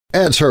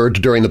Ads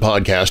heard during the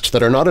podcast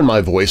that are not in my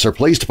voice are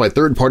placed by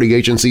third-party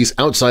agencies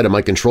outside of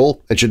my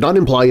control and should not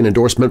imply an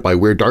endorsement by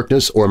Weird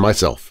Darkness or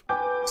myself.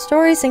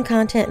 Stories and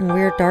content in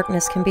Weird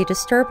Darkness can be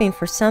disturbing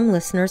for some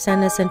listeners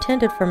and is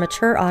intended for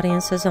mature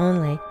audiences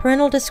only.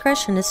 Parental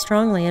discretion is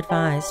strongly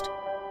advised.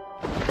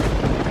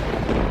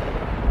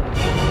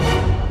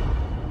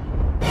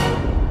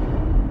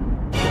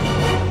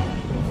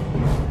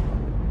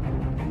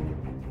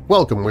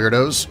 Welcome,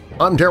 Weirdos!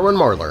 I'm Darren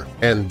Marlar,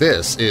 and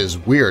this is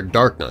Weird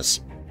Darkness.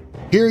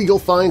 Here you'll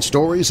find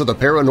stories of the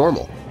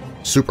paranormal,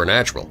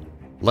 supernatural,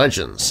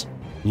 legends,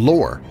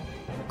 lore,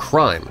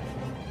 crime,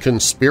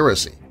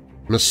 conspiracy,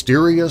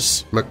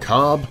 mysterious,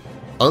 macabre,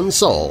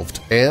 unsolved,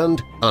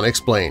 and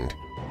unexplained.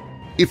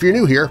 If you're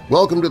new here,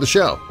 welcome to the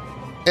show.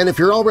 And if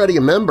you're already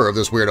a member of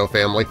this weirdo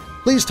family,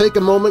 please take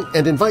a moment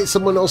and invite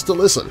someone else to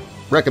listen.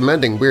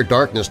 Recommending Weird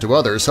Darkness to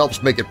others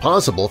helps make it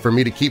possible for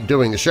me to keep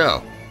doing the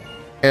show.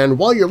 And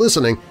while you're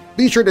listening,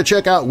 be sure to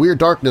check out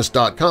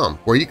WeirdDarkness.com,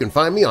 where you can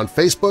find me on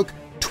Facebook,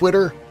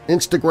 Twitter,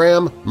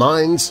 Instagram,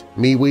 Minds,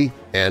 MeWe,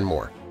 and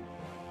more.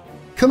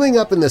 Coming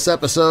up in this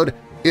episode,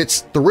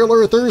 it's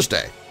Thriller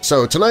Thursday,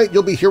 so tonight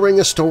you'll be hearing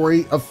a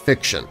story of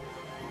fiction.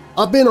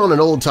 I've been on an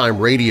old-time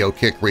radio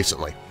kick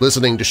recently,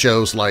 listening to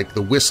shows like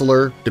The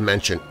Whistler,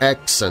 Dimension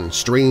X, and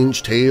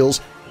Strange Tales.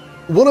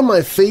 One of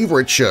my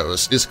favorite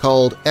shows is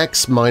called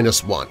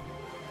X-1.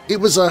 It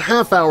was a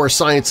half-hour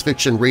science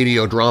fiction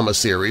radio drama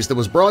series that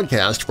was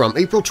broadcast from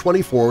April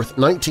 24,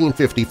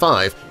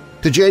 1955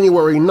 to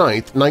January 9,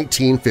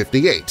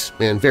 1958,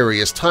 in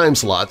various time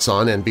slots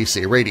on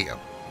NBC Radio.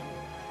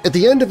 At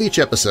the end of each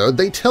episode,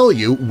 they tell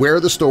you where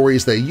the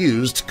stories they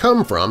used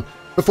come from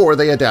before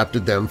they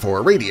adapted them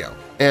for radio,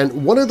 and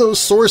one of those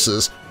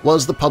sources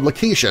was the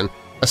publication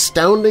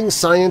Astounding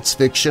Science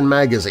Fiction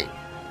Magazine.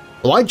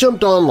 Well, I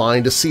jumped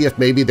online to see if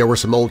maybe there were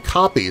some old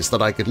copies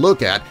that I could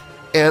look at,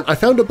 and I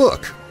found a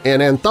book,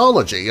 an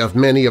anthology of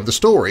many of the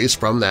stories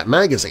from that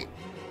magazine.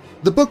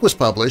 The book was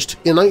published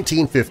in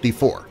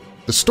 1954.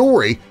 The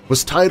story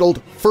was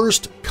titled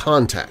First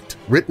Contact,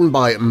 written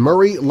by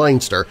Murray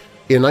Leinster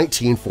in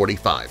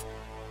 1945.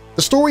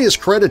 The story is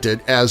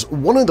credited as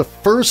one of the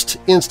first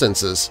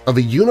instances of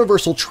a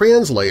universal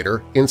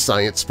translator in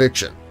science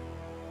fiction.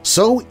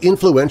 So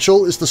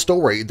influential is the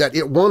story that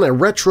it won a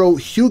retro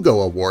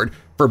Hugo Award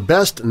for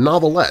Best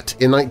Novelette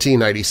in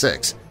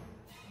 1996.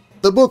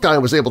 The book I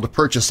was able to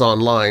purchase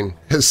online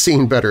has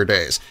seen better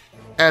days,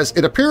 as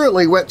it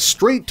apparently went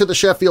straight to the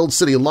Sheffield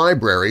City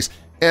Libraries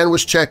and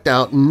was checked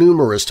out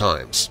numerous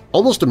times,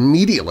 almost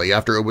immediately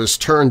after it was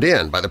turned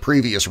in by the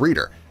previous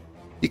reader.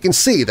 You can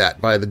see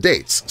that by the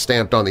dates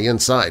stamped on the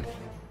inside,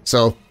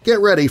 so get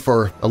ready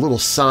for a little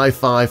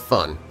sci-fi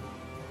fun.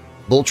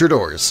 Bolt your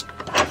doors,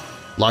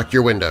 lock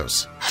your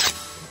windows,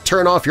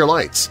 turn off your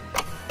lights,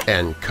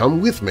 and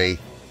come with me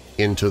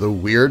into the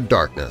Weird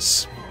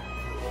Darkness.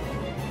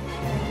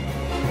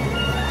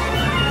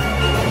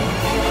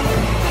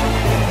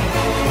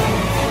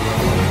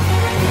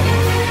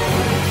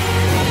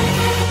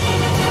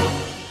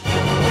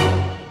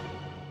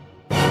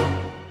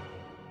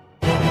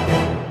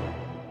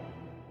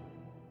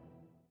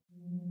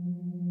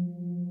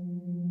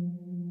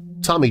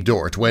 Tommy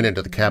Dort went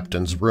into the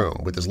captain's room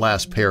with his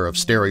last pair of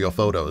stereo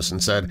photos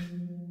and said,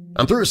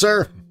 "I'm through,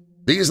 sir.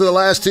 These are the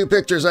last 2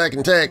 pictures I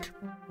can take."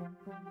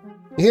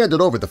 He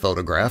handed over the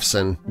photographs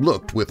and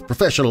looked with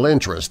professional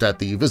interest at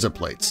the visit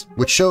plates,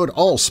 which showed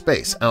all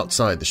space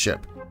outside the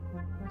ship.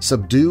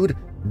 Subdued,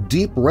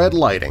 deep red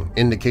lighting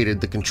indicated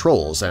the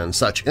controls and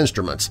such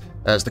instruments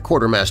as the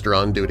quartermaster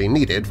on duty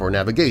needed for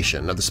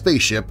navigation of the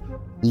spaceship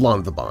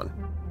Lonvabon.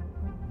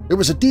 There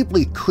was a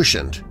deeply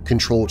cushioned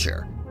control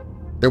chair.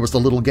 There was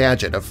the little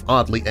gadget of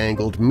oddly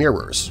angled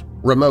mirrors,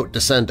 remote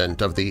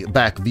descendant of the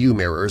back view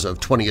mirrors of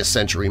 20th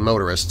century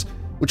motorists,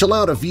 which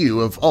allowed a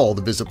view of all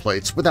the visit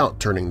plates without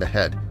turning the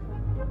head.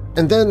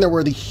 And then there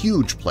were the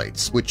huge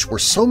plates, which were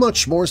so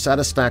much more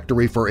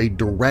satisfactory for a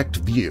direct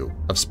view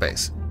of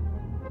space.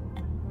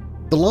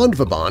 The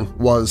Lonvabon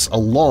was a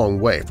long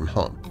way from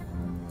home.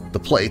 The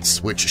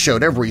plates, which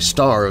showed every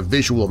star of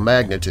visual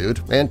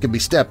magnitude and could be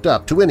stepped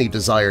up to any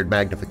desired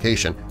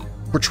magnification,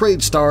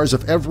 portrayed stars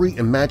of every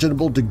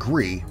imaginable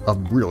degree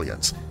of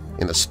brilliance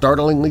in the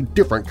startlingly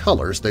different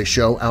colors they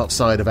show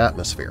outside of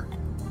atmosphere.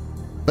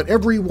 But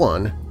every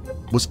one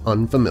was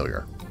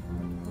unfamiliar.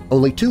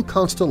 Only 2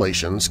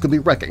 constellations could be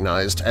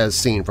recognized as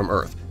seen from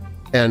Earth,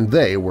 and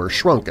they were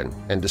shrunken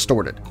and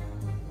distorted.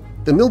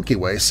 The Milky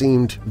Way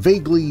seemed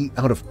vaguely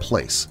out of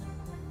place.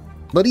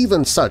 But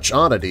even such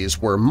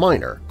oddities were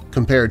minor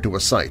compared to a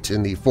sight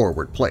in the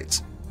forward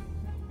plates.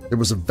 There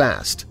was a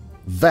vast,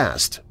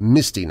 vast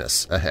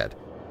mistiness ahead,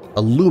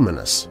 a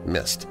luminous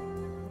mist.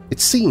 It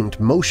seemed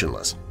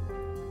motionless.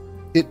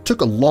 It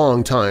took a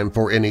long time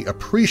for any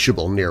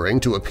appreciable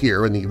nearing to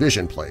appear in the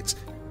vision plates,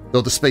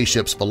 though the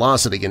spaceship's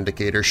velocity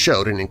indicator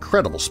showed an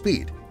incredible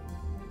speed.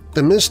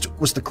 The mist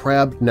was the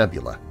Crab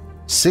Nebula,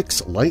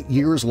 6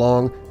 light-years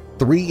long,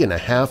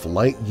 3.5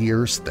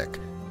 light-years thick,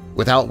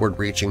 with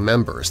outward-reaching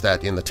members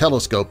that in the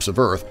telescopes of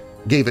Earth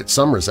gave it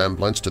some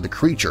resemblance to the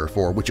creature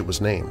for which it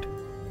was named.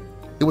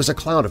 It was a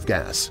cloud of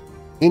gas,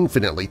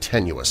 infinitely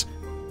tenuous,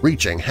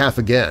 reaching half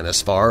again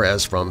as far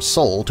as from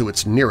Sol to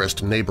its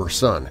nearest neighbor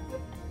sun.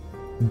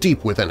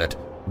 Deep within it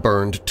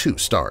burned 2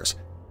 stars,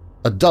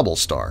 a double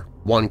star,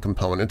 one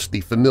component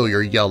the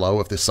familiar yellow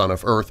of the sun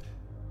of Earth,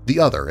 the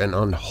other an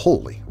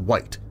unholy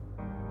white.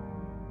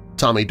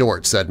 Tommy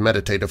Dort said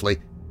meditatively,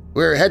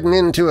 "We're heading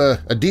into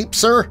a deep,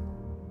 sir?"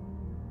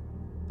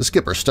 The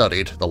skipper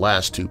studied the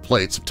last 2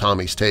 plates of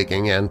Tommy's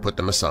taking and put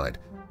them aside.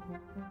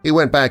 He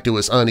went back to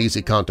his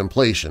uneasy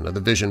contemplation of the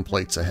vision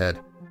plates ahead.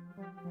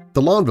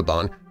 The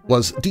Lonvibon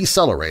was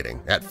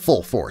decelerating at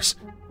full force.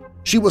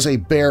 She was a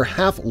bare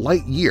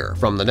half-light year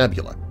from the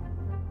nebula.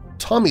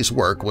 Tommy's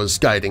work was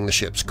guiding the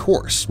ship's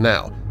course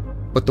now,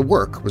 but the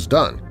work was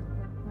done.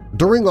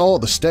 During all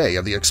the stay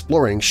of the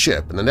exploring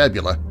ship in the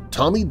nebula,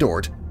 Tommy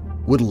Dort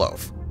would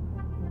loaf.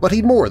 But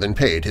he'd more than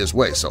paid his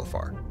way so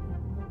far.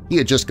 He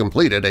had just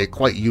completed a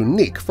quite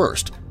unique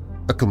first,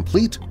 a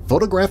complete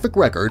photographic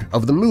record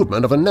of the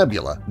movement of a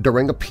nebula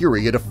during a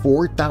period of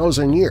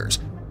 4,000 years,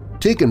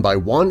 taken by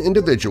one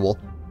individual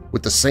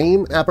with the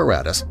same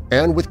apparatus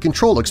and with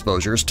control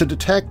exposures to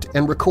detect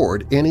and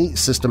record any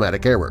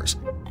systematic errors.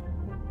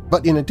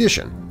 But in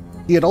addition,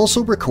 he had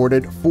also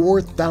recorded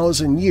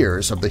 4,000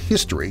 years of the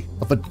history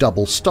of a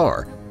double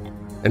star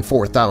and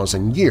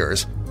 4,000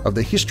 years of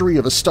the history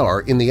of a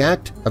star in the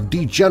act of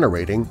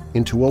degenerating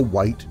into a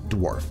white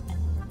dwarf.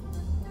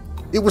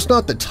 It was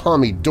not that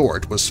Tommy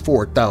Dort was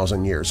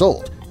 4,000 years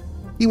old.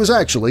 He was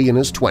actually in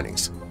his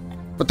 20s.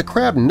 But the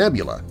Crab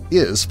Nebula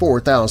is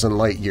 4,000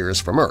 light-years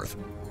from Earth,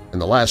 and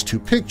the last 2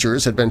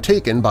 pictures had been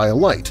taken by a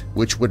light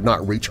which would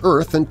not reach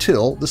Earth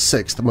until the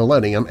 6th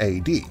millennium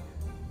AD.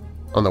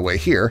 On the way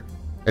here,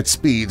 at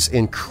speeds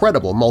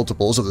incredible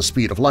multiples of the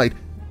speed of light,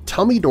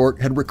 Tommy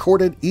Dort had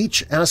recorded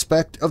each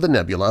aspect of the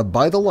nebula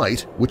by the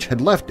light which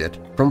had left it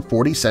from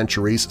 40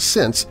 centuries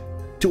since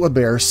to a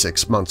bare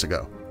 6 months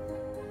ago.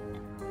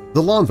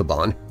 The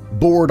Lonvibon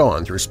bored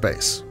on through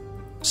space.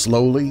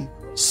 Slowly,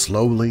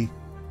 slowly,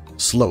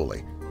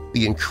 slowly,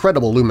 the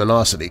incredible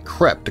luminosity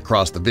crept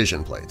across the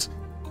vision plates.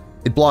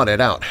 It blotted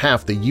out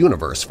half the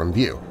universe from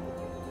view.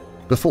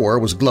 Before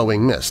was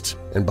glowing mist,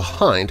 and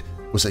behind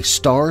was a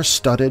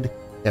star-studded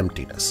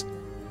emptiness.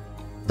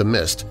 The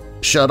mist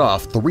shut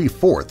off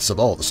 3/4 of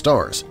all the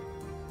stars.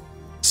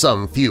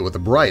 Some few of the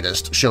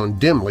brightest shone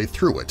dimly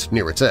through it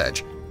near its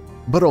edge,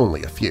 but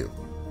only a few.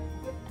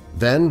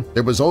 Then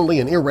there was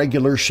only an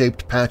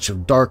irregular-shaped patch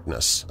of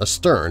darkness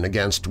astern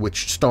against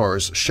which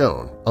stars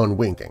shone,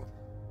 unwinking.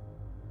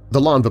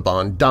 The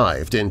Lonvibon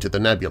dived into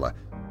the nebula,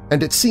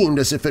 and it seemed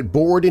as if it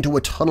bored into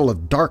a tunnel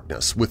of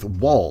darkness with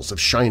walls of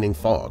shining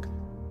fog,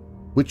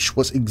 which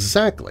was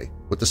exactly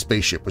what the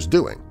spaceship was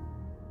doing.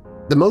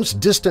 The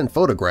most distant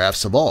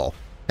photographs of all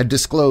had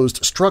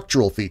disclosed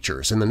structural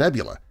features in the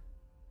nebula.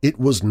 It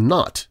was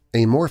not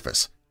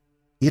amorphous.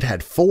 It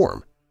had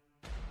form.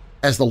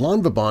 As the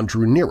Lonvibon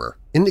drew nearer,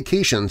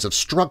 indications of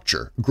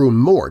structure grew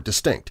more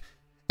distinct,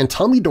 and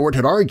Tommy Dort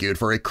had argued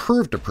for a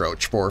curved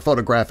approach for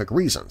photographic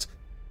reasons.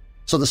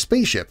 So the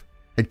spaceship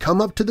had come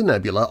up to the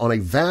nebula on a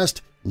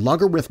vast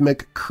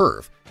logarithmic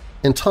curve,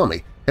 and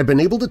Tommy had been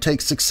able to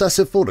take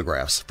successive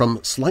photographs from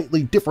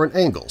slightly different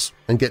angles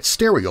and get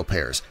stereo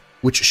pairs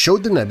which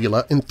showed the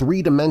nebula in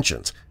 3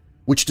 dimensions,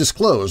 which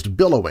disclosed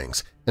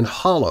billowings and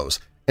hollows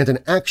and an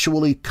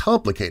actually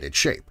complicated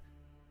shape.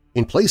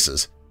 In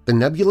places, the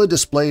nebula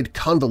displayed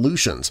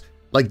convolutions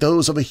like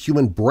those of a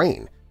human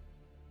brain.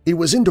 It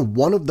was into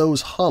one of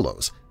those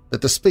hollows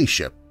that the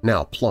spaceship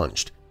now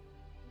plunged.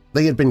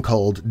 They had been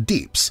called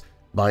deeps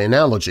by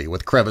analogy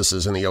with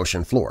crevices in the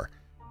ocean floor,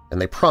 and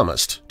they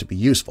promised to be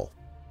useful.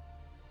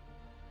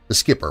 The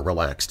skipper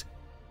relaxed.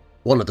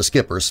 One of the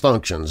skipper's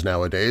functions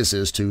nowadays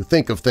is to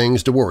think of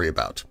things to worry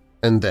about,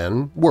 and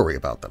then worry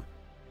about them.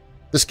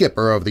 The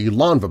skipper of the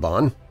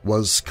Lonvibon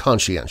was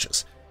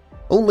conscientious.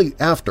 Only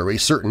after a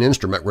certain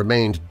instrument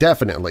remained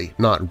definitely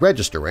not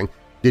registering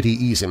did he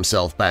ease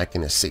himself back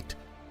in his seat.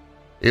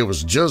 "It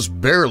was just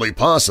barely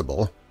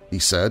possible," he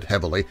said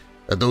heavily,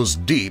 "that those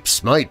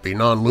deeps might be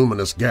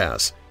non-luminous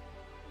gas.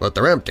 But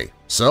they're empty,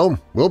 so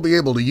we'll be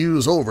able to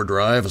use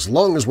overdrive as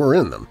long as we're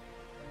in them."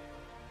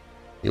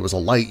 It was a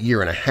light year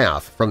and a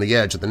half from the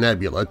edge of the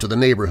nebula to the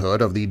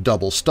neighborhood of the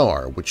double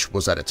star which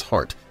was at its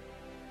heart.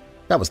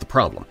 That was the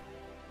problem.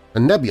 A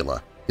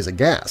nebula is a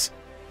gas.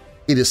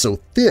 It is so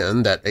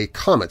thin that a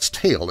comet's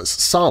tail is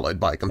solid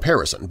by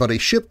comparison, but a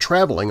ship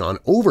traveling on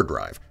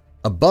overdrive,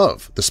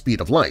 above the speed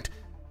of light,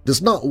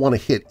 does not want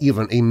to hit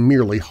even a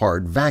merely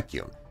hard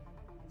vacuum.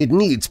 It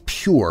needs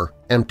pure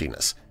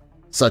emptiness,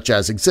 such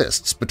as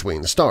exists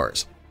between the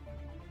stars.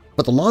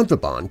 But the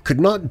Lonvibon could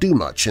not do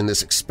much in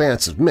this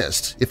expanse of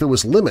mist if it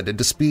was limited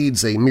to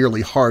speeds a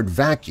merely hard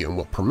vacuum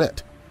will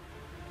permit.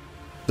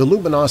 The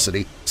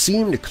luminosity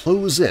seemed to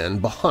close in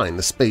behind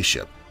the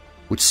spaceship,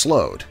 which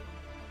slowed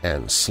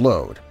and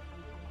slowed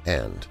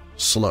and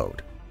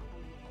slowed.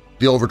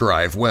 The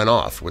overdrive went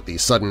off with the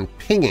sudden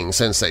pinging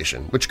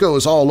sensation which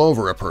goes all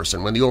over a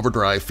person when the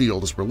overdrive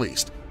field is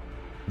released.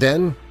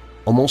 Then,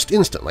 almost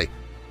instantly,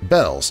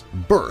 bells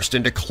burst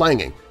into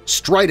clanging,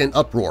 strident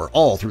uproar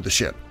all through the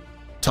ship.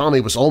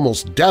 Tommy was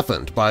almost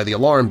deafened by the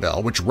alarm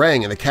bell which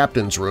rang in the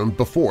captain's room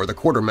before the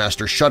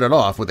quartermaster shut it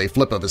off with a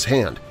flip of his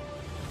hand.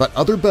 But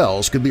other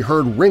bells could be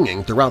heard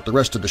ringing throughout the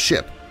rest of the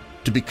ship,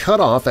 to be cut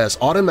off as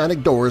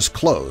automatic doors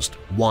closed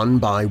one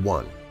by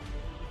one.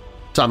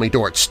 Tommy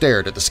Dort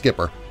stared at the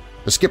skipper.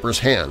 The skipper's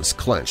hands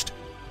clenched.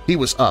 He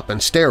was up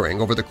and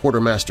staring over the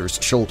quartermaster's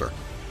shoulder.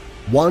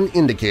 One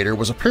indicator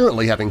was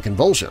apparently having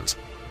convulsions.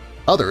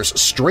 Others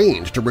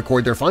strained to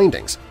record their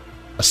findings.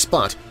 A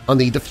spot on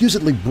the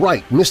diffusedly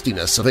bright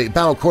mistiness of a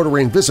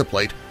bow-quartering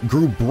visiplate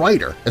grew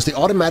brighter as the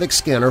automatic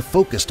scanner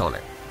focused on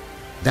it.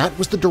 That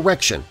was the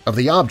direction of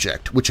the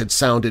object which had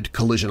sounded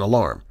collision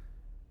alarm.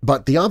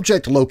 But the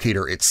object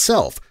locator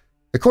itself,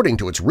 according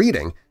to its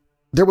reading,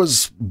 there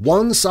was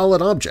one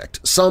solid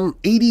object, some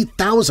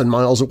 80,000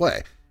 miles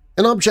away,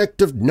 an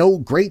object of no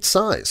great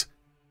size.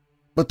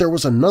 But there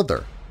was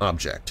another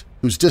object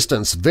whose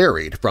distance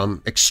varied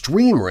from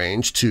extreme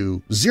range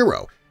to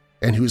 0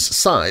 and whose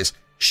size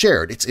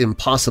shared its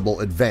impossible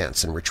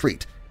advance and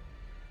retreat.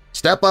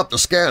 "Step up the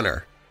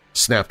scanner,"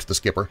 snapped the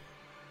skipper.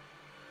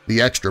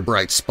 The extra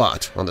bright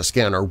spot on the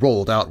scanner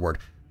rolled outward,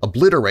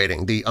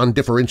 obliterating the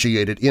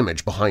undifferentiated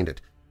image behind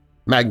it.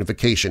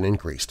 Magnification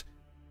increased,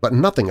 but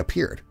nothing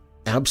appeared,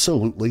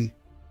 absolutely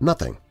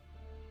nothing.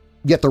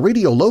 Yet the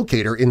radio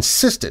locator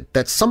insisted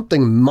that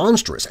something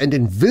monstrous and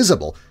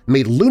invisible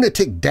made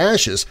lunatic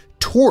dashes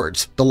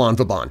towards the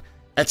Lanvabon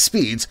at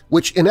speeds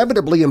which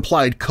inevitably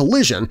implied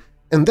collision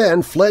and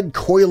then fled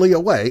coyly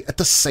away at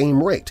the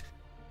same rate.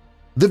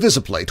 The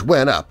visiplate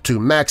went up to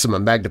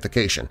maximum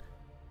magnification.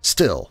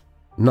 Still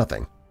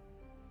nothing.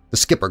 The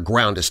skipper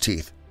ground his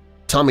teeth.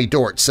 Tommy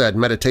Dort said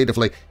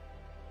meditatively,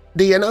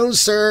 "Do you know,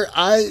 sir,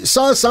 I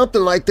saw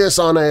something like this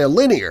on a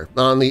linear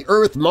on the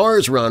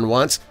Earth-Mars run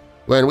once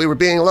when we were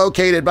being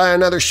located by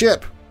another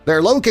ship.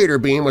 Their locator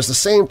beam was the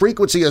same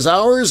frequency as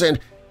ours, and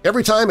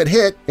every time it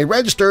hit, it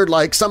registered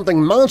like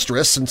something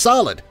monstrous and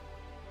solid."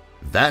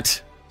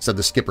 "That," said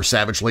the skipper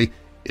savagely,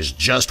 "is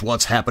just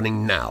what's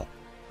happening now.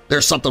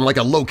 There's something like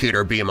a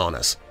locator beam on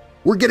us.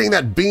 We're getting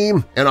that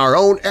beam and our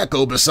own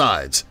echo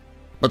besides.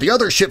 But the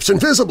other ship's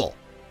invisible.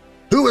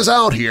 Who is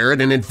out here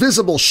in an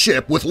invisible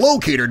ship with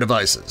locator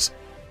devices?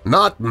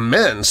 Not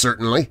men,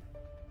 certainly."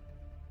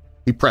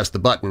 He pressed the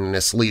button in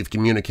his sleeve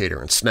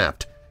communicator and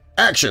snapped,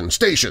 "Action,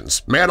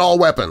 stations! Man all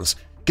weapons!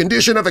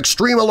 Condition of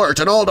extreme alert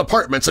in all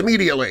departments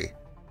immediately!"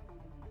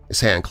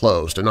 His hand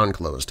closed and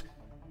unclosed.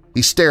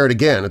 He stared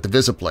again at the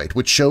visiplate,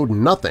 which showed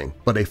nothing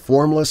but a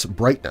formless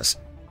brightness.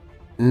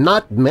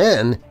 "Not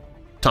men?"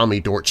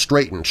 Tommy Dort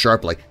straightened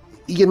sharply.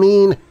 "You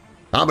mean—"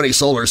 "How many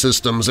solar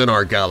systems in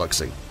our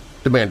galaxy?"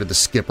 demanded the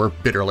skipper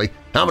bitterly.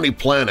 "How many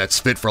planets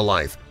fit for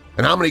life?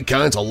 And how many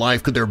kinds of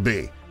life could there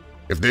be?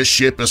 If this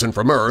ship isn't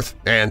from Earth,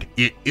 and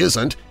it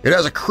isn't, it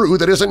has a crew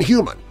that isn't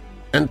human.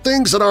 And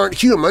things that aren't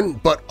human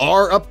but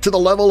are up to the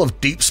level of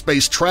deep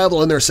space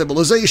travel in their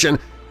civilization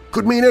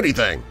could mean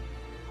anything."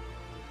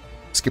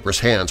 Skipper's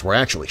hands were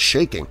actually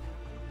shaking.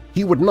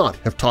 He would not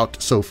have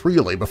talked so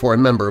freely before a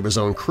member of his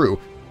own crew,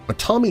 but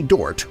Tommy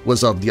Dort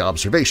was of the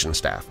observation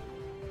staff,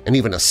 and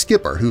even a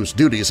skipper whose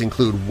duties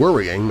include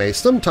worrying may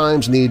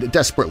sometimes need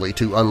desperately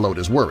to unload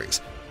his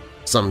worries.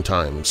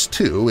 Sometimes,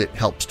 too, it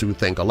helps to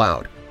think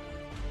aloud.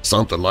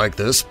 "Something like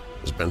this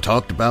has been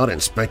talked about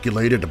and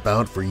speculated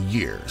about for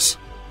years,"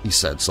 he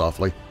said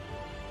softly.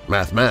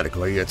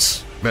 "Mathematically,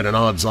 it's been an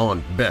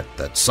odds-on bet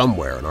that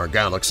somewhere in our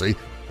galaxy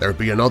there'd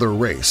be another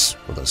race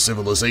with a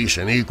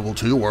civilization equal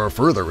to or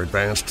further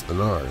advanced than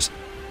ours.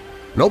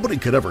 Nobody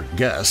could ever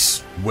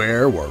guess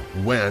where or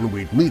when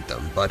we'd meet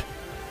them, but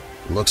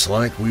looks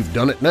like we've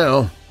done it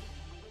now."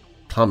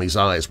 Tommy's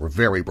eyes were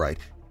very bright.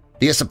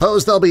 "Do you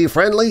suppose they'll be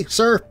friendly,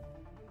 sir?"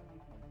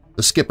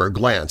 The skipper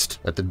glanced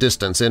at the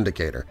distance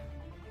indicator.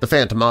 The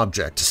phantom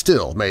object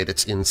still made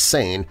its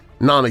insane,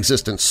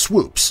 non-existent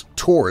swoops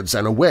towards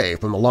and away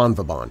from the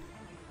Lanvabon.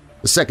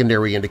 The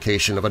secondary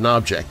indication of an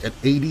object at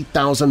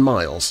 80,000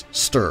 miles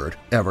stirred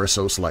ever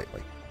so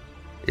slightly.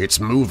 "It's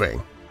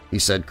moving," he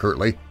said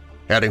curtly,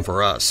 "heading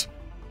for us.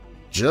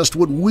 Just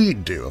what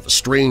we'd do if a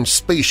strange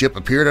spaceship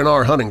appeared in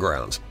our hunting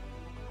grounds.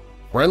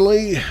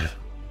 Friendly?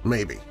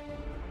 Maybe.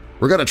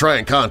 We're going to try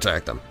and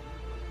contact them.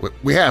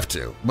 We have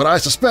to, but I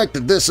suspect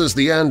that this is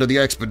the end of the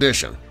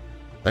expedition.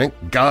 Thank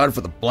God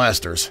for the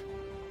blasters."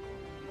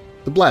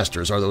 The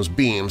blasters are those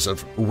beams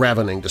of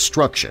ravening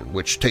destruction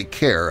which take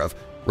care of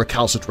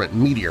recalcitrant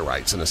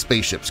meteorites in a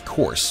spaceship's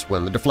course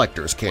when the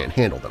deflectors can't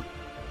handle them.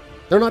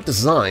 They're not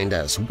designed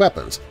as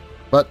weapons,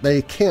 but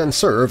they can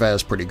serve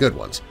as pretty good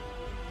ones.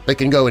 They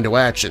can go into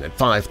action at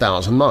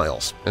 5,000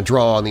 miles and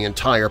draw on the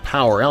entire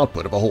power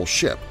output of a whole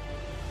ship.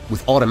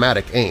 With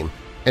automatic aim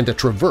and a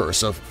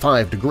traverse of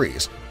 5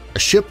 degrees, a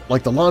ship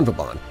like the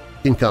Lanvabon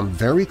can come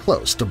very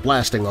close to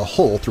blasting a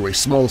hole through a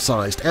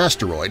small-sized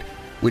asteroid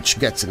which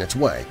gets in its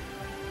way.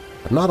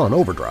 But not on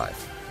overdrive,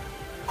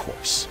 of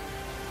course.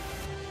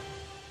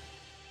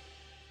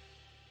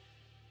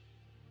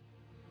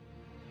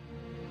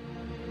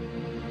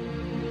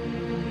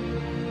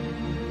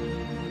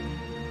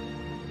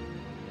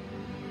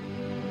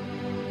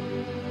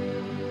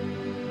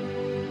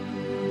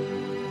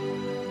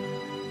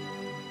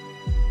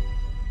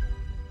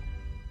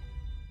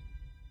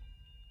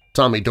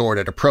 Tommy Dort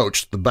had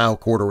approached the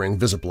bow-quartering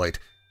visiplate.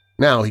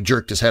 Now he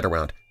jerked his head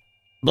around.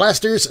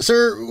 "Blasters,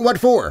 sir, what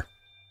for?"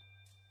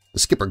 The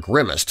skipper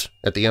grimaced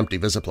at the empty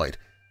visiplate.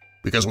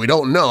 "Because we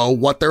don't know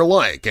what they're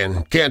like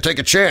and can't take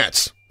a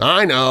chance.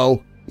 I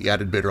know," he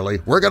added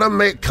bitterly. "We're going to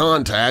make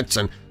contacts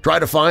and try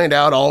to find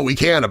out all we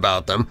can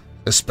about them,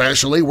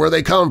 especially where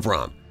they come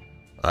from.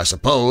 I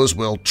suppose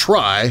we'll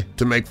try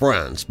to make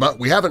friends, but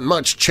we haven't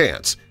much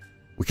chance.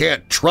 We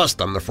can't trust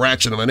them the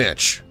fraction of an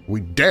inch. We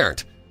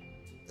daren't.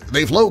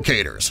 They've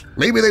locators.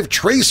 Maybe they've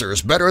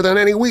tracers better than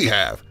any we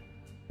have.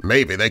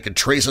 Maybe they could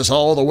trace us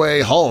all the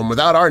way home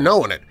without our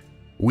knowing it.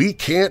 We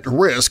can't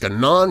risk a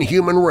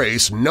non-human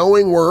race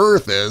knowing where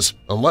Earth is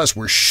unless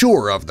we're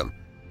sure of them.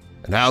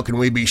 And how can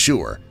we be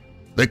sure?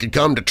 They could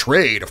come to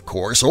trade, of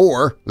course,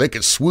 or they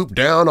could swoop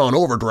down on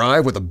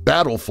overdrive with a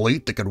battle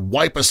fleet that could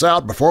wipe us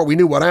out before we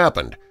knew what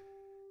happened.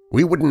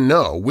 We wouldn't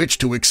know which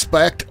to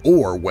expect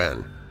or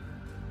when."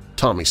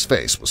 Tommy's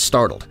face was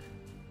startled.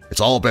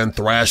 "It's all been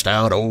thrashed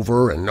out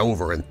over and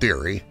over in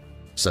theory,"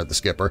 said the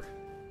skipper.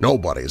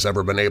 "Nobody's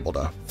ever been able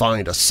to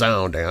find a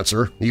sound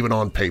answer, even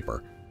on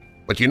paper.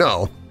 But you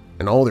know,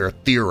 in all their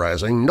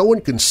theorizing, no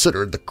one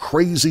considered the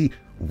crazy,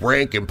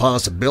 rank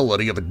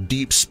impossibility of a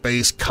deep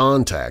space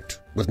contact,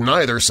 with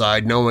neither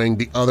side knowing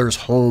the other's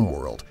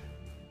homeworld.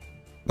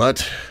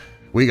 But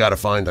we gotta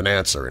find an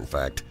answer, in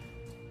fact.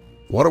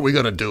 What are we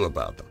gonna do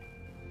about them?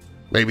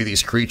 Maybe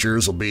these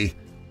creatures will be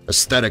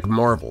aesthetic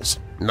marvels,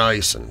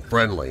 nice and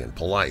friendly and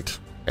polite,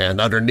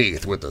 and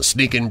underneath with the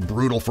sneaking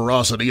brutal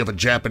ferocity of a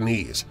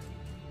Japanese.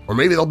 Or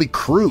maybe they'll be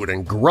crude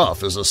and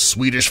gruff as a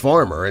Swedish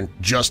farmer and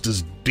just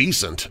as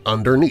decent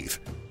underneath.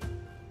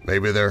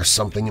 Maybe there's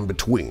something in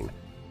between.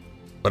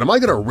 But am I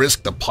going to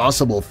risk the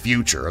possible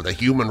future of the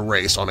human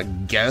race on a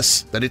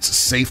guess that it's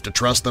safe to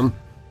trust them?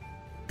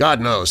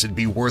 God knows it'd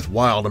be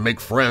worthwhile to make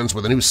friends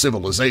with a new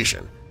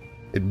civilization.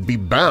 It'd be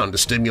bound to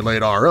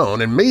stimulate our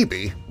own, and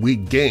maybe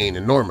we'd gain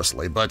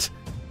enormously, but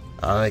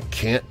I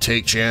can't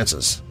take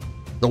chances.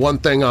 The one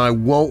thing I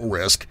won't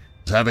risk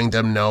is having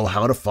them know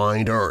how to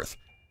find Earth.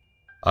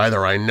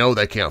 Either I know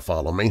they can't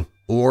follow me,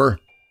 or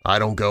I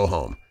don't go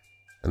home,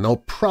 and they'll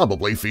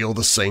probably feel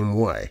the same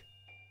way.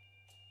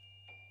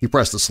 He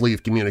pressed the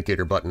sleeve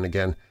communicator button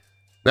again.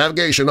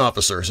 "Navigation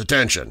officers,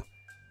 attention!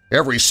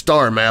 Every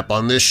star map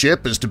on this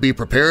ship is to be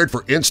prepared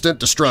for instant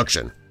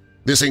destruction.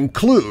 This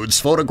includes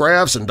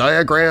photographs and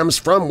diagrams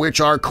from which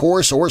our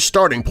course or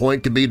starting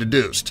point can be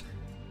deduced.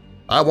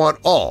 I want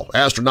all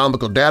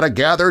astronomical data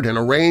gathered and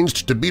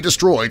arranged to be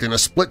destroyed in a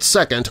split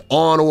second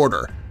on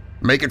order.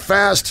 Make it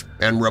fast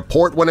and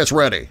report when it's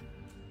ready."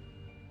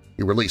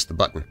 He released the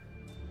button.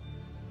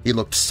 He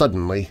looked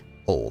suddenly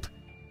old.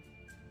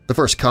 The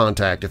first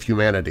contact of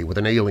humanity with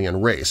an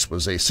alien race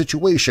was a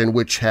situation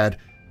which had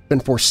been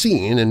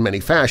foreseen in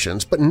many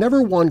fashions, but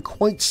never one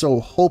quite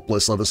so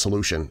hopeless of a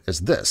solution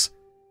as this.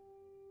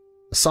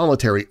 A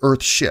solitary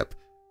Earth ship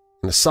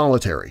and a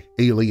solitary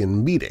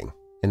alien meeting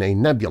in a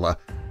nebula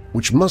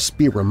which must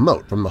be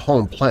remote from the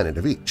home planet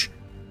of each.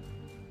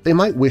 They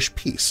might wish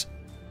peace,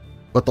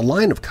 but the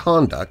line of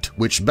conduct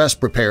which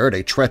best prepared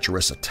a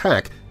treacherous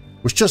attack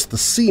was just the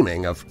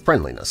seeming of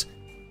friendliness.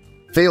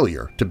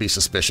 Failure to be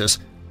suspicious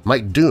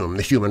might doom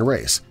the human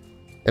race,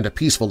 and a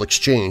peaceful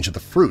exchange of the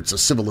fruits of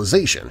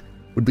civilization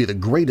would be the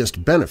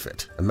greatest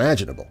benefit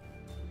imaginable.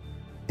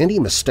 Any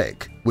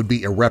mistake would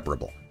be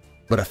irreparable,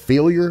 but a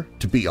failure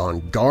to be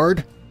on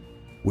guard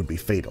would be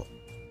fatal.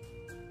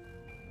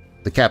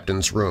 The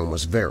captain's room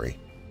was very,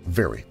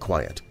 very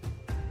quiet.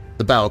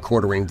 The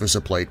bow-quartering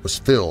visiplate was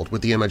filled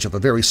with the image of a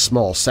very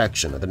small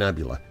section of the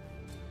nebula.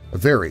 A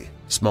very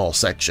small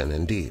section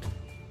indeed.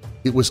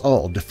 It was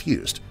all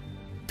diffused,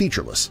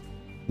 featureless,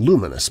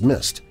 luminous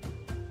mist.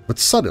 But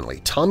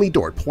suddenly Tommy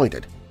Dort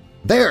pointed.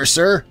 "There,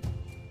 sir!"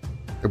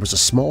 There was a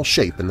small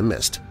shape in the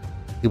mist.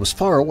 It was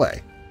far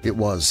away. It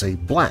was a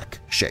black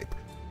shape,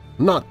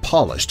 not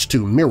polished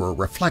to mirror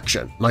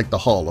reflection like the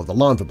hull of the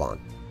Lonvabon.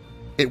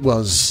 It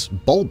was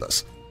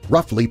bulbous,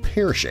 roughly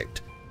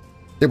pear-shaped.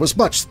 There was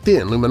much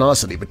thin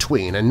luminosity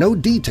between, and no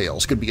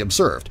details could be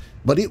observed,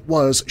 but it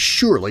was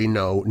surely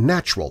no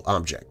natural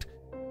object.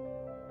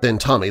 Then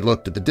Tommy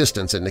looked at the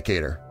distance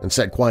indicator and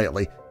said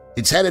quietly,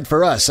 "It's headed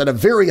for us at a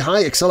very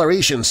high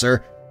acceleration,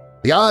 sir.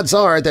 The odds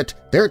are that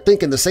they're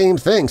thinking the same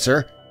thing,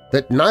 sir,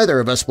 that neither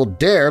of us will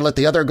dare let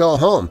the other go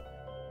home.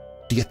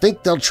 Do you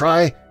think they'll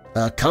try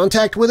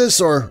contact with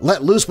us or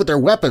let loose with their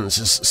weapons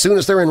as soon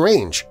as they're in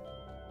range?"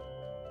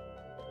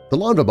 The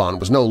Lonvabon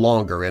was no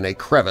longer in a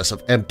crevice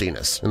of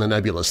emptiness in the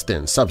nebula's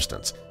thin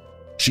substance.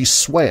 She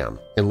swam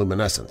in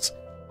luminescence.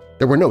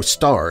 There were no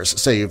stars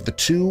save the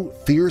two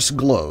fierce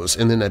glows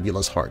in the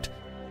nebula's heart.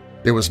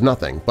 There was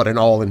nothing but an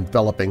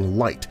all-enveloping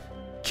light,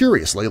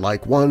 curiously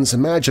like one's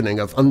imagining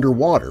of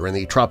underwater in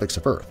the tropics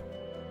of Earth.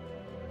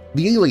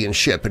 The alien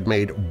ship had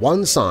made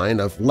one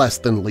sign of less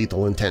than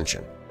lethal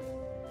intention.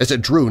 As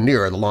it drew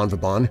nearer the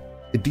Lonvabon,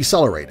 it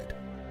decelerated.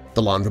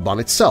 The Lonvabon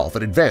itself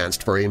had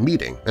advanced for a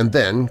meeting and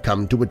then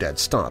come to a dead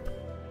stop.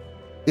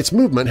 Its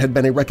movement had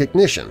been a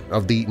recognition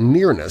of the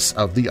nearness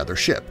of the other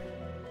ship.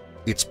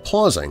 Its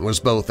pausing was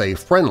both a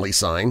friendly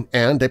sign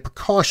and a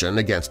precaution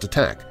against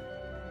attack.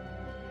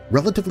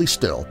 Relatively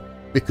still,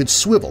 it could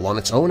swivel on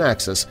its own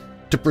axis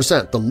to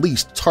present the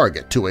least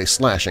target to a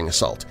slashing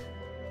assault,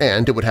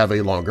 and it would have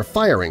a longer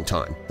firing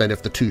time than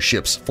if the two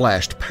ships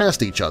flashed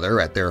past each other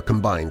at their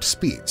combined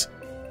speeds.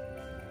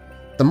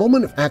 The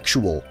moment of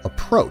actual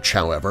approach,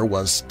 however,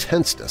 was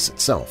tenseness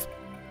itself.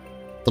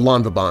 The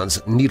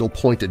Lonvabon's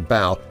needle-pointed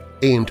bow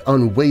aimed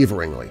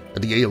unwaveringly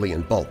at the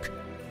alien bulk.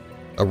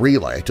 A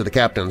relay to the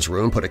captain's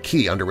room put a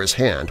key under his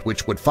hand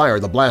which would fire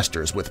the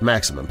blasters with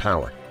maximum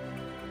power.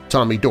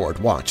 Tommy Dort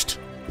watched,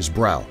 his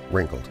brow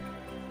wrinkled.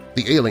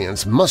 The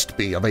aliens must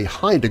be of a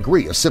high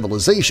degree of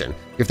civilization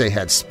if they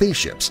had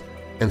spaceships,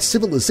 and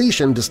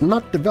civilization does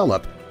not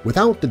develop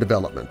without the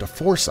development of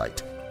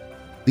foresight.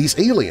 These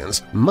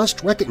aliens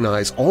must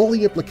recognize all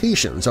the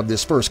implications of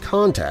this first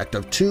contact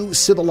of two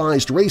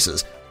civilized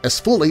races as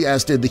fully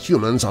as did the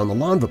humans on the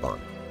Lonvabon.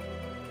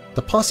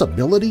 The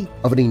possibility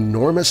of an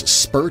enormous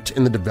spurt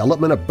in the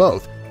development of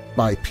both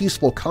by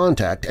peaceful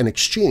contact and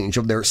exchange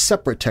of their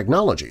separate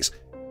technologies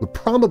would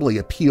probably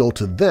appeal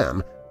to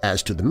them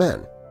as to the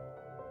men.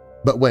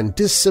 But when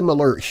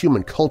dissimilar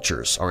human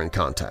cultures are in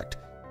contact,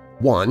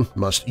 one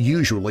must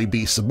usually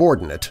be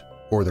subordinate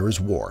or there is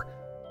war.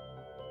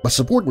 But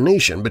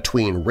subordination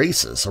between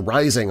races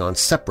arising on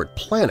separate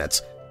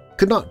planets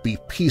could not be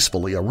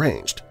peacefully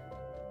arranged.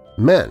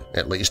 Men,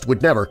 at least,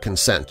 would never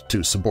consent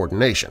to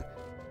subordination,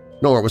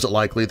 nor was it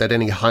likely that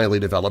any highly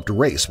developed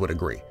race would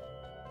agree.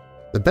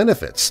 The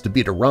benefits to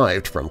be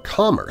derived from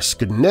commerce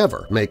could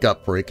never make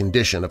up for a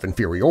condition of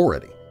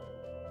inferiority.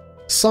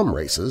 Some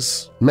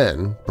races,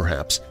 men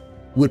perhaps,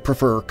 would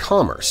prefer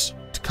commerce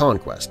to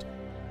conquest.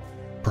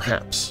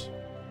 Perhaps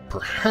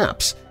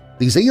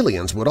these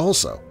aliens would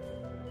also.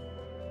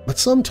 But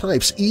some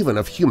types even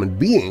of human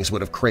beings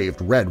would have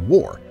craved red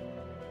war.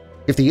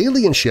 If the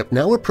alien ship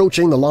now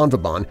approaching the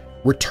Lonvabon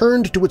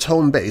returned to its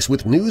home base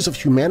with news of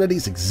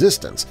humanity's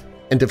existence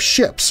and of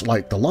ships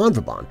like the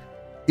Lonvabon,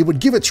 it would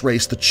give its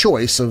race the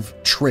choice of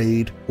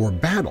trade or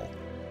battle.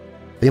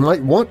 They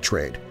might want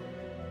trade,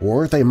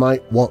 or they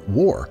might want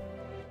war.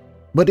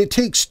 But it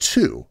takes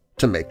two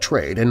to make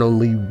trade and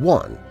only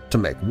one to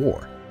make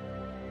war.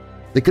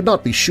 They could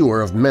not be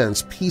sure of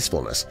men's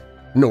peacefulness,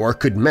 nor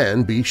could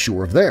men be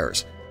sure of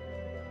theirs.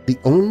 The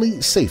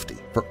only safety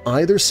for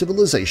either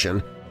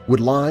civilization would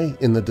lie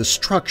in the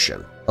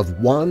destruction of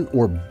one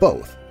or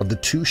both of the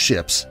two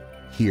ships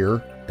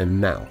here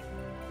and now.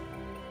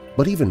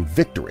 But even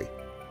victory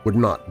would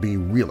not be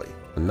really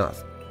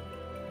enough.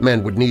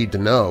 Men would need to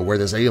know where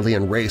this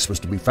alien race was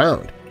to be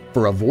found,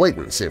 for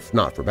avoidance if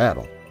not for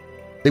battle.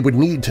 They would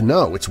need to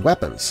know its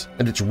weapons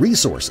and its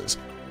resources,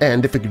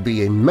 and if it could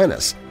be a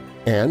menace,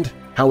 and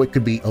how it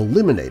could be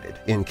eliminated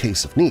in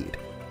case of need.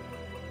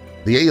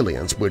 The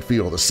aliens would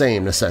feel the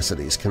same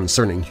necessities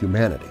concerning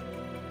humanity.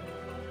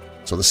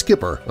 So the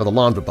skipper of the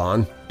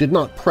Lonvabon did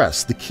not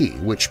press the key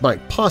which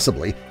might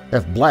possibly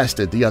have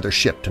blasted the other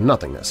ship to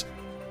nothingness.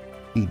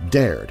 He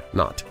dared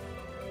not.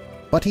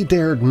 But he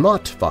dared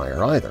not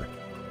fire either.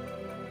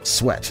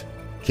 Sweat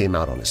came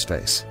out on his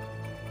face.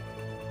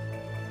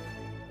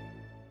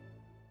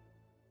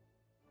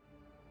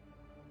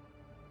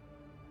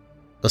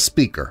 A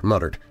speaker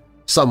muttered,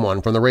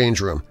 someone from the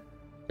range room.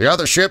 "The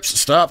other ship's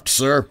stopped,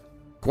 sir.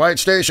 Quite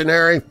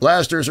stationary.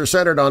 Blasters are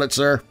centered on it,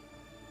 sir."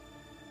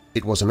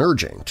 It was an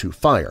urging to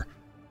fire,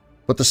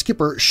 but the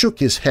skipper shook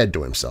his head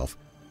to himself.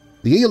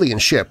 The alien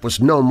ship was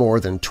no more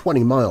than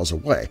 20 miles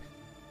away.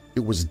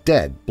 It was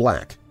dead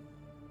black.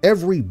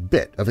 Every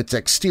bit of its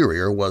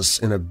exterior was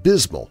an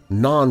abysmal,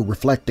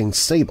 non-reflecting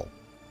sable.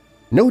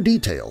 No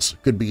details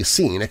could be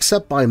seen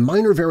except by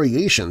minor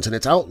variations in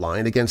its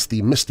outline against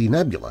the misty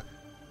nebula.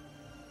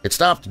 "It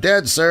stopped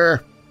dead,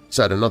 sir,"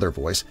 said another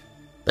voice.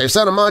 "They've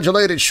sent a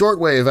modulated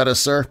shortwave at us,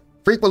 sir.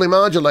 Frequently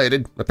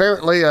modulated,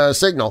 apparently a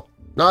signal.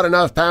 Not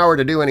enough power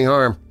to do any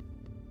harm."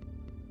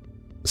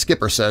 The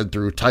skipper said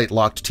through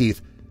tight-locked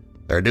teeth,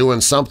 "They're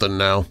doing something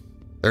now.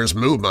 There's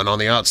movement on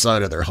the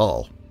outside of their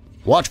hull.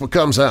 Watch what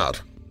comes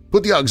out.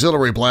 Put the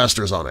auxiliary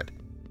blasters on it."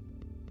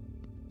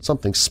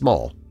 Something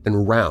small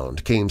and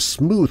round came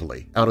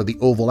smoothly out of the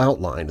oval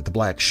outline of the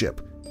black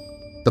ship.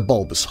 The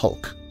bulbous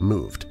hulk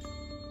moved.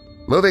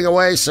 "Moving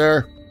away,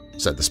 sir,"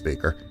 said the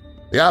speaker.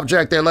 "The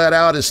object they let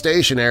out is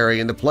stationary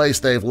in the place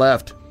they've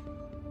left."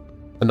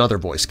 Another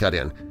voice cut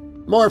in.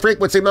 "More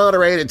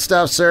frequency-moderated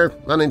stuff, sir.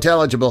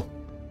 Unintelligible."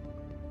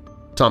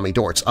 Tommy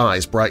Dort's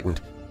eyes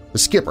brightened. The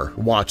skipper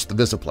watched the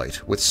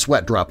visiplate with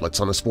sweat droplets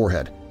on his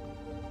forehead.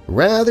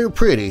 "Rather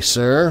pretty,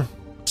 sir,"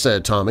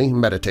 said Tommy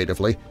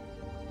meditatively.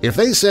 "If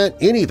they sent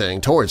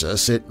anything towards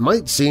us, it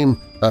might seem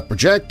a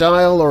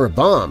projectile or a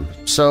bomb,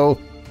 so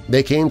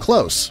they came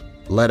close,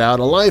 let out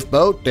a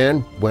lifeboat,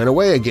 and went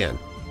away again.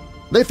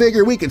 They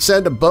figure we could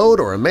send a boat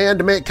or a man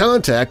to make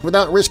contact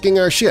without risking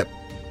our ship.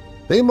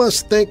 They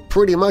must think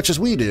pretty much as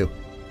we do."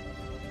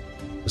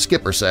 The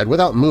skipper said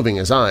without moving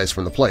his eyes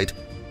from the plate,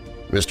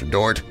 "Mr.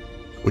 Dort,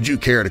 would you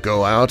care to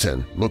go out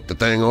and look the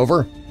thing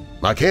over?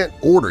 I can't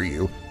order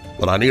you,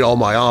 but I need all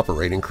my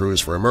operating crews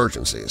for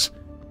emergencies.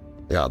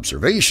 The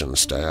observation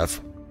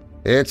staff?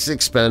 It's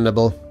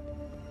expendable.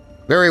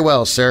 Very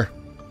well, sir,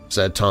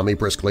 said Tommy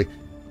briskly.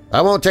 I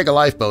won't take a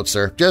lifeboat,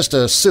 sir, just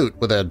a suit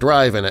with a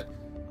drive in it.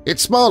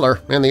 It's smaller,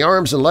 and the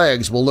arms and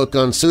legs will look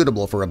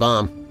unsuitable for a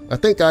bomb. I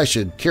think I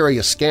should carry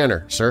a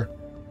scanner, sir.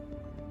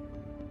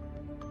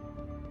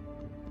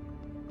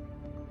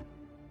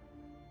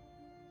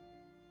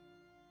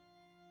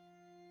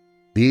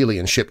 The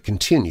alien ship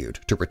continued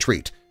to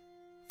retreat.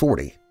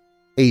 40,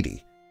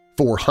 80,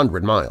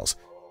 400 miles.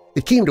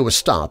 It came to a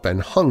stop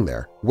and hung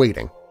there,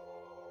 waiting.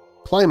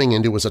 Climbing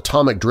into his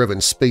atomic-driven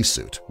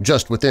spacesuit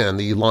just within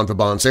the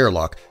Lonvabon's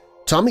airlock,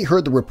 Tommy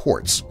heard the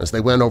reports as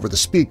they went over the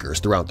speakers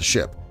throughout the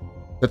ship.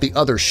 That the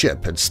other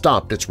ship had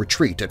stopped its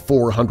retreat at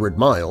 400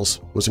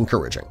 miles was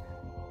encouraging.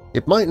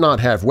 It might not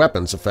have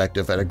weapons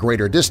effective at a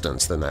greater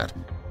distance than that,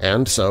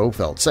 and so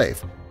felt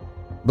safe.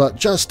 But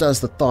just as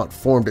the thought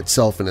formed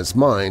itself in his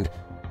mind,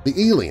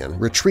 the alien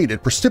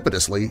retreated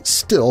precipitously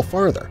still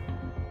farther,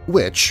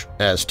 which,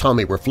 as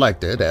Tommy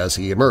reflected as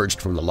he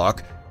emerged from the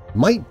lock,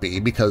 might be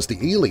because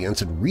the aliens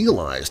had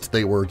realized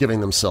they were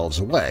giving themselves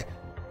away,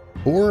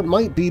 or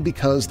might be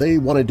because they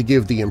wanted to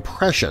give the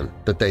impression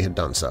that they had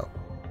done so.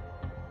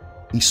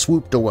 He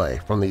swooped away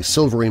from the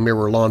silvery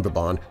mirror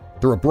Lonvabon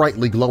through a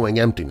brightly glowing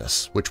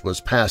emptiness which was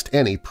past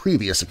any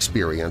previous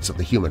experience of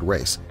the human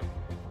race.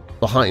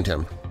 Behind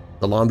him,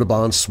 the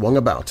Lonvabon swung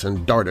about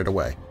and darted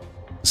away.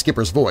 The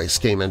skipper's voice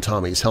came in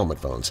Tommy's helmet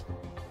phones.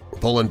 "We're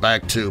pulling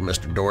back too,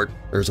 Mr. Dort.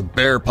 There's a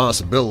bare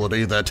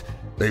possibility that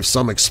they've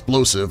some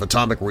explosive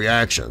atomic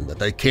reaction that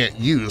they can't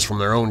use from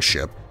their own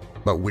ship,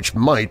 but which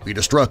might be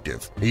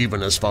destructive,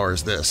 even as far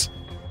as this.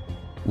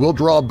 We'll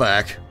draw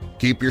back.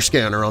 Keep your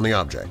scanner on the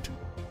object."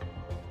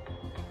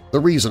 The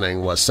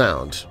reasoning was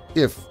sound,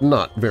 if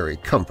not very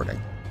comforting.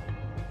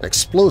 An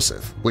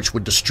explosive which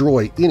would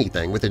destroy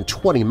anything within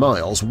 20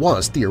 miles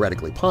was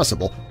theoretically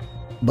possible,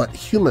 but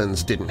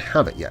humans didn't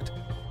have it yet.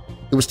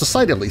 It was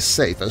decidedly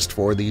safest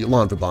for the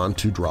Lonvabon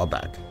to draw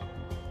back.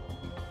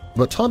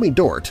 But Tommy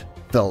Dort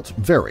felt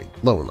very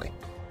lonely.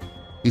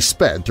 He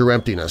sped through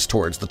emptiness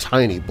towards the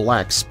tiny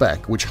black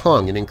speck which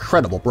hung in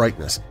incredible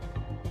brightness.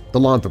 The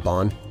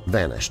Lonvabon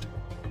vanished.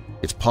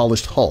 Its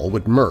polished hull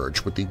would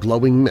merge with the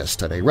glowing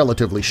mist at a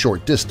relatively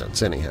short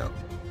distance anyhow.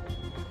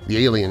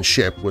 The alien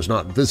ship was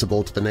not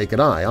visible to the naked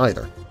eye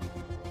either.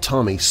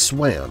 Tommy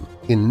swam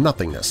in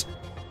nothingness,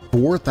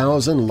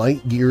 4,000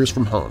 light-years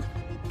from home,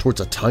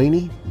 towards a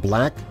tiny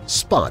black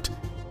spot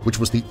which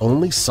was the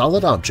only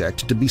solid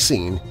object to be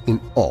seen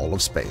in all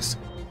of space.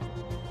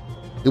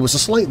 It was a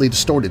slightly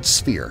distorted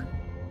sphere,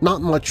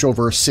 not much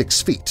over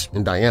 6 feet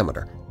in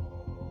diameter.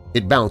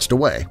 It bounced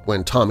away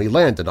when Tommy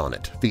landed on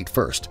it feet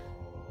first.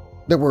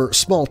 There were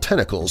small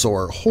tentacles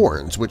or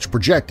horns which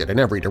projected in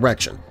every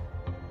direction.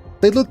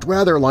 They looked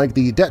rather like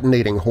the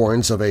detonating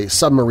horns of a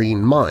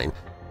submarine mine,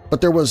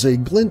 but there was a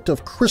glint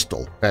of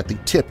crystal at the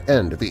tip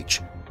end of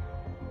each.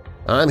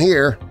 "I'm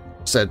here,"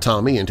 said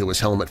Tommy into his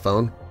helmet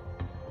phone.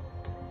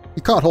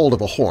 He caught hold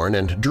of a horn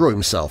and drew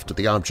himself to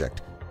the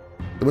object.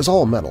 It was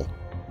all metal,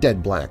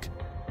 dead black.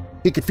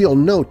 He could feel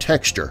no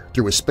texture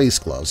through his space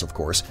gloves, of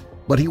course,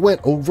 but he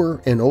went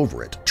over and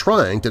over it,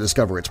 trying to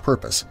discover its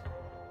purpose.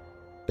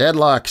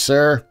 "Deadlock,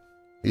 sir,"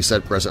 he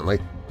said presently.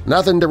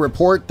 "Nothing to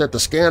report that the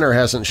scanner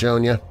hasn't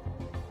shown you."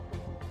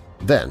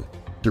 Then,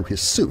 through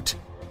his suit,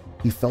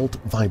 he felt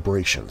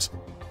vibrations.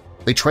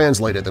 They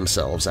translated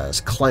themselves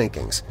as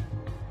clankings.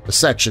 A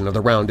section of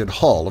the rounded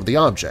hull of the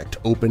object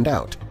opened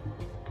out.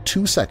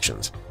 2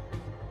 sections.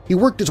 He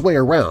worked his way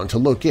around to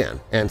look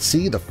in and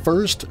see the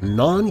first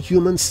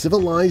non-human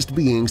civilized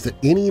beings that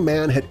any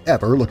man had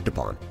ever looked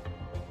upon.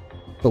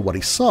 But what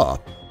he saw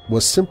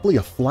was simply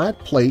a flat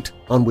plate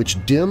on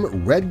which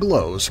dim red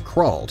glows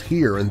crawled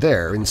here and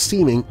there in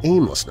seeming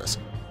aimlessness.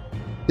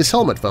 His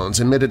helmet phones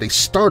emitted a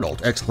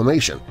startled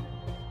exclamation.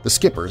 The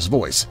skipper's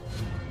voice.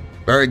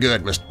 "Very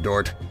good, Mr.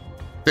 Dort.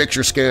 Fix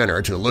your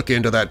scanner to look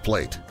into that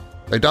plate.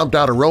 They dumped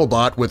out a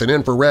robot with an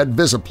infrared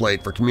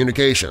visiplate for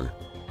communication.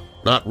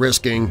 Not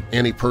risking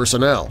any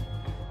personnel.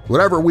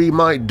 Whatever we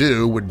might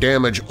do would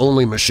damage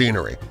only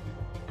machinery.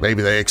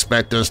 Maybe they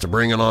expect us to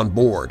bring it on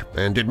board,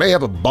 and it may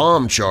have a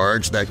bomb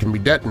charge that can be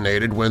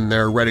detonated when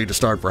they're ready to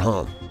start for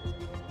home.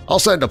 I'll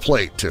send a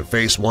plate to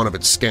face one of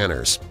its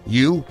scanners.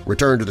 You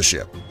return to the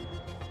ship."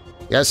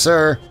 "Yes,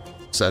 sir,"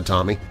 said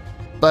Tommy.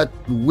 "But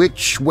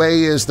which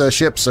way is the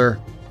ship, sir?"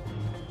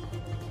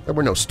 There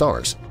were no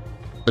stars.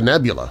 The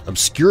nebula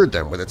obscured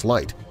them with its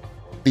light.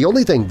 The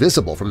only thing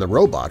visible from the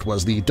robot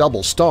was the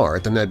double star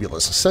at the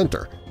nebula's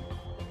center.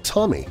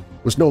 Tommy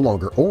was no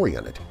longer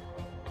oriented.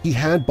 He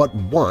had but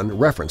one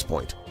reference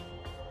point.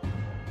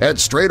 "Head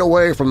straight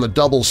away from the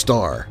double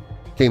star,"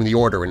 came the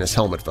order in his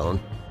helmet phone.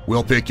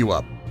 "We'll pick you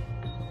up."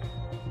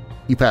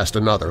 He passed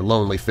another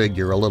lonely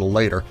figure a little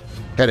later,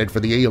 headed for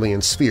the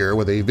alien sphere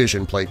with a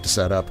vision plate to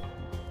set up.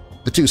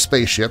 The 2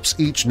 spaceships,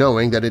 each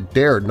knowing that it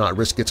dared not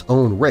risk its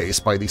own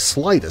race by the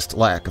slightest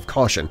lack of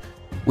caution,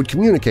 would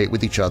communicate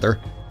with each other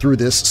through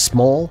this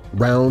small,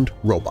 round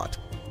robot.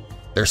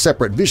 Their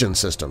separate vision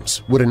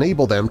systems would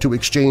enable them to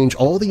exchange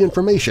all the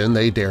information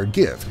they dared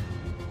give.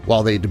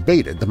 while they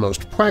debated the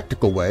most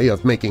practical way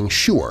of making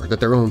sure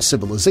that their own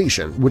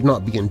civilization would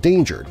not be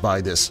endangered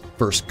by this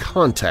first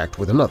contact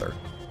with another.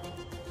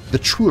 The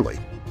truly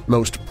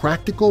most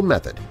practical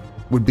method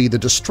would be the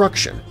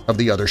destruction of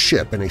the other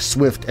ship in a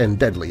swift and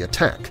deadly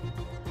attack,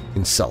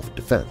 in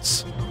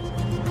self-defense.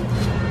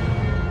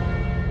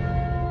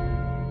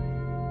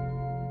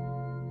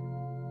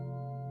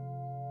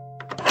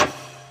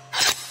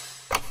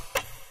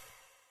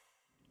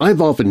 I've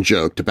often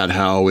joked about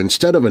how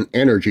instead of an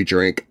energy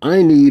drink,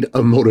 I need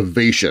a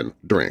motivation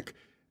drink.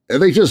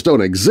 They just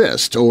don't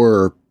exist,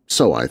 or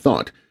so I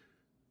thought.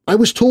 I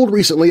was told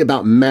recently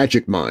about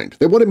Magic Mind.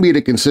 They wanted me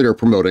to consider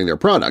promoting their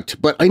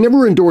product, but I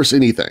never endorse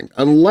anything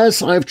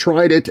unless I've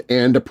tried it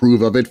and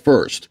approve of it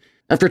first.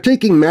 After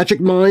taking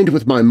Magic Mind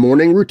with my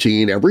morning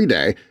routine every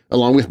day,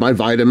 along with my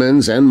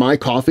vitamins and my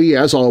coffee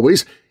as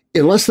always,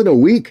 in less than a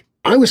week,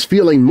 I was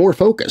feeling more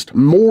focused,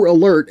 more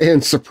alert,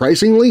 and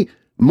surprisingly,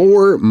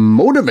 more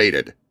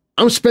motivated.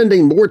 I'm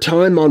spending more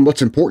time on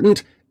what's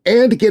important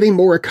and getting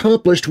more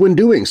accomplished when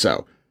doing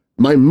so.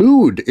 My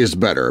mood is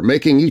better,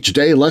 making each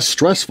day less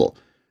stressful.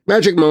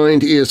 Magic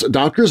Mind is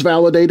doctors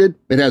validated.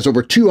 It has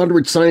over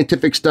 200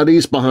 scientific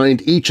studies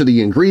behind each of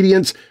the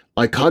ingredients,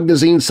 like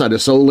cognizine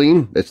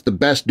cytosine. It's the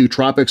best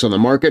nootropics on the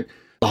market,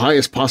 the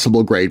highest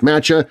possible grade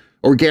matcha,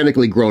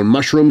 organically grown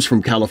mushrooms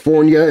from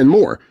California, and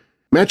more.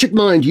 Magic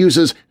Mind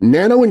uses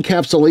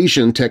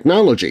nano-encapsulation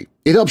technology.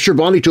 It helps your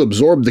body to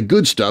absorb the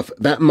good stuff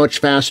that much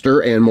faster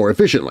and more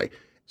efficiently.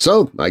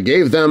 So I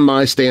gave them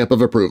my stamp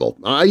of approval.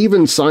 I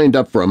even signed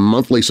up for a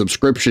monthly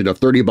subscription of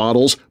 30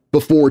 bottles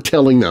before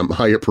telling them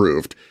I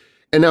approved.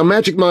 And now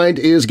Magic Mind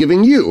is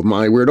giving you,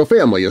 my Weirdo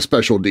family, a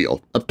special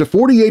deal, up to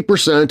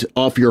 48%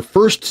 off your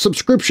first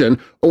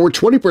subscription or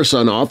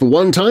 20% off a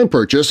one-time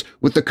purchase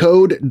with the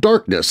code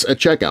DARKNESS at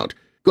checkout.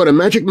 Go to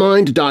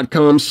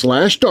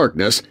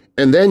magicmind.com/darkness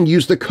and then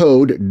use the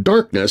code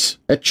DARKNESS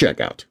at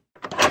checkout.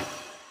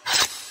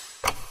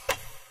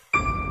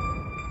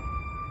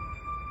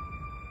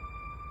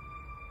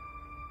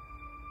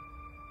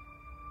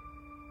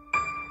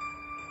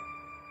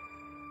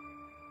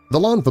 The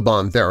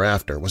Lanvabon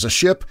thereafter was a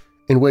ship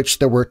in which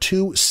there were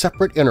two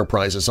separate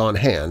enterprises on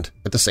hand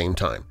at the same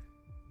time.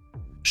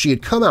 She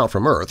had come out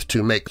from Earth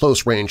to make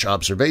close-range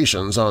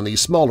observations on the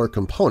smaller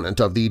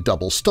component of the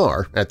double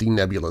star at the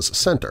nebula's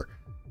center.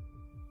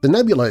 The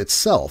nebula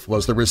itself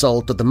was the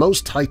result of the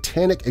most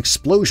titanic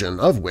explosion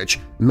of which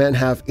men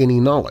have any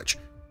knowledge.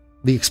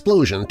 The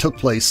explosion took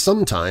place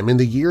sometime in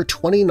the year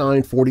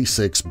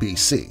 2946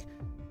 BC,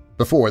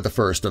 before the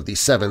first of the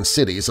 7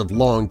 cities of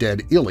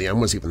long-dead Ilium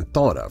was even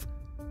thought of.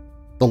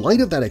 The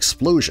light of that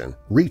explosion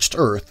reached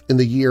Earth in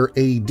the year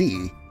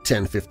AD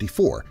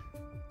 1054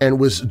 and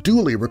was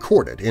duly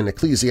recorded in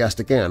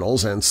ecclesiastic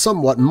annals and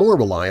somewhat more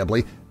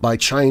reliably by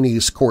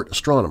Chinese court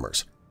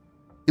astronomers.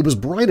 It was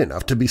bright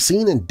enough to be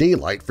seen in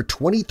daylight for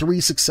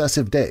 23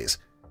 successive days.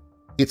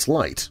 Its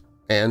light,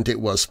 and it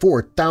was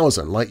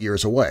 4,000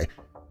 light-years away,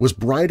 was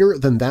brighter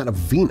than that of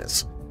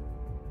Venus.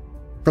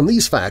 From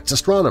these facts,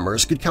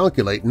 astronomers could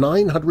calculate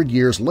 900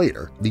 years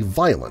later the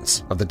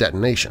violence of the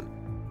detonation.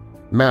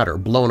 Matter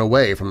blown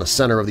away from the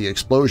center of the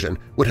explosion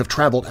would have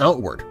traveled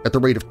outward at the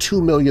rate of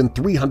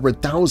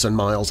 2,300,000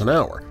 miles an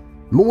hour,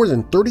 more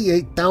than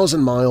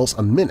 38,000 miles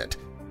a minute,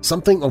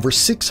 something over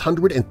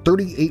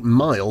 638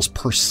 miles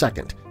per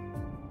second.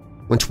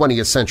 When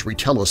 20th-century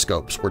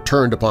telescopes were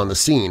turned upon the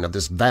scene of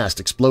this vast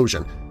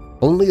explosion,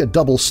 only a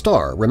double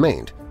star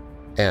remained,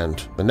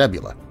 and the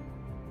nebula.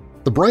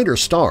 The brighter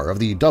star of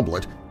the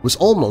doublet was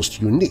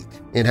almost unique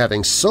in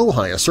having so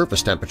high a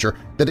surface temperature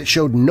that it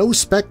showed no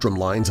spectrum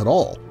lines at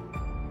all.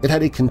 It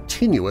had a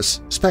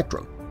continuous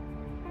spectrum.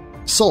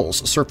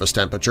 Sol's surface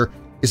temperature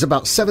is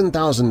about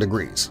 7,000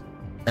 degrees,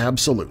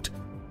 absolute.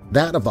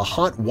 That of the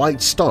hot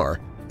white star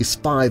is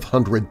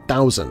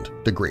 500,000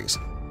 degrees.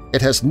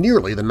 It has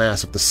nearly the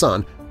mass of the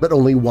Sun, but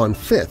only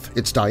 1/5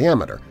 its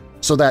diameter,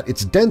 so that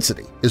its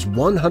density is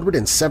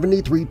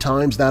 173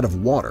 times that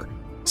of water,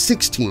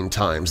 16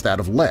 times that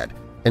of lead,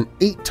 and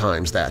 8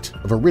 times that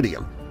of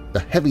iridium,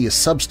 the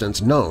heaviest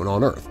substance known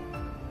on Earth.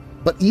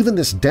 But even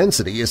this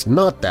density is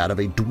not that of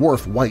a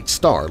dwarf white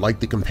star like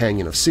the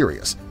companion of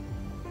Sirius.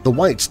 The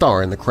white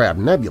star in the Crab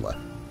Nebula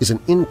is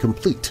an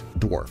incomplete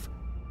dwarf.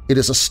 It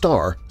is a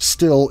star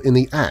still in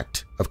the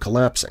act of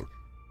collapsing.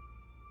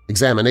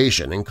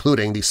 Examination,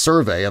 including the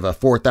survey of a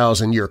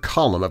 4,000-year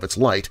column of its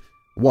light,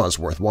 was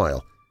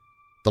worthwhile.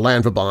 The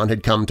Lanvabon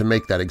had come to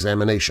make that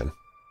examination.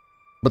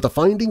 But the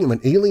finding of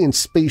an alien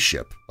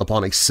spaceship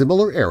upon a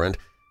similar errand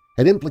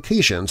had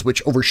implications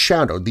which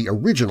overshadowed the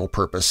original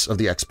purpose of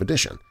the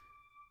expedition.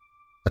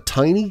 A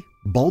tiny,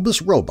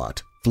 bulbous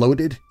robot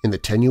floated in the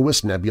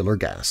tenuous nebular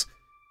gas.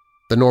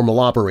 The normal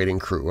operating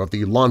crew of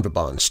the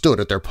Lanvabon stood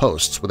at their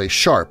posts with a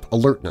sharp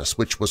alertness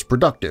which was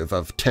productive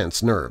of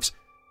tense nerves.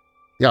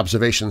 The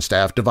observation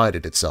staff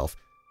divided itself,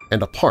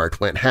 and a part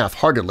went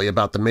half-heartedly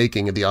about the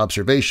making of the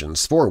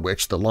observations for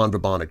which the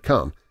Lanvabon had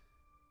come.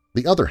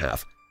 The other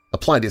half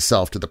applied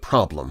itself to the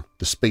problem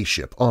the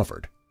spaceship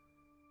offered.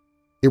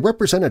 It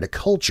represented a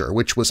culture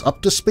which was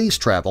up to space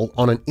travel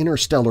on an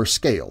interstellar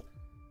scale.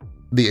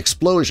 The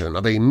explosion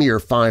of a mere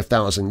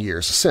 5,000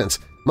 years since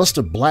must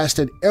have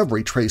blasted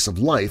every trace of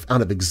life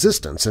out of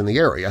existence in the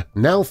area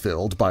now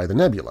filled by the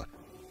nebula.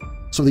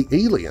 So the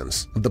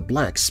aliens of the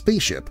black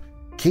spaceship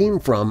came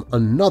from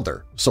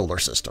another solar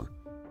system.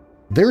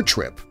 Their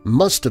trip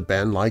must have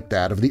been like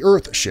that of the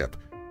Earth ship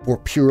for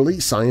purely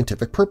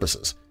scientific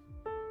purposes.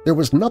 There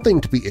was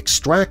nothing to be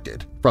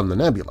extracted from the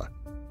nebula.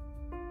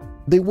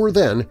 They were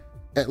then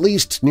at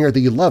least near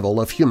the level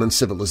of human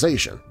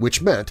civilization,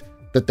 which meant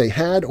that they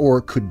had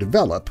or could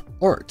develop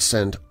arts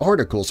and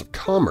articles of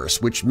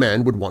commerce which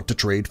men would want to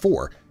trade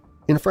for,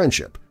 in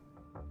friendship.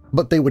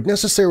 But they would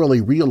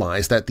necessarily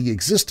realize that the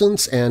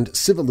existence and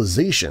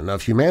civilization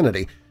of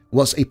humanity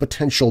was a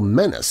potential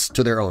menace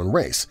to their own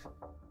race.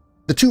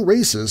 The two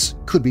races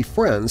could be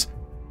friends,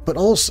 but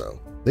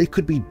also they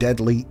could be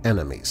deadly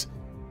enemies.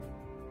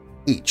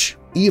 Each,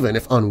 even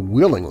if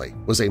unwillingly,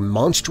 was a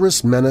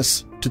monstrous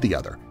menace to the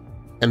other,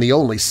 and the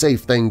only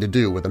safe thing to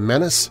do with a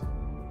menace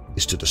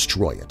is to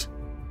destroy it.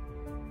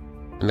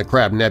 In the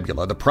Crab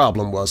Nebula, the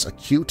problem was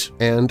acute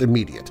and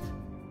immediate.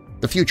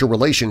 The future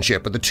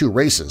relationship of the two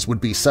races would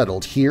be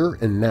settled here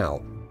and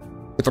now.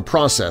 If a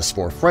process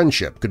for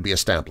friendship could be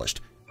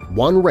established,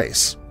 one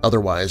race,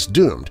 otherwise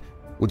doomed,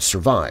 would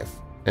survive,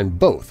 and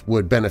both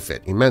would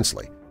benefit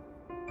immensely.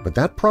 But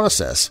that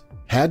process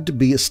had to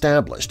be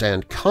established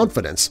and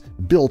confidence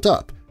built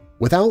up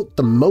without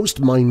the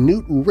most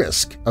minute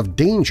risk of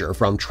danger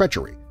from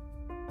treachery.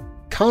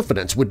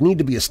 Confidence would need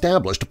to be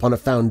established upon a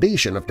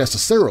foundation of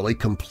necessarily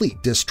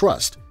complete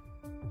distrust.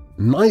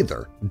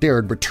 Neither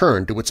dared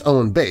return to its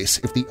own base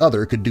if the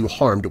other could do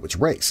harm to its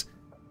race.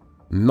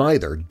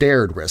 Neither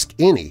dared risk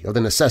any of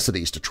the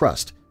necessities to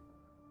trust.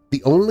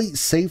 The only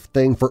safe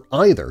thing for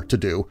either to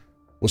do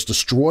was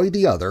destroy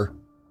the other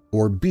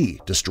or be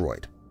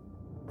destroyed.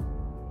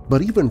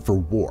 But even for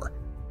war,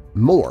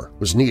 more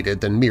was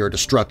needed than mere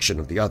destruction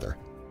of the other.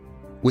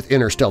 With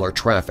interstellar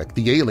traffic,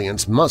 the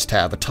aliens must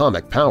have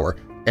atomic power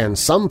and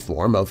some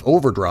form of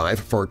overdrive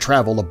for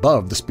travel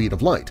above the speed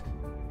of light.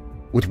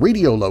 With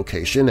radio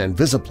location and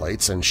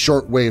visiplates and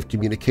shortwave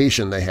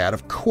communication they had,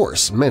 of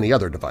course, many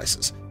other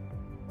devices.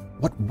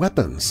 What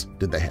weapons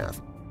did they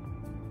have?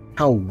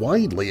 How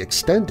widely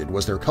extended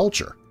was their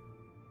culture?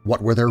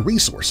 What were their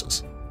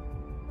resources?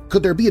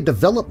 Could there be a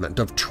development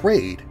of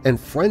trade and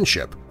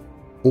friendship,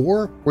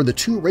 or were the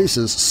two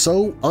races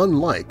so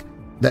unlike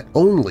that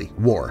only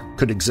war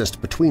could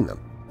exist between them?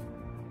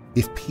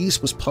 If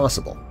peace was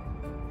possible,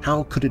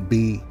 how could it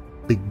be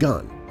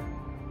begun?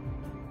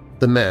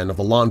 The men of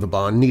the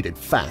Lonvabon needed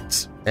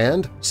facts,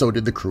 and so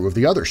did the crew of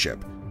the other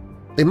ship.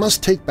 They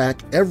must take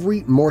back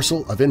every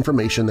morsel of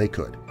information they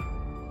could.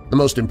 The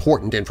most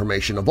important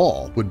information of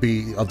all would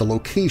be of the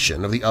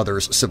location of the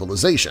other's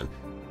civilization,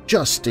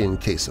 just in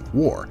case of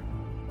war.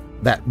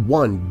 That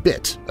one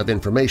bit of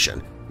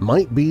information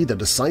might be the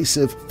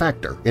decisive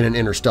factor in an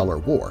interstellar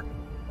war,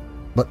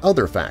 but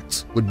other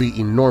facts would be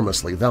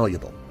enormously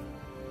valuable.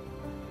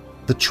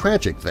 The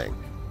tragic thing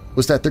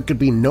was that there could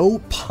be no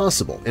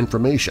possible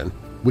information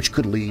which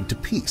could lead to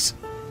peace.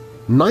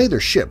 Neither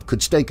ship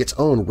could stake its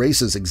own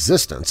race's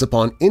existence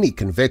upon any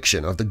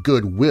conviction of the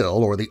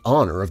goodwill or the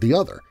honor of the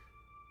other.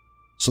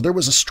 So there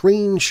was a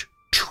strange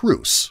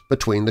truce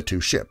between the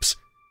two ships.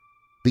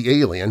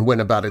 The alien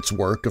went about its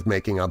work of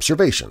making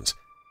observations,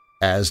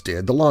 as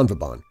did the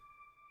Lonvabon.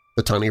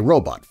 The tiny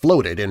robot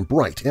floated in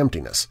bright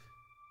emptiness.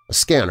 A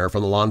scanner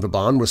from the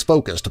Lonvabon was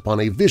focused upon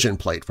a vision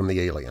plate from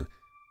the alien.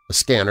 A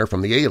scanner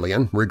from the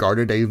alien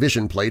regarded a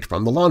vision plate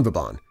from the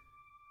Lonvabon.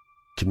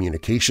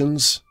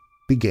 Communications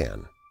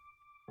began.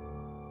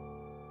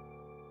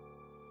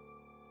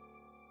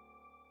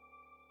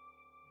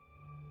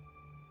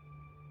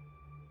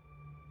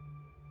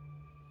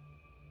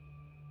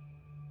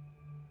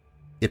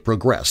 It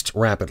progressed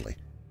rapidly.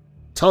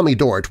 Tommy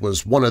Dort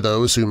was one of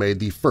those who made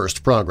the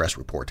first progress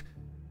report.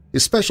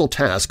 His special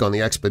task on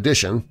the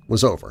expedition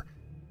was over.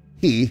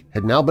 He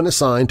had now been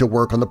assigned to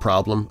work on the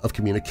problem of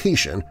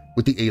communication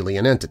with the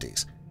alien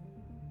entities.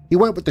 He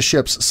went with the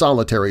ship's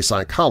solitary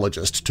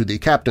psychologist to the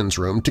captain's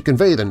room to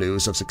convey the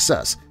news of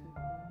success.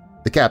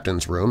 The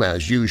captain's room,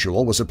 as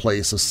usual, was a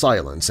place of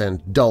silence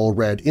and dull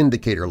red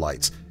indicator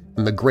lights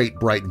and the great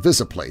bright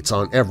visiplates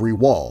on every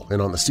wall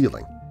and on the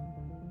ceiling.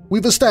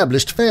 "We've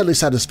established fairly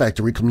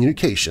satisfactory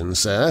communication,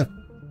 sir,"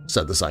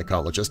 said the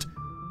psychologist.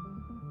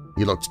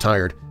 He looked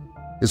tired.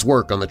 His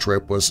work on the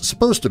trip was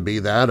supposed to be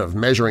that of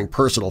measuring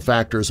personal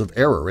factors of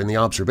error in the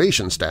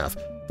observation staff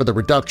for the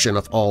reduction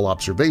of all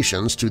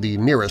observations to the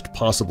nearest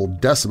possible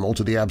decimal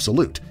to the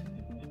absolute.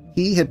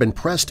 He had been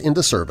pressed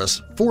into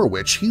service for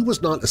which he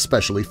was not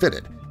especially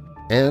fitted,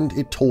 and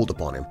it told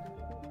upon him.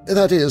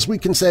 "That is, we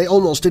can say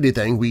almost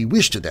anything we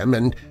wish to them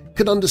and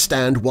can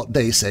understand what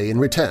they say in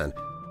return.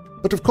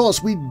 But of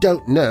course we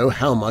don't know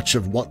how much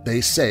of what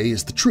they say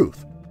is the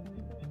truth."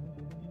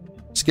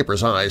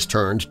 Skipper's eyes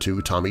turned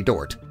to Tommy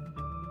Dort.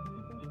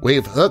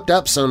 "We've hooked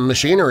up some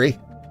machinery,"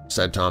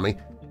 said Tommy.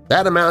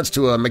 "That amounts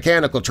to a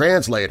mechanical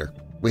translator.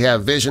 We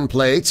have vision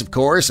plates, of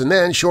course, and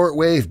then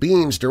shortwave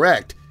beams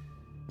direct.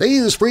 They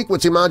use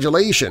frequency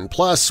modulation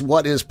plus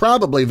what is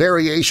probably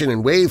variation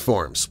in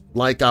waveforms,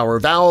 like our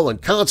vowel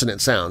and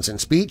consonant sounds in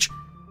speech.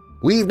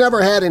 We've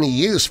never had any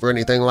use for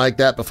anything like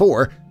that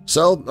before,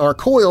 so our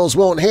coils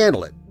won't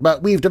handle it,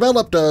 but we've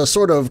developed a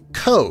sort of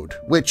code,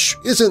 which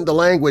isn't the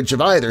language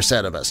of either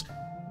set of us.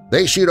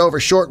 They shoot over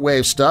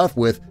shortwave stuff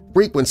with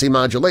frequency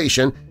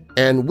modulation,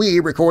 and we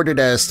record it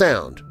as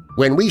sound.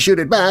 When we shoot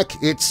it back,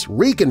 it's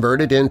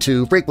reconverted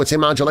into frequency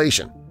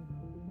modulation."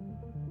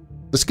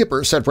 The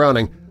skipper said,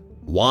 frowning,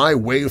 "Why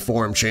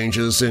waveform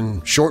changes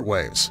in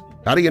shortwaves?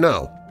 How do you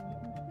know?"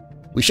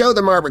 "We showed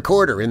them our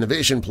recorder in the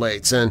vision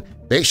plates, and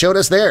they showed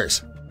us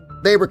theirs.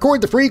 They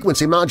record the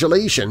frequency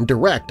modulation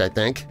direct, I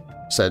think,"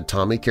 said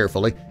Tommy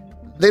carefully.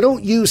 "They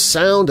don't use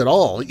sound at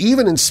all,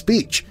 even in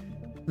speech.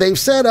 They've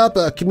set up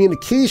a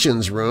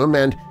communications room,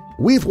 and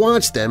we've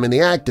watched them in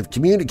the act of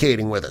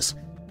communicating with us.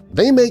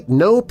 They make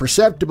no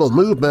perceptible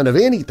movement of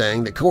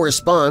anything that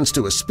corresponds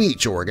to a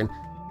speech organ.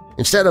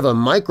 Instead of a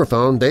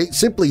microphone, they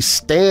simply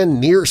stand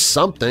near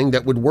something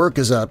that would work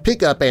as a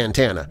pickup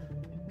antenna.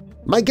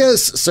 My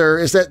guess, sir,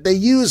 is that they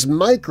use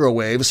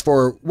microwaves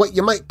for what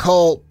you might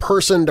call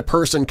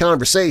person-to-person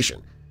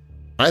conversation.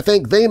 I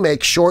think they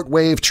make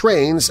shortwave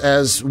trains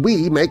as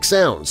we make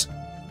sounds."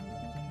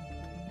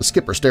 The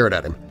skipper stared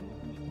at him.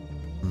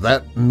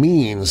 "That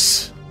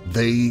means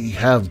they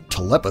have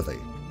telepathy."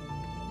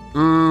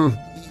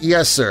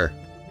 "Yes, sir,"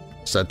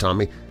 said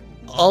Tommy.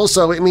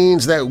 "Also, it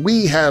means that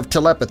we have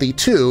telepathy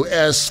too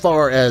as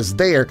far as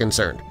they are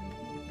concerned.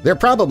 They're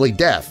probably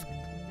deaf.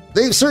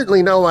 They've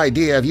certainly no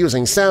idea of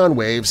using sound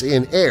waves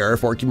in air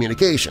for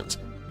communications.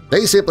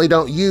 They simply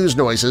don't use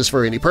noises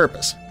for any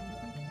purpose."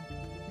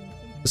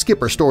 The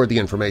skipper stored the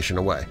information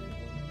away.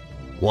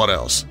 "What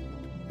else?"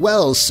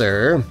 "Well,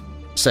 sir,"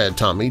 said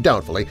Tommy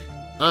doubtfully,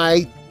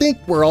 "I think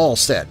we're all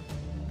set.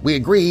 We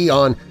agree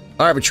on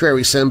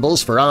arbitrary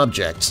symbols for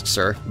objects,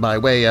 sir, by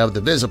way of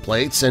the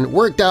visiplates, and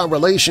worked out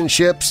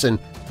relationships and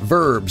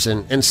verbs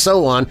and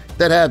so on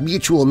that have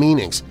mutual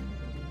meanings.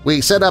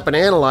 We set up an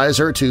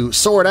analyzer to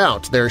sort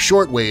out their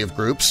shortwave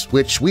groups,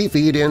 which we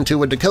feed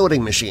into a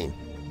decoding machine,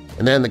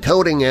 and then the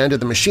coding end of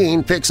the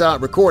machine picks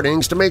out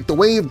recordings to make the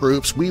wave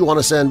groups we want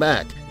to send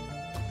back.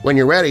 When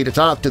you're ready to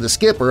talk to the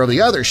skipper of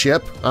the other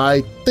ship,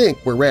 I think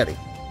we're ready."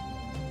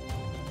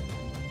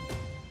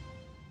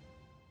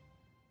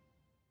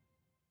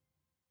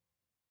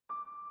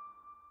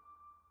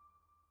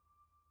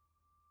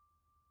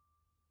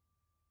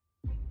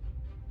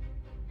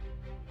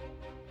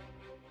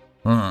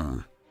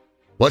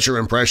 "What's your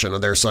impression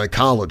of their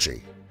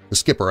psychology?" The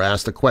skipper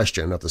asked the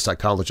question of the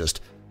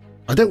psychologist.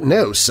 "I don't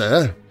know,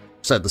 sir,"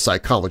 said the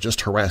psychologist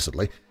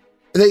harassedly.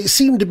 "They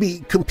seem to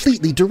be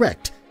completely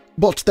direct,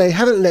 but they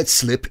haven't let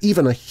slip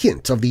even a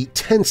hint of the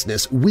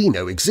tenseness we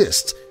know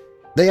exists.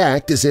 They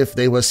act as if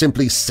they were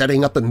simply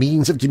setting up a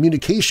means of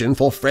communication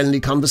for friendly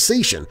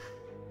conversation.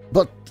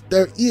 But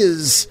there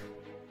is,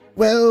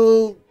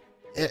 well,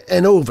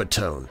 an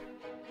overtone."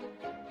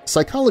 The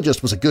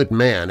psychologist was a good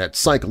man at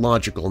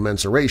psychological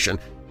mensuration,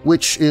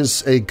 which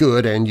is a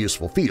good and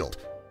useful field,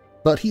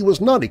 but he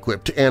was not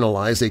equipped to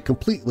analyze a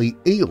completely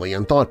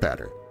alien thought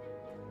pattern.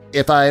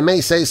 "If I may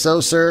say so,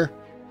 sir,"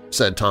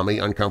 said Tommy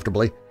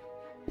uncomfortably.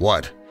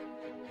 "What?"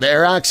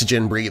 "They're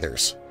oxygen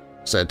breathers,"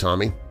 said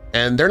Tommy,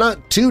 "and they're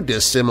not too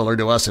dissimilar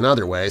to us in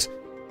other ways.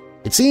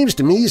 It seems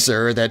to me,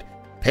 sir, that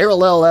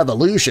parallel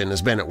evolution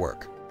has been at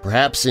work.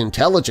 Perhaps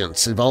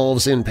intelligence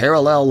evolves in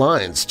parallel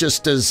lines,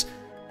 just as,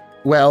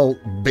 well,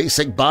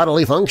 basic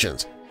bodily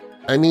functions.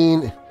 I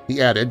mean,"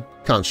 he added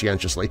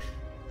conscientiously,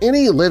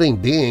 "any living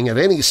being of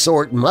any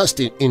sort must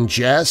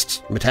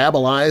ingest,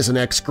 metabolize, and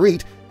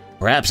excrete.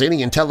 Perhaps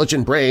any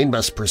intelligent brain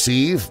must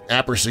perceive,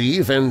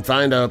 apperceive, and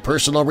find a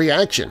personal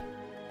reaction.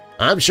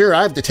 I'm sure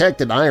I've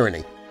detected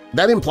irony.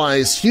 That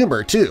implies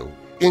humor, too.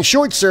 In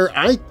short, sir,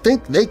 I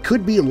think they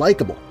could be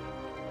likable."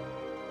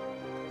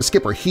 The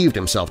skipper heaved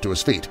himself to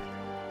his feet.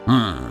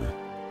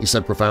 He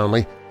said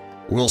profoundly.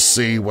 "We'll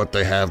see what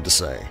they have to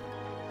say."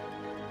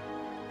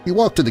 He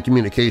walked to the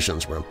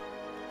communications room.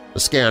 The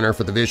scanner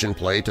for the vision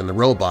plate and the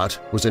robot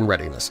was in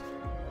readiness.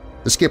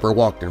 The skipper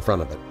walked in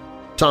front of it.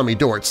 Tommy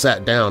Dort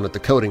sat down at the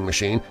coding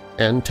machine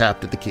and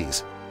tapped at the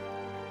keys.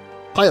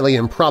 Highly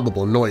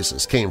improbable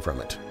noises came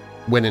from it,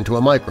 went into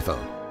a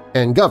microphone,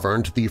 and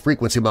governed the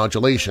frequency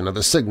modulation of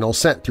a signal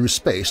sent through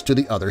space to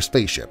the other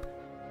spaceship.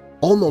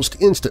 Almost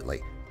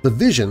instantly, the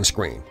vision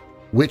screen,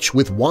 which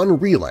with one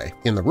relay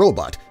in the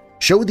robot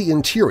showed the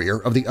interior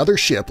of the other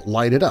ship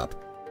lighted up.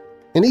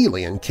 An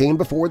alien came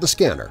before the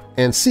scanner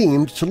and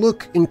seemed to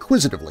look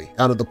inquisitively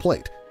out of the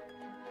plate.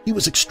 He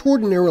was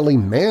extraordinarily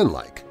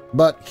manlike,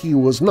 but he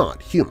was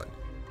not human.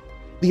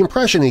 The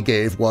impression he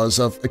gave was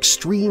of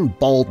extreme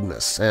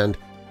baldness and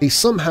a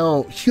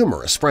somehow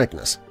humorous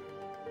frankness.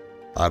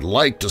 "I'd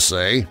like to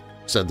say,"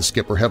 said the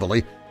skipper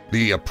heavily,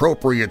 "the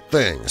appropriate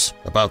things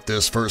about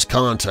this first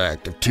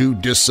contact of two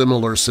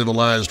dissimilar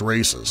civilized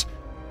races,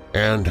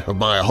 and of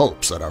my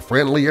hopes that a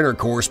friendly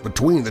intercourse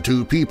between the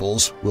two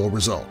peoples will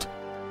result."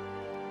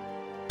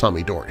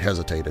 Tommy Dort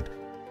hesitated.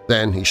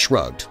 Then he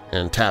shrugged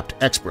and tapped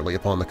expertly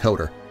upon the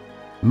coder.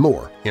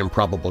 more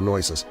improbable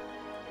noises.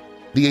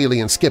 The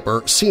alien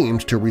skipper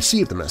seemed to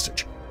receive the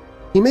message.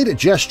 He made a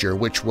gesture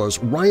which was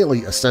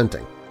wryly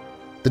assenting.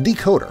 The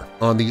decoder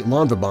on the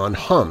Lanvabon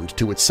hummed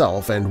to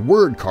itself and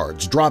word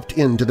cards dropped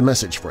into the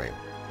message frame.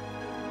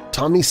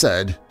 Tommy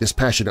said,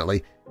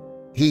 dispassionately,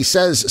 "He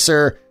says,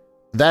 sir,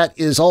 that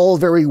is all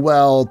very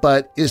well,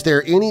 but is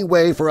there any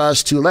way for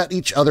us to let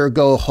each other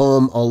go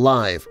home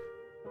alive?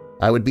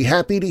 I would be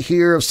happy to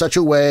hear of such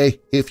a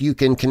way if you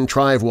can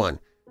contrive one.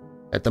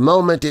 At the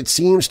moment it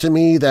seems to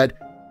me that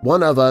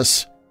one of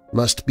us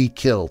must be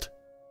killed."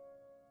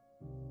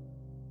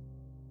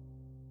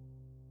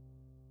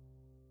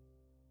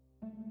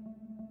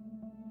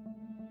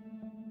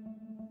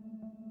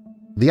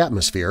 The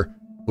atmosphere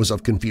was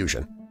of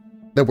confusion.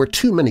 There were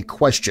too many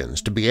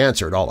questions to be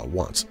answered all at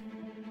once.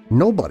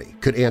 Nobody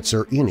could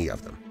answer any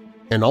of them,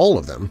 and all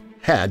of them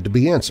had to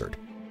be answered.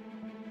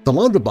 The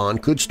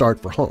Lanvabon could start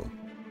for home.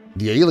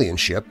 The alien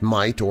ship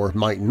might or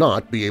might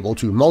not be able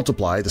to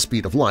multiply the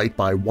speed of light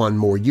by one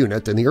more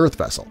unit than the Earth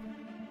vessel.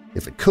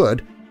 If it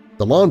could,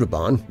 the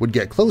Lanvabon would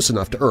get close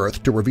enough to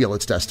Earth to reveal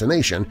its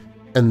destination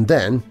and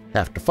then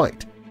have to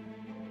fight.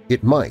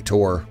 It might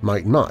or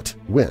might not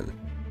win.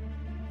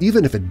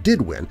 Even if it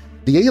did win,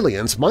 the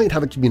aliens might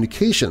have a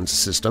communications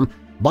system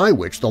by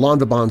which the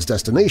Lanvabon's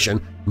destination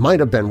might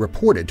have been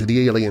reported to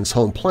the aliens'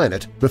 home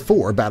planet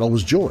before battle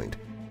was joined.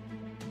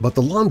 But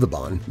the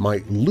Lanvabon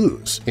might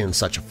lose in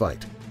such a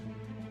fight.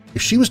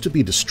 If she was to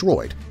be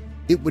destroyed,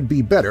 it would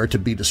be better to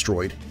be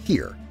destroyed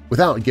here,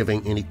 without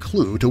giving any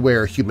clue to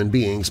where human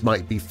beings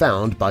might be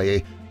found by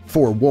a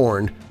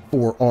forewarned,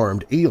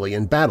 four-armed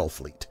alien battle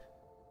fleet.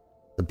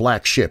 The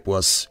black ship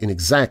was in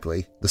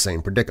exactly the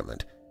same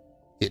predicament.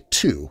 It,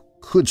 too,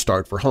 could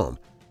start for home,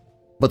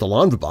 but the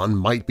Lanvabon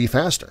might be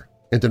faster,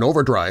 and an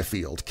overdrive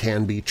field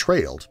can be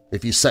trailed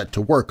if you set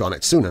to work on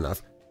it soon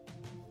enough.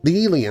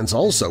 The aliens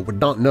also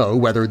would not know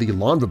whether the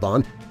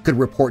Lanvabon could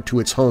report to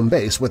its home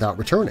base without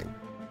returning.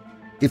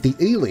 If the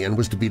alien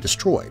was to be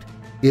destroyed,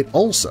 it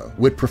also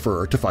would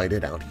prefer to fight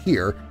it out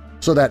here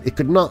so that it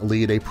could not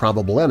lead a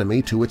probable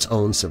enemy to its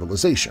own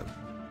civilization.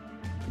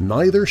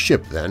 Neither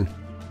ship, then,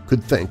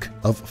 could think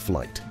of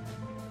flight.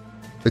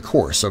 The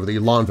course of the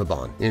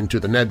Lanvabon into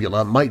the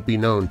nebula might be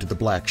known to the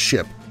black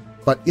ship,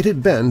 but it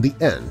had been the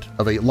end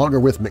of a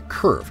logarithmic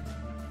curve,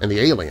 and the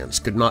aliens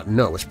could not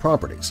know its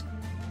properties.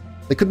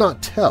 They could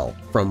not tell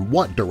from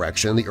what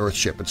direction the Earth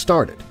ship had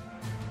started.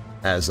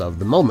 As of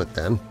the moment,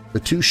 then, the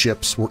two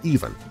ships were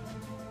even.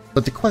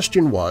 But the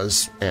question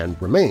was,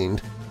 and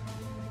remained,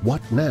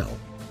 what now?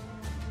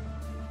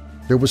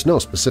 There was no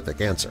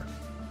specific answer.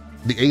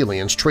 The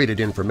aliens traded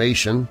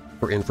information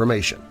for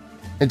information,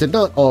 and did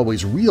not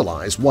always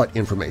realize what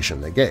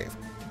information they gave.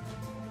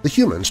 The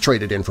humans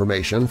traded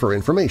information for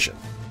information,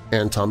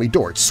 and Tommy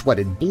Dort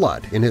sweated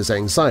blood in his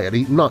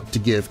anxiety not to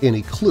give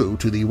any clue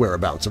to the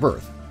whereabouts of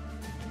Earth.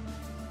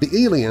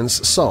 The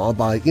aliens saw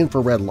by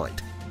infrared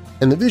light,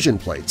 and the vision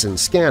plates and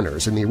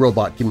scanners in the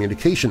robot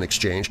communication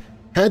exchange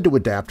had to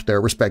adapt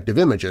their respective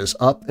images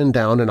up and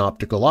down an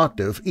optical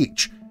octave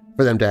each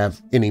for them to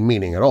have any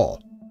meaning at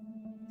all.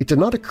 It did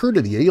not occur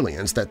to the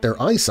aliens that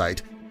their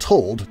eyesight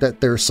told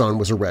that their sun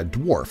was a red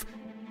dwarf,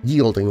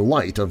 yielding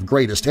light of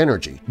greatest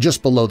energy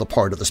just below the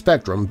part of the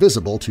spectrum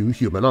visible to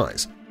human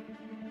eyes.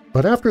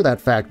 But after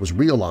that fact was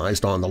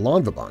realized on the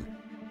Lanvabon,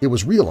 it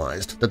was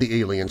realized that the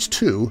aliens,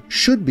 too,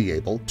 should be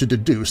able to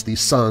deduce the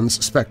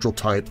sun's spectral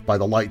type by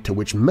the light to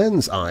which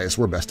men's eyes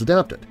were best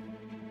adapted.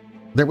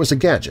 There was a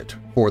gadget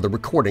for the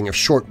recording of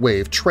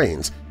shortwave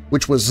trains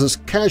which was as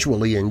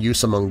casually in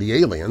use among the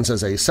aliens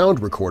as a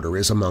sound recorder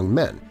is among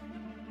men.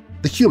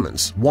 The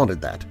humans wanted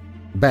that,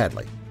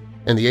 badly,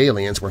 and the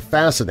aliens were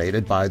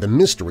fascinated by the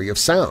mystery of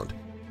sound.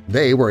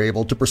 They were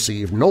able to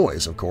perceive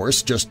noise, of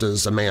course, just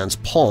as a man's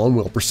palm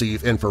will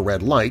perceive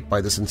infrared light by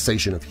the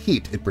sensation of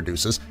heat it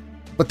produces,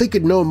 but they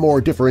could no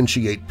more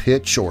differentiate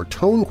pitch or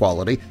tone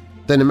quality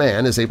than a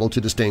man is able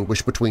to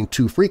distinguish between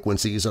two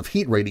frequencies of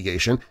heat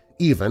radiation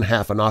even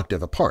half an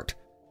octave apart.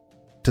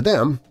 To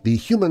them, the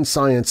human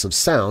science of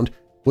sound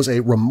was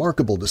a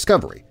remarkable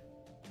discovery.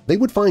 They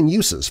would find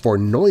uses for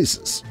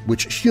noises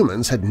which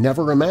humans had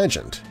never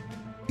imagined,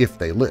 if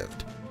they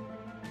lived.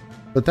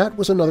 But that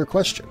was another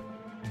question.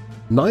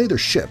 Neither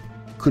ship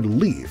could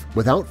leave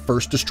without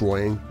first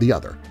destroying the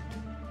other.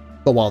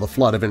 But while the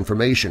flood of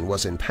information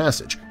was in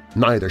passage,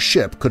 neither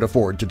ship could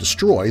afford to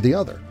destroy the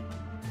other.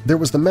 There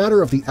was the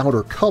matter of the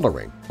outer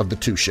coloring of the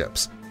two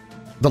ships.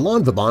 The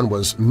Lanvabon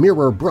was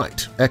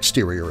mirror-bright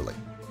exteriorly.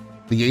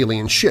 The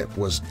alien ship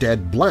was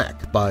dead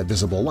black by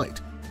visible light.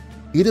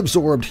 It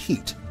absorbed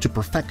heat to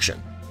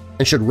perfection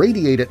and should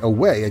radiate it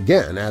away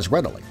again as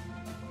readily.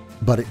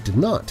 But it did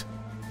not.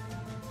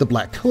 The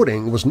black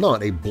coating was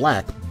not a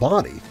black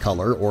body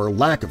color or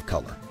lack of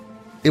color.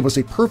 It was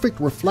a perfect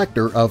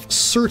reflector of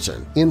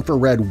certain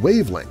infrared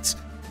wavelengths,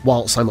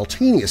 while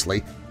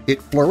simultaneously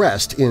it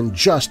fluoresced in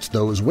just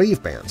those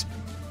wavebands.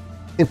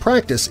 In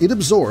practice, it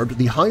absorbed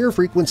the higher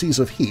frequencies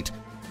of heat,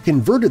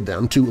 converted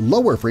them to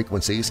lower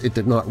frequencies it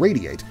did not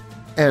radiate,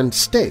 and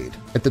stayed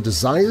at the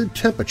desired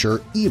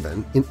temperature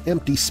even in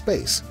empty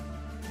space.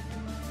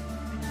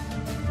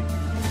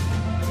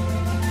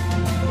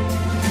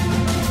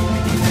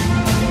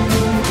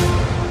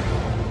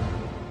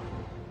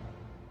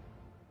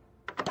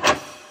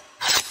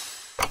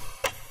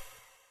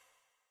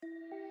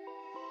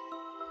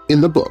 In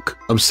the book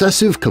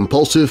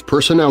Obsessive-Compulsive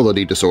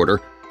Personality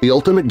Disorder, The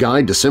Ultimate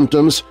Guide to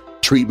Symptoms,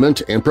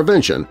 Treatment, and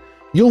Prevention,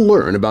 you'll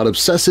learn about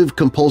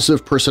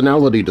obsessive-compulsive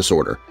personality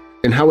disorder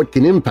and how it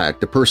can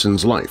impact a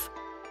person's life.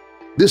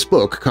 This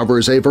book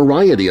covers a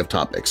variety of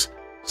topics,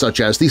 such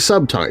as the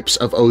subtypes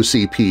of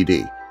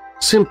OCPD,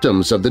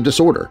 symptoms of the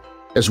disorder,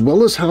 as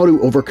well as how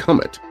to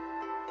overcome it.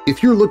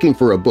 If you're looking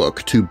for a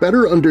book to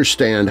better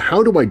understand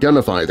how to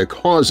identify the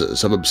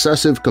causes of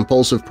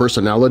obsessive-compulsive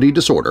personality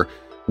disorder,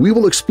 we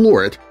will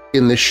explore it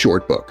in this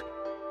short book.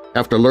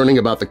 After learning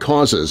about the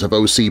causes of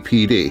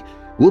OCPD,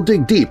 we'll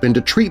dig deep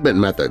into treatment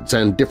methods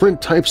and different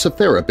types of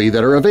therapy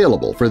that are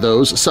available for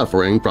those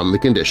suffering from the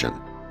condition.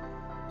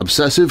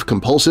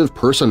 Obsessive-Compulsive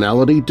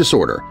Personality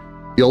Disorder,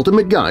 The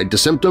Ultimate Guide to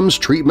Symptoms,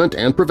 Treatment,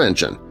 and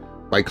Prevention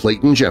by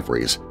Clayton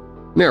Jeffries,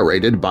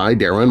 narrated by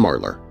Darren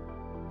Marlar.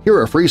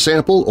 Hear a free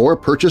sample or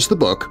purchase the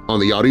book on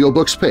the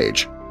audiobooks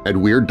page at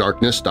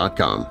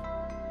WeirdDarkness.com.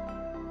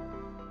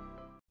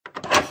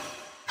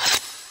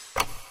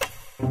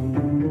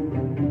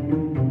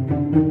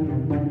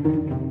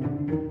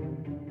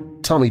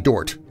 Tommy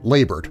Dort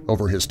labored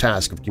over his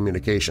task of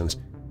communications.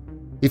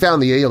 He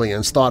found the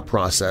aliens' thought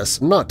process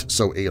not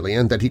so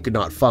alien that he could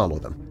not follow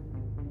them.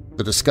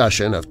 The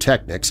discussion of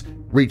techniques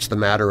reached the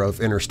matter of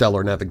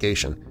interstellar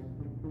navigation.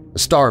 A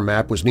star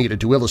map was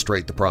needed to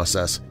illustrate the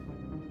process.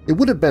 It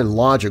would have been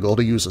logical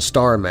to use a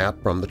star map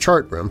from the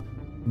chart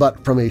room,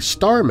 but from a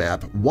star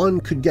map one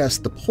could guess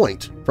the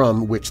point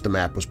from which the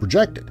map was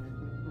projected.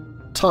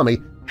 Tommy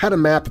had a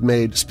map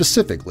made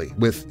specifically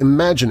with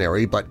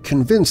imaginary but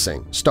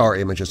convincing star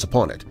images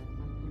upon it.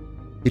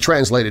 He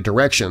translated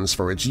directions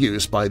for its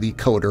use by the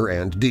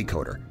coder and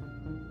decoder.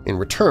 In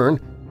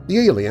return, the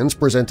aliens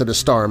presented a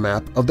star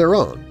map of their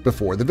own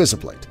before the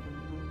visiplate.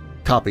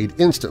 Copied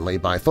instantly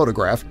by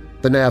photograph,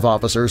 the nav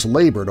officers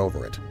labored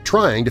over it,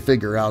 trying to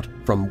figure out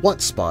from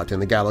what spot in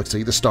the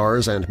galaxy the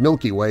stars and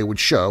Milky Way would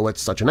show at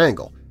such an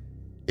angle.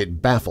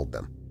 It baffled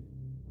them.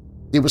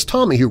 It was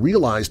Tommy who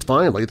realized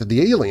finally that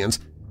the aliens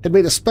had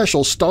made a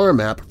special star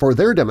map for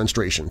their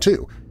demonstration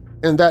too,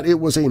 and that it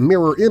was a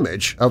mirror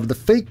image of the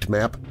faked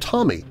map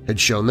Tommy had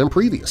shown them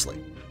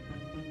previously.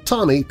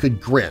 Tommy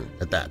could grin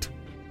at that.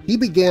 He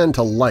began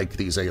to like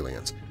these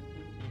aliens.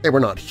 They were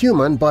not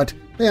human, but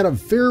they had a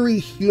very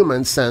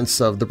human sense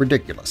of the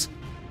ridiculous.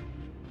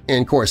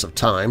 In course of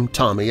time,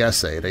 Tommy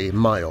essayed a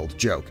mild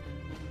joke.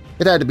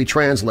 It had to be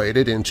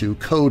translated into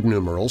code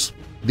numerals,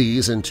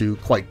 these into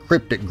quite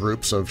cryptic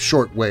groups of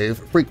shortwave,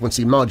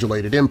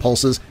 frequency-modulated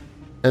impulses,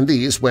 and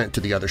these went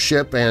to the other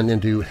ship and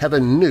into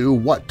heaven knew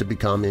what to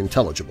become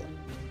intelligible.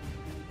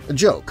 A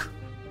joke,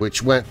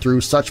 which went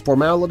through such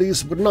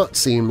formalities, would not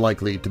seem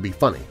likely to be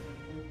funny,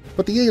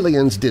 but the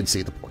aliens did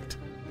see the point.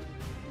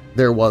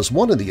 There was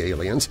one of the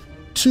aliens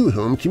to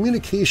whom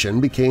communication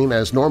became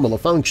as normal a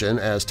function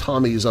as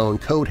Tommy's own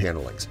code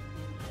handlings.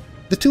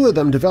 The two of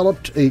them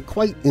developed a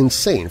quite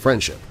insane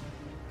friendship,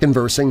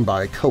 conversing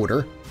by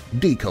coder,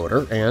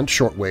 decoder, and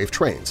shortwave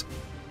trains.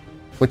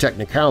 When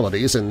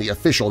technicalities in the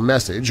official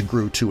message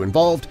grew too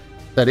involved,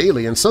 that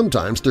alien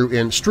sometimes threw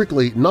in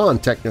strictly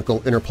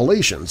non-technical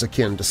interpolations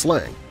akin to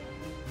slang.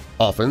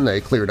 Often they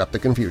cleared up the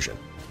confusion.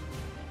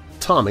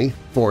 Tommy,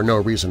 for no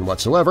reason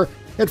whatsoever,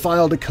 had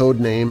filed a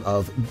code name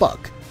of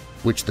Buck,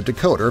 which the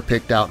decoder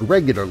picked out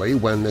regularly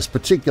when this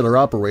particular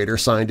operator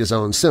signed his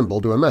own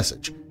symbol to a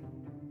message.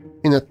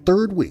 In the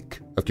third week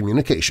of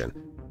communication,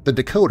 the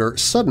decoder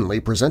suddenly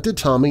presented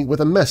Tommy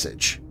with a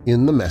message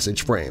in the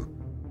message frame.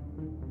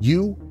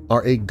 "You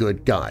are a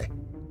good guy.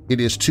 It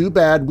is too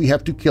bad we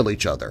have to kill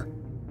each other.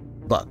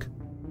 Buck."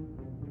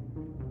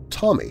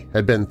 Tommy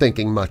had been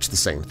thinking much the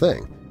same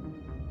thing.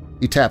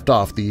 He tapped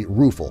off the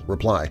rueful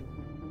reply.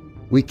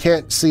 "We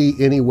can't see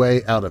any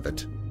way out of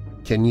it.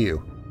 Can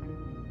you?"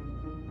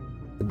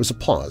 There was a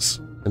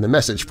pause, and the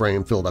message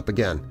frame filled up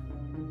again.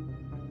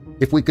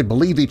 "If we could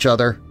believe each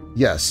other,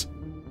 yes,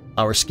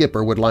 our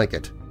skipper would like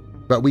it.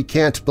 But we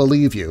can't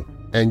believe you,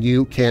 and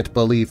you can't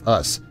believe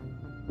us.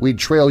 We'd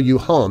trail you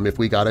home if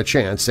we got a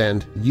chance,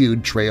 and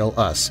you'd trail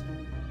us.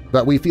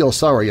 But we feel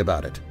sorry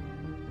about it.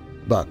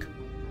 Buck."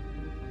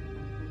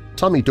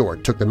 Tommy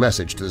Dort took the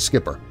message to the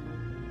skipper.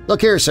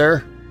 "Look here,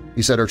 sir,"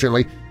 he said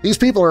urgently. "These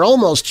people are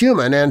almost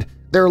human, and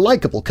they're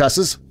likable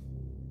cusses."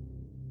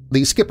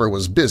 The skipper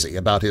was busy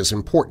about his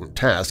important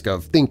task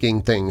of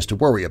thinking things to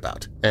worry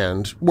about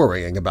and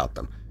worrying about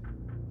them.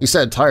 He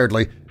said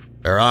tiredly,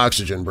 "They're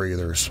oxygen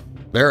breathers.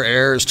 Their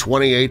air's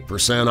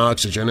 28%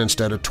 oxygen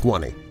instead of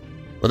 20,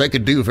 but they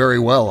could do very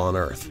well on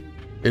Earth.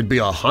 It'd be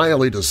a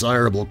highly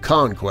desirable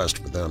conquest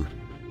for them.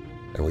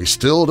 And we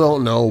still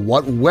don't know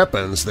what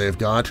weapons they've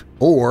got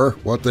or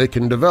what they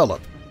can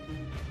develop.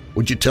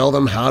 Would you tell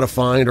them how to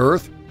find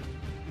Earth?"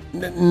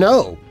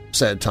 "No,"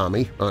 said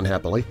Tommy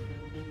unhappily.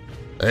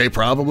 "They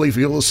probably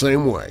feel the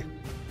same way,"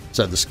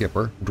 said the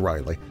skipper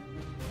dryly.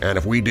 "And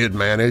if we did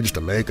manage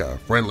to make a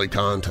friendly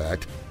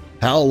contact,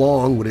 how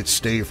long would it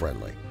stay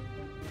friendly?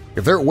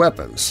 If their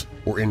weapons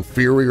were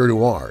inferior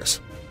to ours,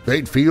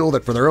 they'd feel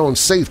that for their own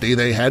safety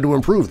they had to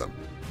improve them.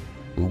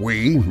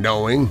 We,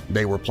 knowing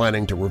they were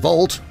planning to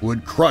revolt,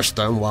 would crush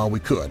them while we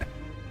could.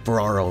 for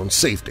our own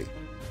safety.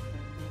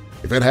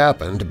 If it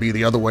happened to be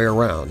the other way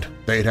around,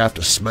 they'd have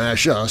to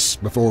smash us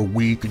before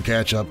we could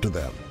catch up to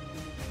them."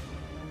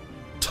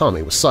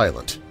 Tommy was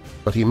silent,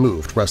 but he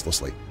moved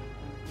restlessly.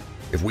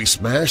 "If we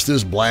smash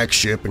this black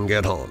ship and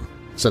get home,"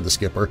 said the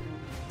skipper,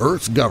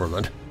 "Earth's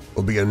government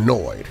will be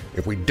annoyed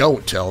if we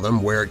don't tell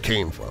them where it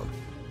came from.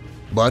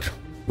 But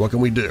what can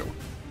we do?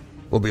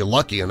 We'll be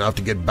lucky enough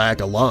to get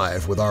back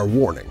alive with our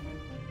warning.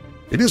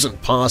 It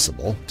isn't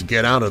possible to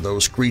get out of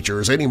those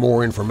creatures any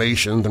more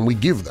information than we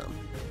give them,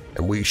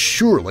 and we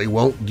surely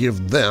won't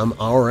give them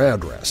our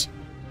address.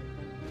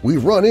 We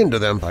run into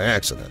them by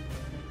accident.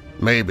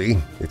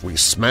 Maybe if we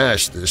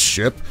smash this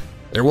ship,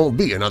 there won't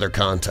be another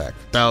contact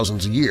for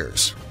thousands of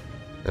years,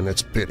 and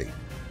it's a pity,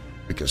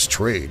 because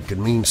trade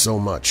can mean so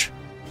much.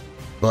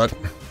 But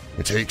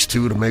it takes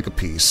two to make a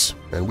peace,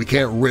 and we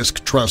can't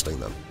risk trusting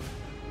them.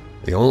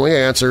 The only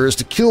answer is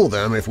to kill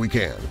them if we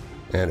can,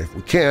 and if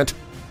we can't,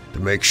 to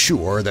make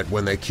sure that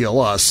when they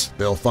kill us,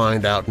 they'll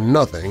find out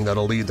nothing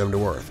that'll lead them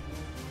to Earth.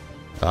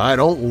 I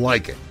don't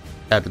like it,"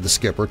 added the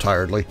skipper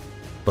tiredly,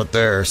 "but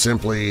there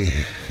simply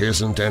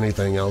isn't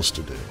anything else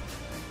to do."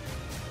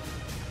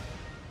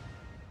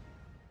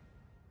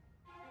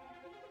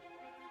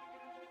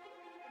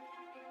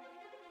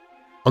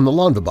 On the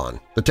Lonvibon,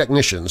 the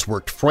technicians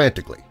worked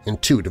frantically in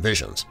two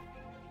divisions.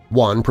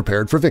 One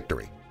prepared for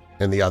victory,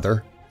 and the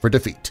other for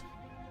defeat.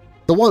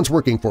 The ones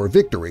working for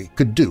victory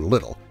could do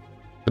little.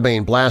 The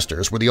main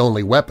blasters were the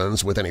only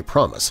weapons with any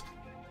promise.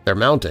 Their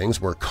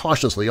mountings were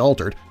cautiously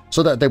altered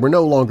so that they were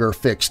no longer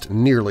fixed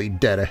nearly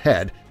dead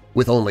ahead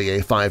with only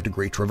a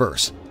 5-degree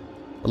traverse.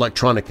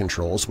 Electronic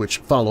controls which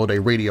followed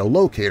a radio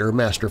locator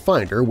master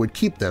finder would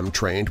keep them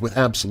trained with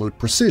absolute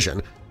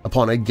precision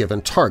upon a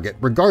given target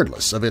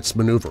regardless of its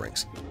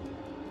maneuverings.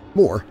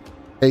 More,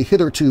 a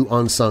hitherto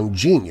unsung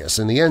genius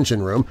in the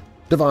engine room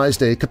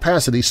devised a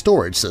capacity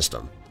storage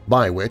system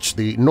by which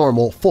the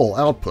normal full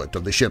output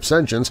of the ship's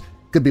engines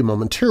could be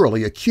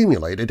momentarily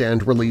accumulated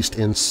and released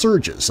in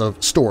surges of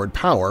stored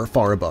power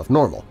far above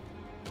normal.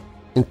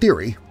 In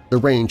theory, the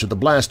range of the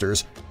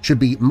blasters should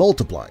be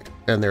multiplied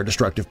and their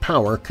destructive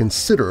power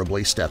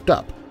considerably stepped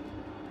up.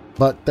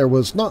 But there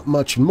was not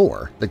much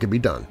more that could be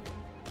done.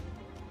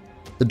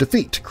 The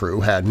defeat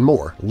crew had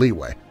more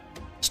leeway.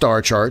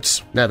 Star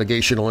charts,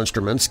 navigational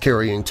instruments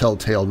carrying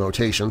telltale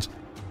notations,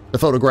 the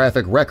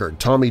photographic record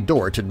Tommy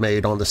Dort had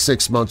made on the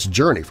 6 months'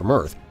 journey from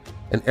Earth,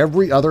 and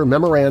every other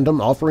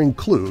memorandum offering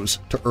clues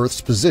to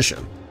Earth's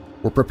position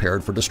were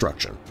prepared for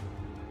destruction.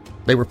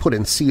 They were put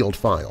in sealed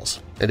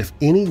files, and if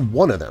any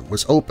one of them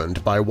was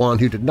opened by one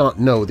who did not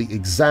know the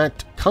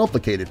exact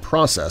complicated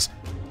process,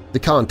 the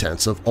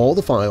contents of all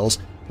the files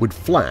would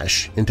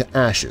flash into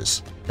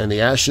ashes, and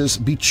the ashes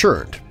be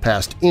churned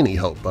past any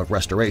hope of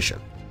restoration.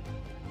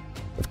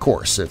 Of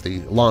course, if the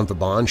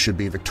Lonvibon should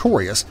be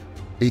victorious,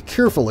 a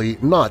carefully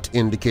not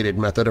indicated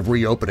method of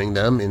reopening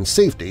them in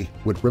safety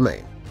would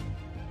remain.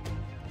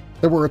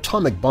 There were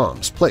atomic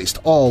bombs placed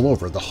all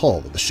over the hull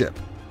of the ship.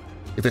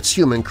 If its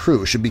human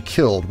crew should be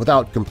killed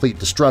without complete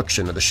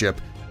destruction of the ship,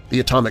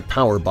 the atomic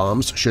power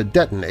bombs should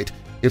detonate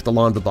if the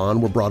Lonvibon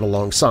were brought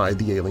alongside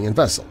the alien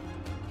vessel.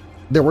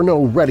 There were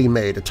no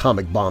ready-made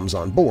atomic bombs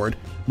on board,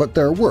 but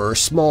there were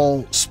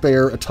small,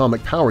 spare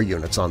atomic power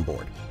units on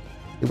board.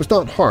 It was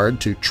not hard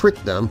to trick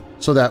them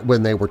so that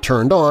when they were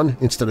turned on,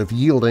 instead of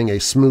yielding a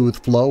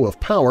smooth flow of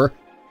power,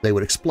 they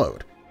would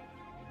explode.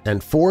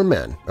 And 4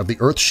 men of the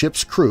Earth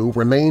ship's crew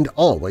remained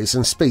always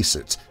in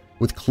spacesuits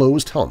with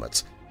closed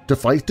helmets to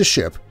fight the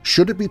ship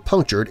should it be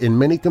punctured in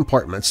many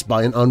compartments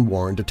by an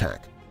unwarned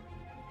attack.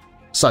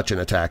 Such an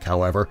attack,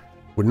 however,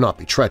 would not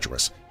be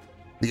treacherous.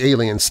 The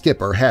alien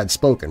skipper had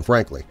spoken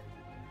frankly.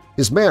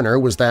 His manner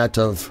was that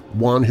of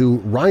one who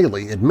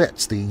wryly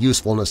admits the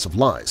usefulness of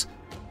lies.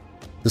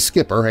 The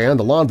skipper and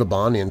the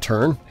Lonvibon, in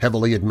turn,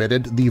 heavily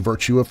admitted the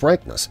virtue of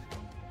frankness.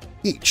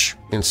 Each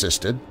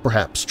insisted,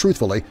 perhaps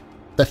truthfully,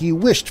 that he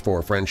wished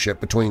for friendship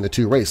between the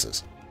two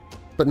races,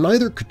 but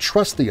neither could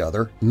trust the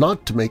other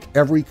not to make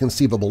every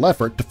conceivable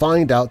effort to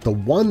find out the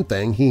one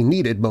thing he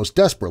needed most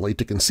desperately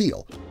to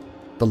conceal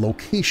 – the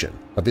location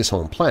of his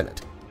home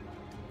planet.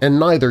 And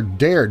neither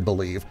dared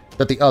believe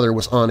that the other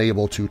was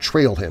unable to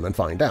trail him and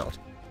find out,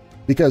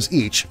 because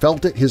each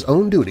felt it his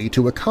own duty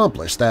to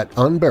accomplish that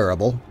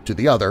unbearable, to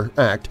the other,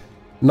 act.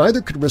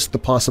 Neither could risk the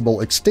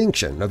possible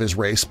extinction of his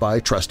race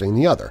by trusting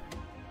the other.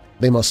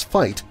 They must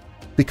fight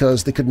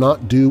because they could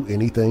not do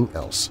anything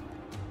else.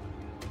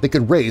 They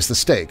could raise the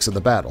stakes of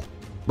the battle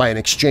by an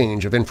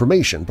exchange of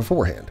information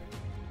beforehand,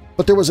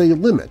 but there was a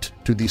limit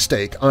to the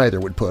stake either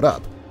would put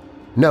up.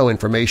 No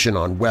information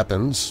on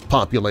weapons,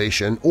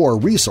 population, or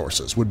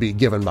resources would be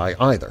given by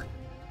either.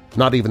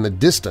 Not even the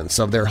distance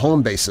of their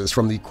home bases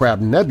from the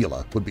Crab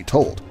Nebula would be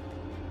told.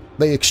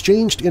 They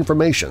exchanged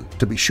information,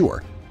 to be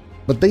sure,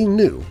 but they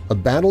knew a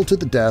battle to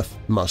the death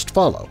must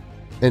follow,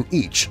 and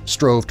each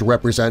strove to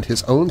represent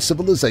his own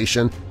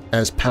civilization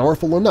as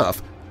powerful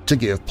enough to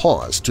give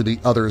pause to the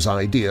other's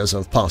ideas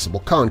of possible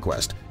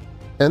conquest,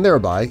 and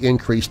thereby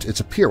increased its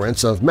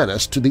appearance of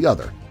menace to the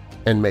other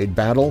and made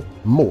battle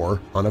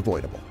more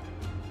unavoidable.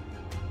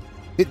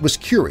 It was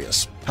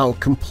curious how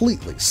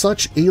completely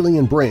such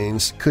alien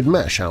brains could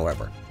mesh,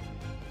 however.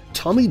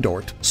 Tommy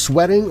Dort,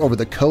 sweating over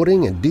the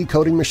coding and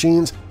decoding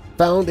machines,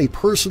 found a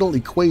personal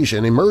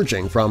equation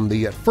emerging from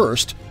the, at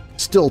first,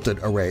 stilted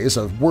arrays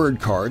of word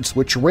cards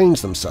which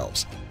arranged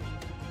themselves.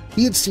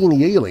 He had seen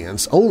the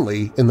aliens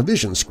only in the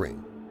vision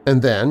screen,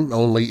 and then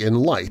only in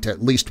light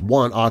at least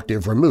one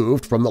octave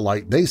removed from the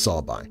light they saw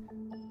by.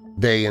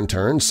 They, in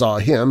turn, saw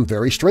him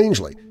very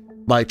strangely,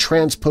 by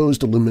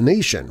transposed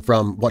illumination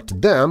from what to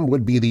them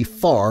would be the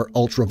far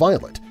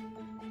ultraviolet.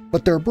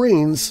 But their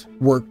brains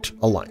worked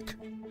alike,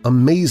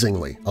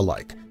 amazingly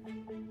alike.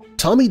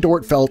 Tommy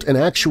Dort felt an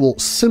actual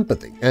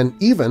sympathy and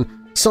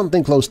even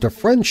something close to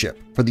friendship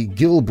for the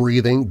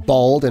gill-breathing,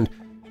 bald, and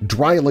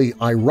dryly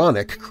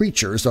ironic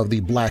creatures of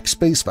the black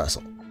space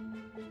vessel.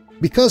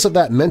 Because of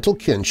that mental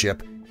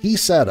kinship, he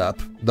set up,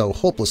 though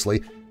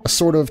hopelessly, a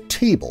sort of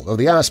table of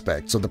the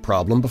aspects of the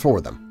problem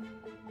before them.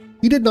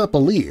 He did not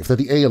believe that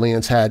the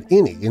aliens had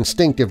any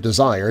instinctive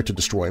desire to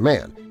destroy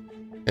man.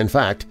 In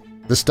fact,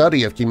 the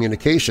study of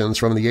communications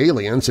from the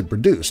aliens had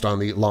produced on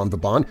the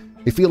Lonvibon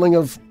a feeling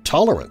of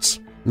tolerance,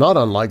 not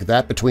unlike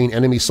that between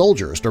enemy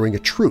soldiers during a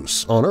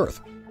truce on Earth.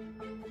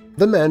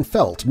 The men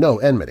felt no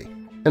enmity,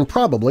 and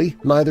probably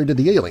neither did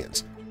the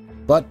aliens,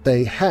 but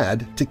they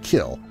had to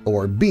kill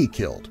or be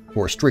killed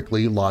for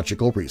strictly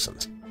logical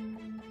reasons.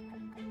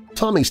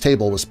 Tommy's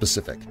table was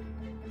specific.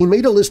 He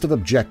made a list of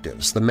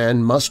objectives the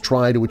men must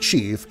try to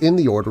achieve in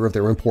the order of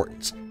their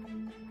importance.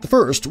 The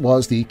first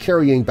was the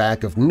carrying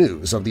back of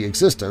news of the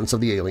existence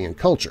of the alien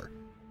culture.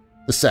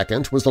 The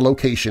second was the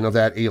location of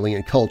that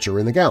alien culture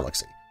in the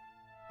galaxy.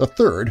 The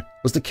third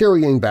was the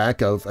carrying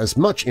back of as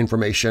much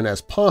information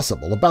as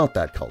possible about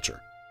that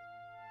culture.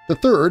 The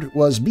third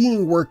was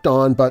being worked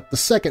on, but the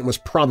second was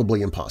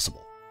probably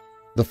impossible.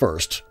 The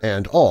first,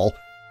 and all,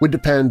 would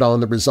depend on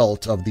the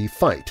result of the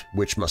fight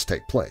which must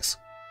take place.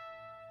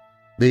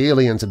 The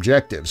aliens'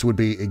 objectives would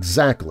be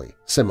exactly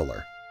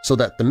similar, so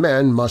that the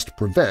men must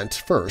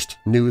prevent, first,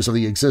 news of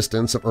the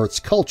existence of Earth's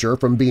culture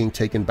from being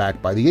taken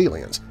back by the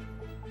aliens,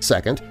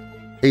 second,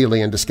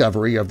 alien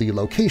discovery of the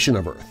location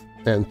of Earth,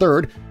 and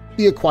third,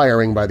 the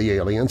acquiring by the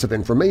aliens of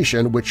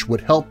information which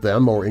would help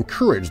them or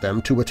encourage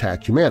them to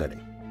attack humanity.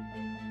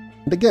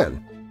 And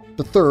again,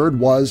 the third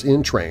was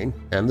in train,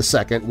 and the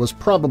second was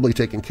probably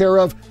taken care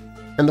of,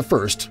 and the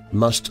first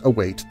must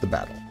await the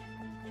battle.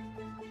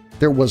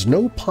 There was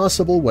no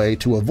possible way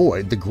to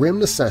avoid the grim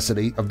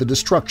necessity of the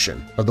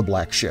destruction of the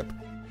Black Ship.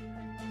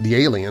 The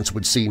aliens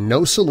would see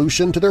no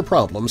solution to their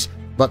problems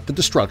but the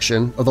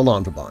destruction of the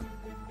Lonvibon.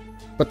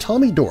 But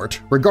Tommy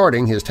Dort,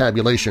 regarding his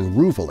tabulation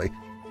ruefully,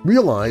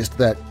 realized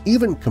that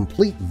even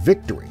complete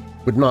victory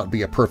would not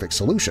be a perfect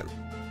solution.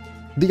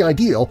 The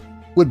ideal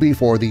would be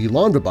for the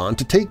Lonvibon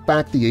to take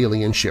back the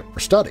alien ship for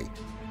study.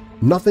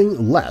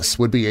 Nothing less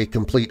would be a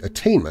complete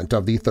attainment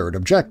of the third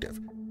objective.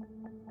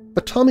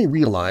 But Tommy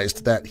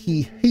realized that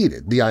he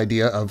hated the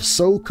idea of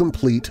so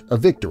complete a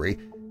victory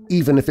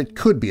even if it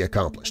could be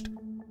accomplished.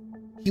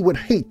 He would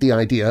hate the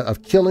idea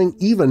of killing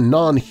even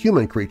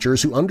non-human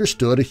creatures who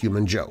understood a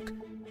human joke.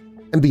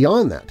 And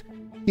beyond that,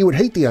 he would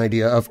hate the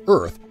idea of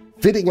Earth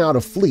fitting out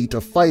a fleet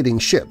of fighting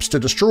ships to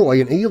destroy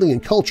an alien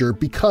culture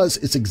because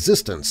its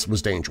existence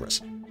was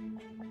dangerous.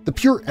 The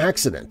pure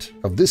accident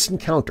of this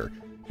encounter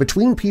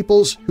between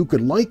peoples who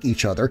could like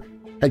each other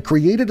had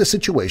created a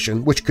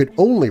situation which could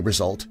only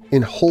result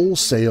in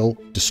wholesale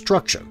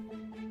destruction.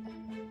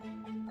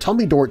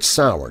 Tommy Dort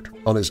soured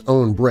on his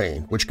own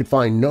brain, which could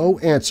find no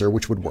answer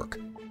which would work.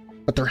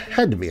 But there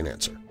had to be an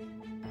answer.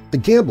 The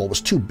gamble was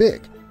too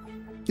big.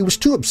 It was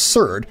too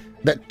absurd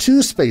that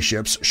two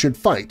spaceships should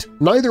fight,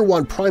 neither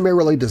one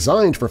primarily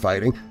designed for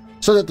fighting,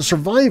 so that the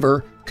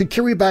survivor could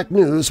carry back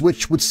news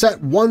which would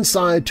set one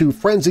side to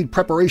frenzied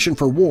preparation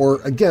for war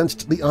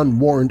against the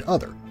unwarned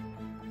other.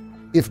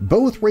 If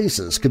both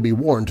races could be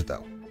warned,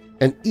 though,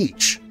 and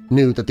each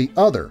knew that the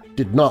other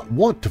did not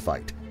want to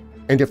fight,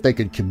 and if they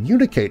could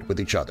communicate with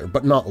each other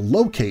but not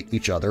locate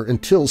each other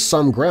until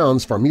some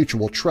grounds for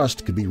mutual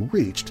trust could be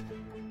reached,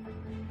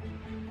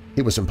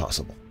 it was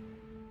impossible.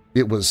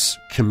 It was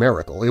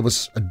chimerical. It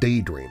was a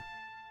daydream.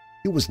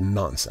 It was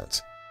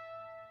nonsense.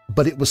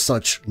 But it was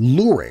such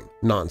luring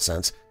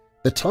nonsense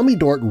that Tommy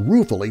Dort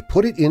ruefully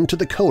put it into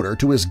the coder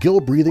to his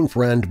gill-breathing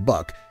friend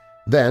Buck,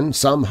 then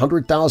some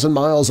 100,000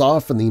 miles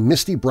off in the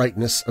misty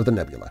brightness of the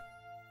nebula.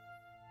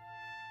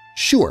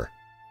 "Sure,"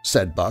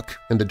 said Buck,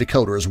 and the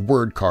decoder's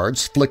word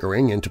cards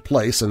flickering into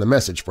place in the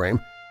message frame.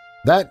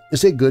 "That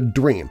is a good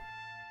dream.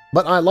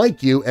 But I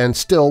like you and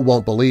still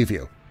won't believe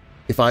you.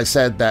 If I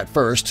said that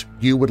first,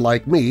 you would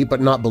like me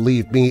but not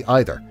believe me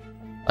either.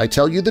 I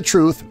tell you the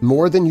truth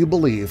more than you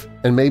believe,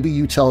 and maybe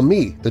you tell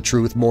me the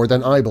truth more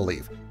than I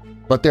believe.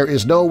 But there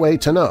is no way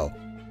to know.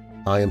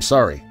 I am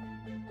sorry."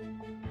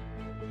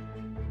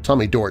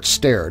 Tommy Dort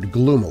stared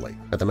gloomily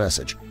at the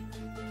message.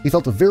 He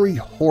felt a very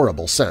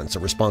horrible sense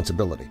of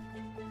responsibility.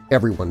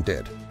 Everyone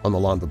did on the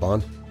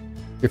Lonvibon.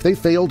 If they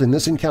failed in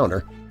this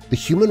encounter, the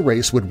human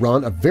race would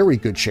run a very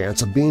good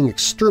chance of being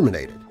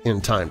exterminated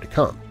in time to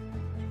come.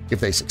 If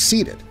they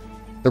succeeded,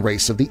 the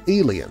race of the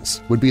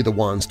aliens would be the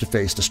ones to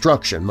face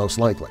destruction most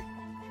likely.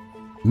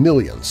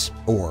 Millions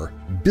or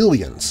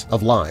billions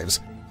of lives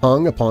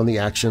hung upon the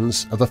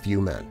actions of a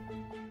few men.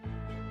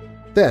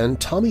 Then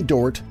Tommy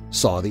Dort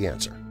saw the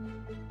answer.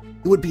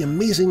 It would be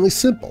amazingly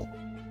simple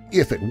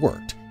if it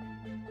worked.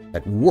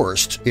 At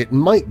worst, it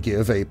might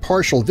give a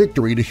partial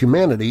victory to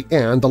humanity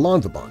and the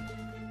Lonvibond.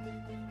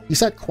 He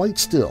sat quite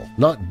still,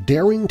 not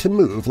daring to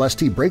move lest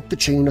he break the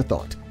chain of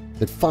thought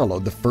that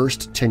followed the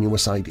first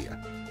tenuous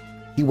idea.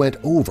 He went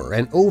over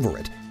and over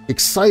it,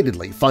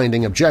 excitedly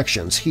finding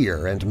objections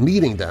here and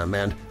meeting them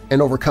and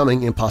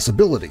overcoming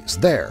impossibilities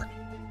there.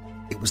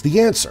 It was the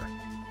answer.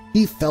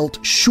 He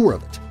felt sure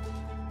of it.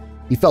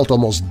 He felt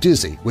almost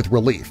dizzy with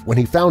relief when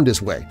he found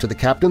his way to the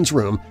captain's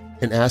room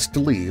and asked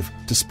leave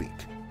to speak.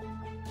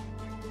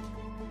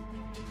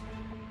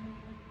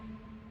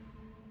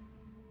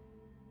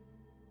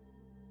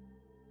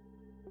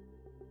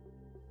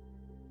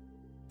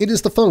 It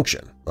is the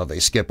function of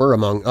a skipper,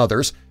 among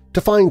others,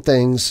 to find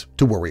things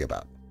to worry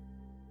about.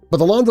 But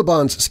the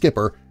Lonvibond's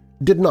skipper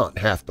did not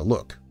have to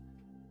look.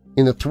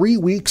 In the 3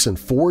 weeks and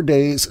 4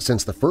 days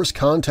since the first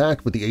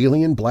contact with the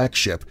alien black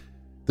ship,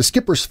 the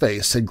skipper's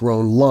face had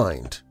grown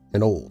lined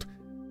and old.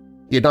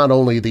 He had not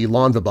only the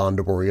Lonvibond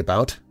to worry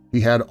about,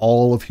 he had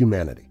all of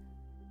humanity.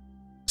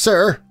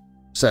 "Sir,"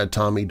 said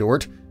Tommy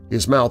Dort,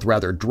 his mouth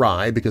rather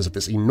dry because of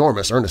his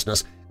enormous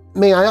earnestness,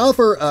 "may I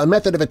offer a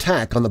method of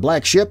attack on the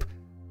black ship?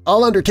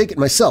 I'll undertake it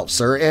myself,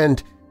 sir,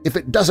 and if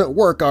it doesn't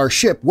work, our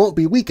ship won't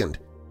be weakened."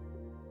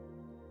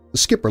 The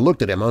skipper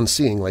looked at him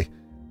unseeingly.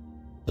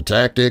 "The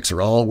tactics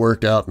are all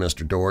worked out,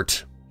 Mr.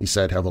 Dort," he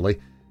said heavily.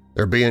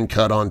 "They're being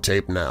cut on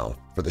tape now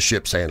for the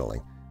ship's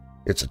handling.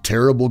 It's a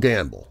terrible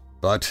gamble,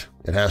 but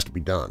it has to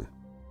be done."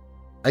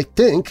 "I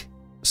think,"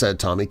 said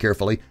Tommy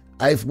carefully,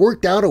 "I've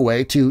worked out a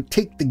way to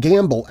take the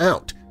gamble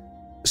out.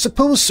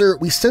 Suppose, sir,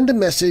 we send a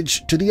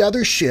message to the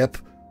other ship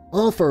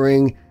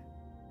offering—"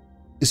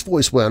 His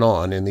voice went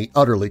on in the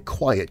utterly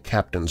quiet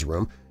captain's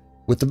room,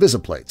 with the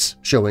visiplates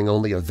showing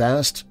only a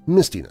vast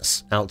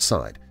mistiness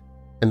outside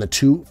and the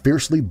 2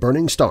 fiercely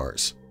burning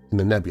stars in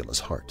the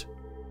nebula's heart.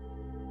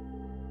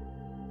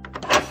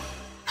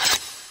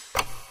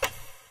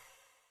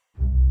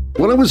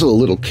 When I was a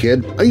little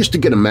kid, I used to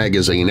get a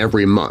magazine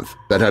every month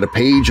that had a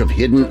page of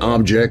hidden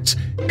objects,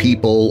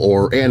 people,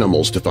 or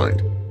animals to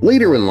find.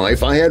 Later in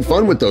life, I had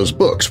fun with those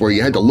books where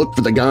you had to look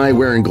for the guy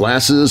wearing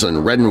glasses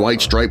and red and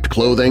white striped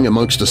clothing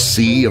amongst a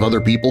sea of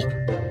other people.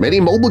 Many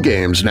mobile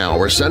games now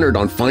are centered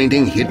on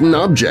finding hidden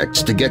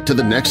objects to get to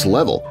the next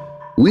level.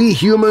 We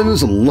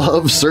humans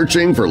love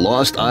searching for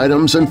lost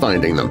items and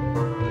finding them.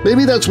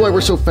 Maybe that's why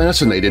we're so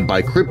fascinated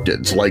by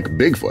cryptids like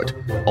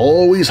Bigfoot,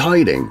 always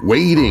hiding,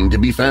 waiting to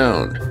be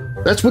found.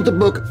 That's what the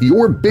book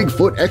Your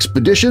Bigfoot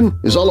Expedition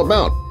is all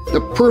about,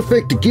 the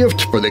perfect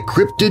gift for the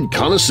cryptid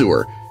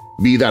connoisseur.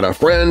 Be that a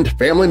friend,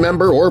 family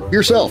member, or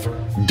yourself.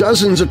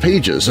 Dozens of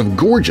pages of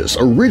gorgeous,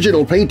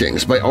 original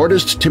paintings by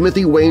artist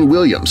Timothy Wayne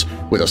Williams,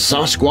 with a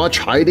Sasquatch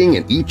hiding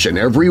in each and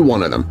every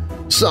one of them.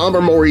 Some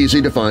are more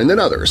easy to find than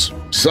others.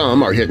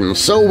 Some are hidden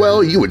so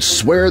well you would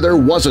swear there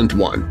wasn't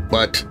one,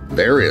 but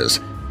there is.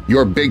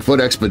 Your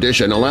Bigfoot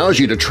Expedition allows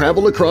you to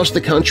travel across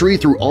the country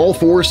through all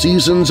 4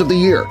 seasons of the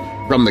year,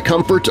 from the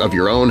comfort of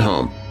your own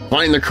home.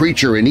 Find the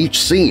creature in each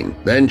scene,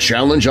 then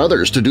challenge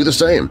others to do the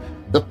same.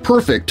 The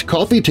perfect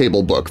coffee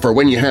table book for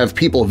when you have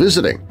people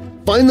visiting.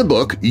 Find the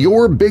book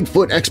Your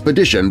Bigfoot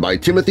Expedition by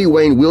Timothy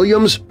Wayne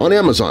Williams on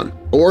Amazon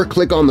or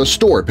click on the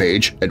store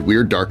page at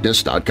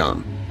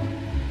WeirdDarkness.com.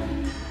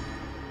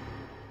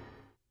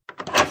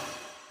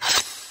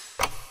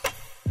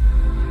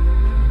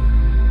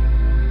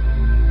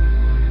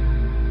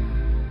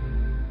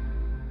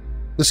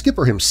 The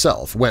skipper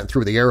himself went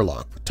through the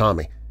airlock with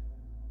Tommy.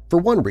 For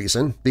one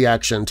reason, the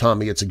action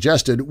Tommy had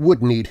suggested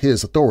would need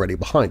his authority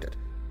behind it.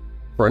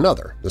 For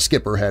another, the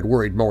skipper had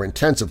worried more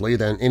intensively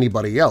than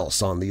anybody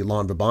else on the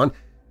Lonvibond,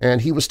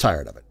 and he was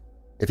tired of it.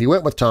 If he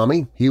went with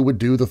Tommy, he would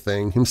do the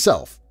thing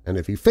himself, and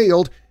if he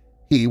failed,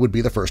 he would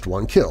be the first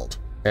one killed,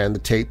 and the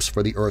tapes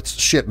for the Earth's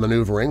ship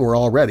maneuvering were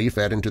already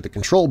fed into the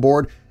control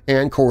board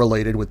and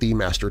correlated with the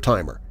master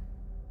timer.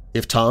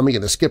 If Tommy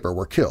and the skipper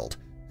were killed,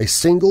 a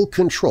single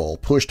control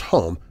pushed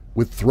home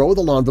would throw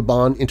the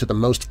Lonvibond into the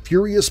most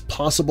furious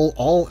possible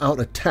all-out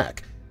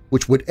attack,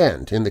 which would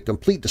end in the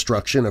complete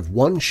destruction of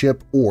one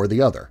ship or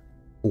the other,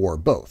 or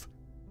both.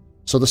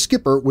 So the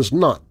skipper was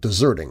not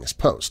deserting his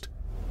post.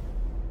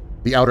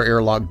 The outer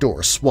airlock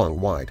door swung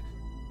wide.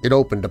 It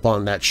opened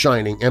upon that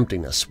shining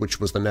emptiness which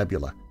was the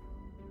nebula.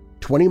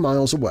 20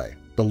 miles away,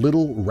 the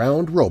little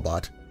round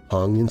robot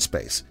hung in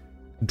space,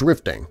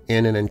 drifting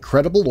in an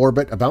incredible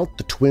orbit about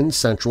the twin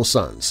central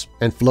suns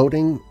and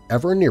floating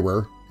ever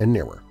nearer and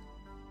nearer.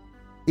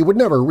 It would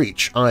never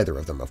reach either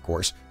of them, of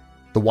course.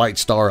 The white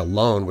star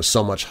alone was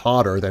so much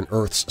hotter than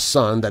Earth's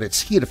sun that its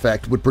heat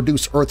effect would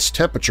produce Earth's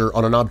temperature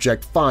on an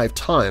object 5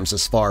 times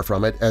as far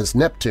from it as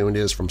Neptune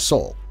is from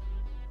Sol.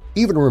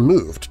 Even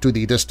removed to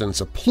the distance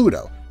of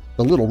Pluto,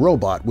 the little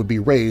robot would be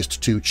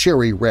raised to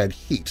cherry-red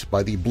heat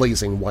by the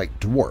blazing white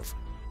dwarf.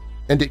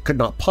 and it could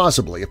not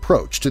possibly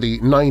approach to the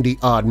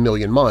 90-odd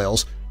million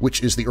miles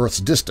which is the Earth's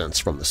distance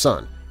from the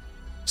Sun.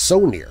 So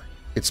near,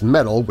 its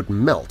metal would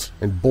melt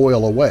and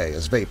boil away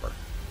as vapor.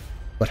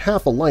 But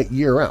half a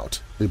light-year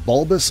out, the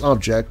bulbous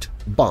object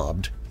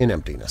bobbed in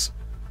emptiness.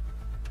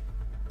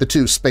 The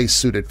two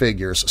space-suited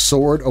figures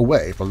soared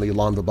away from the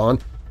Lonvabon.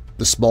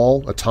 The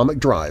small atomic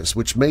drives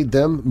which made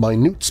them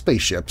minute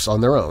spaceships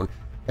on their own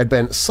had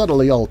been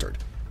subtly altered,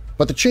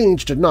 but the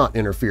change did not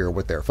interfere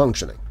with their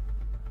functioning.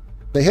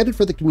 They headed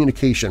for the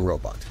communication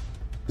robot.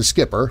 The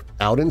skipper,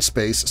 out in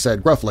space,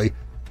 said gruffly,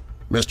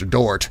 "Mr.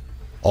 Dort,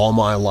 all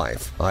my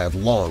life I have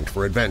longed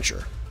for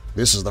adventure.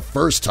 This is the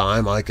first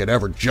time I could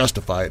ever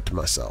justify it to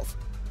myself."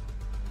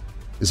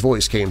 His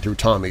voice came through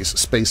Tommy's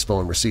space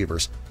phone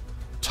receivers.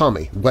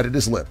 Tommy wetted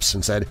his lips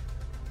and said,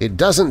 "It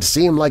doesn't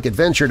seem like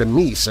adventure to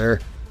me, sir.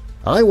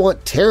 I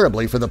want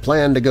terribly for the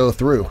plan to go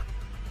through.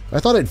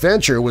 I thought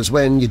adventure was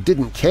when you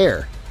didn't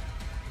care."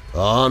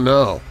 "Oh,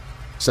 no,"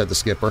 said the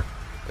skipper.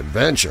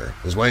 "Adventure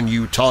is when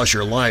you toss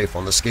your life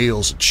on the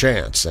scales of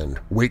chance and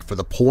wait for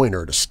the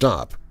pointer to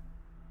stop."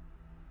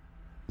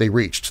 They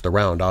reached the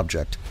round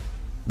object.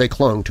 They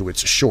clung to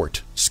its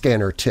short,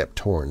 scanner-tipped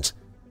horns.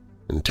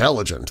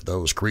 "Intelligent,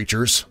 those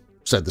creatures,"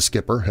 said the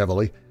skipper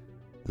heavily.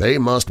 "They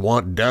must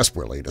want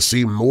desperately to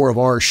see more of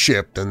our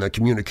ship than the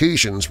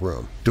communications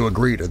room to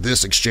agree to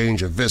this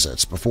exchange of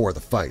visits before the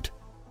fight."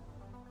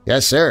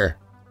 "Yes, sir,"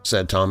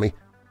 said Tommy.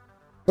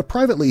 But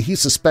privately he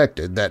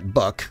suspected that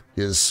Buck,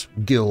 his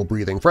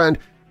gill-breathing friend,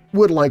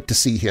 would like to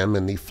see him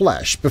in the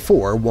flesh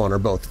before one or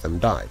both of them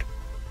died.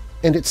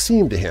 And it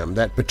seemed to him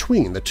that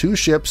between the two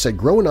ships had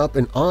grown up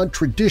an odd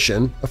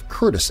tradition of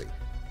courtesy,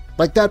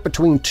 like that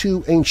between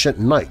two ancient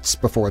knights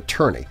before a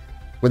tourney,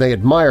 when they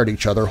admired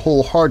each other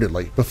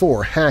wholeheartedly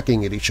before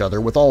hacking at each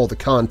other with all the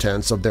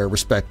contents of their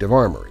respective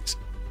armories.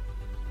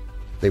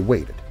 They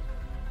waited.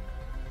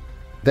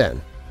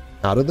 Then,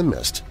 out of the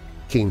mist,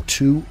 came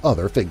two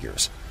other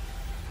figures.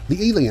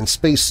 The alien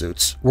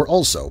spacesuits were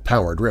also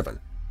power-driven.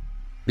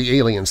 The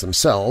aliens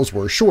themselves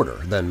were shorter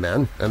than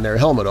men, and their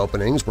helmet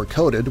openings were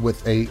coated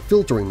with a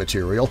filtering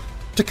material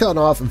to cut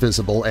off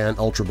visible and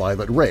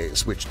ultraviolet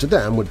rays, which to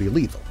them would be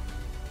lethal.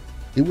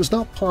 It was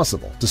not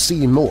possible to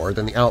see more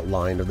than the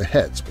outline of the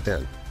heads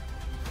within.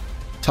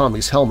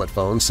 Tommy's helmet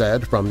phone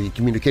said from the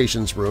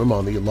communications room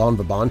on the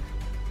Lonvabon,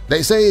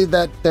 "They say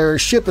that their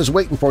ship is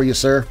waiting for you,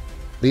 sir.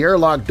 The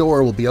airlock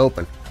door will be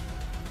open."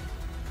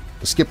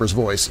 The skipper's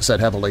voice said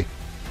heavily,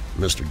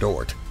 "Mr.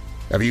 Dort,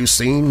 have you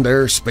seen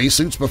their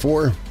spacesuits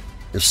before?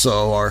 If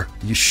so, are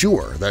you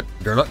sure that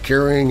they're not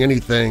carrying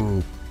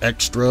anything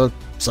extra,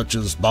 such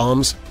as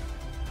bombs?"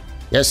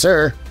 "Yes,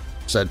 sir,"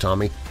 said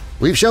Tommy.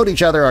 "We've showed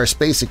each other our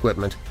space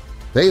equipment.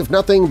 They've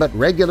nothing but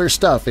regular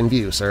stuff in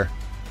view, sir."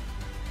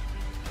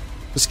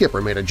 The skipper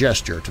made a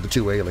gesture to the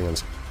two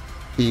aliens.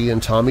 He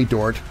and Tommy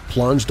Dort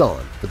plunged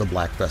on for the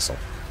black vessel.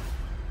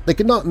 They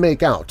could not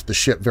make out the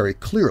ship very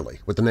clearly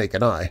with the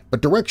naked eye,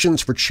 but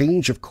directions for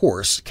change of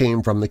course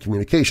came from the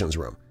communications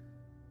room.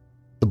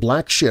 The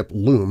black ship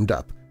loomed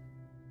up.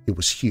 It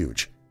was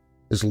huge,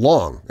 as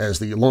long as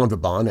the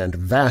Lonvabon and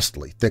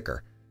vastly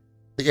thicker.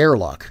 The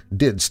airlock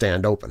did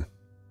stand open.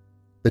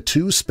 The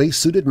two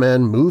space-suited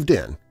men moved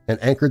in and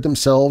anchored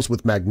themselves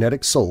with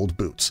magnetic-soled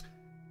boots.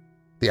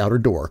 The outer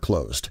door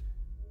closed.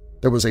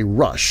 There was a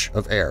rush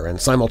of air and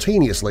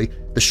simultaneously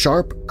the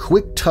sharp,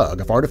 quick tug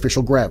of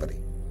artificial gravity.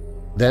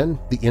 Then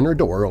the inner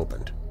door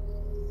opened.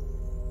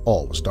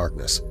 All was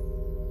darkness.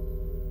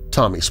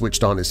 Tommy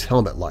switched on his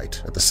helmet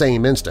light at the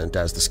same instant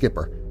as the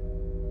skipper.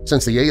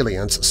 Since the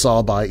aliens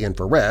saw by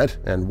infrared,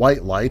 and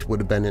white light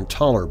would have been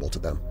intolerable to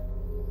them.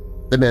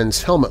 The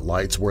men's helmet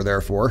lights were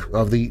therefore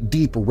of the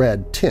deep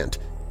red tint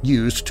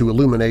used to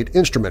illuminate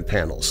instrument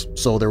panels,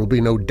 so there will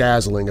be no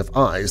dazzling of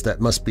eyes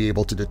that must be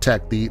able to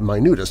detect the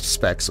minutest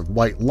specks of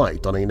white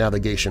light on a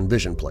navigation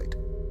vision plate.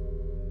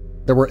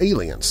 There were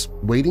aliens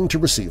waiting to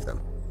receive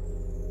them.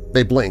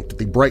 They blinked at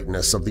the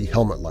brightness of the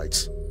helmet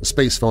lights. The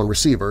space phone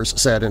receivers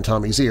said in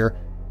Tommy's ear,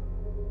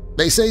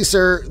 "They say,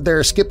 sir,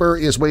 their skipper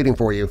is waiting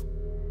for you."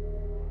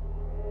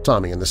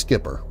 Tommy and the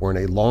skipper were in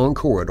a long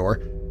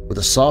corridor with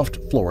a soft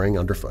flooring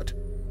underfoot.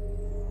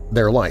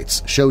 Their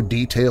lights showed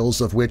details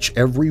of which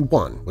every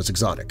one was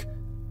exotic.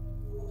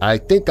 "I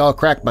think I'll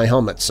crack my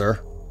helmet, sir,"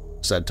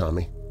 said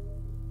Tommy.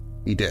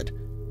 He did.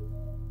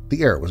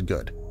 The air was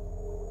good.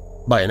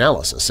 By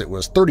analysis, it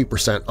was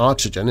 30%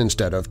 oxygen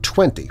instead of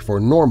 20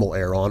 for normal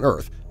air on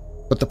Earth,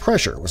 but the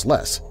pressure was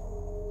less.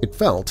 It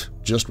felt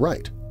just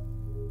right.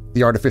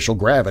 The artificial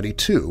gravity,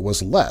 too,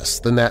 was less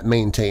than that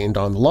maintained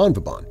on the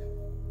Lonvabon.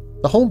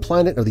 The home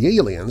planet of the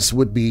aliens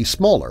would be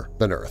smaller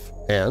than Earth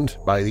and,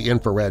 by the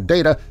infrared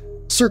data,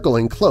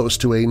 circling close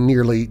to a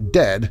nearly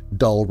dead,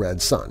 dull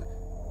red sun.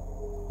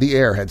 The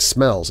air had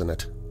smells in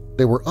it.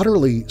 They were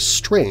utterly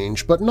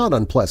strange but not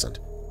unpleasant.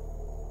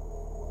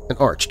 An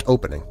arched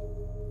opening.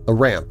 A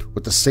ramp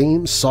with the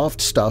same soft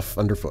stuff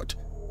underfoot.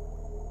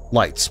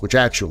 Lights which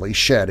actually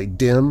shed a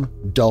dim,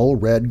 dull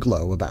red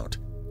glow about.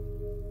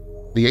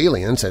 The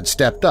aliens had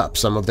stepped up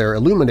some of their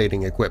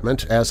illuminating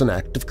equipment as an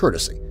act of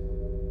courtesy.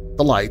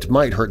 The light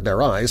might hurt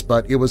their eyes,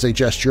 but it was a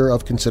gesture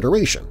of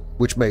consideration,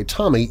 which made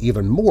Tommy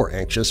even more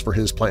anxious for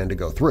his plan to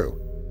go through.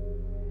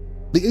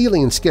 The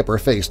alien skipper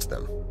faced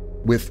them,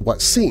 with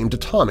what seemed to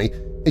Tommy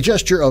a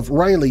gesture of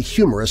wryly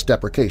humorous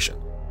deprecation.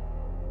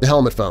 The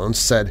helmet phones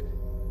said,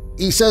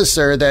 "He says,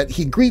 sir, that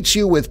he greets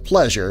you with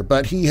pleasure,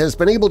 but he has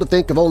been able to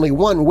think of only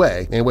one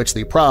way in which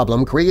the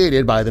problem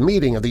created by the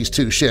meeting of these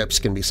two ships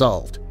can be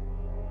solved."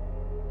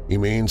 "He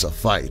means a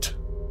fight,"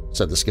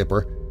 said the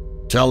skipper.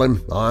 "Tell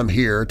him I'm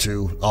here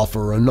to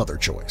offer another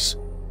choice."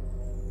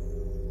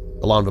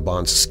 The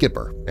Lonvabon's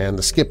skipper and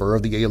the skipper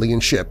of the alien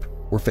ship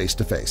were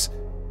face-to-face,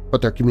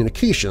 but their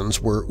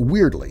communications were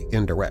weirdly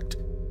indirect.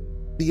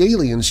 The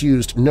aliens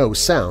used no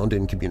sound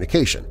in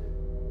communication.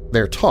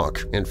 Their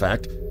talk, in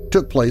fact,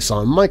 took place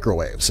on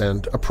microwaves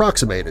and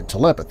approximated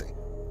telepathy.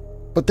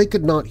 But they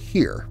could not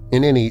hear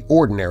in any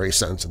ordinary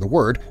sense of the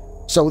word,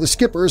 so the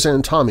skipper's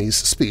and Tommy's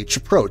speech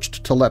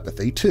approached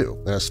telepathy too,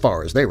 as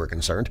far as they were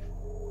concerned.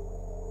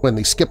 When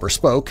the skipper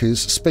spoke, his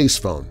space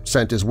phone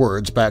sent his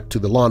words back to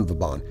the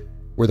Lonvabon,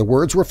 where the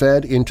words were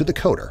fed into the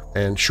coder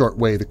and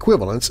shortwave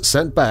equivalents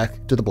sent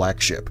back to the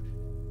black ship.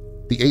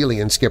 The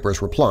alien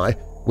skipper's reply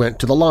went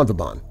to the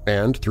Lonvabon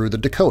and through the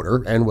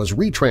decoder and was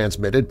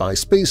retransmitted by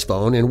space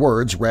phone in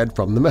words read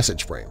from the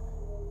message frame.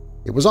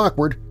 It was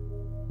awkward,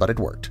 but it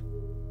worked.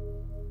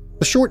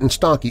 The short and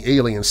stocky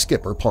alien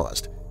skipper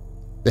paused.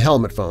 The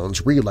helmet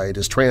phones relayed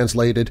his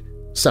translated,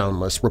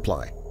 soundless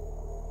reply.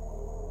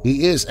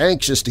 "He is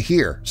anxious to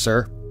hear,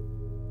 sir."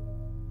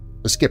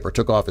 The skipper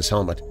took off his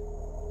helmet.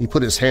 He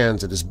put his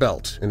hands at his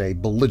belt in a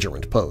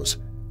belligerent pose.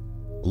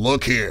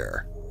 "Look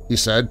here," he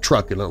said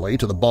truculently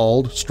to the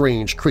bald,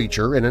 strange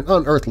creature in an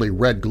unearthly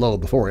red glow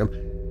before him.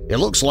 "It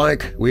looks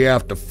like we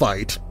have to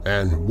fight,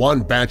 and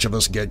one batch of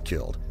us get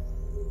killed.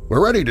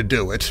 We're ready to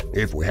do it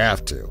if we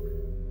have to,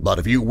 but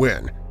if you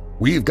win,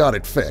 we've got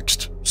it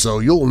fixed, so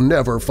you'll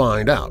never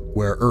find out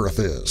where Earth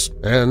is,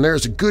 and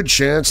there's a good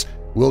chance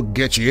we'll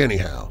get you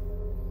anyhow.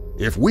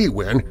 If we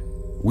win,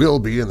 we'll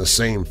be in the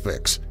same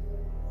fix.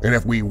 And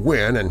if we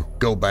win and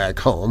go back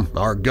home,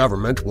 our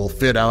government will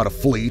fit out a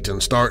fleet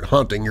and start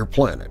hunting your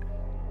planet.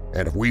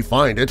 And if we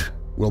find it,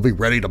 we'll be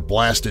ready to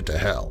blast it to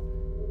hell.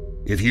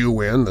 If you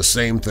win, the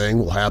same thing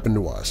will happen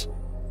to us.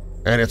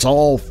 And it's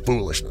all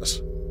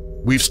foolishness.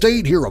 We've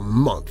stayed here a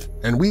month,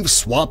 and we've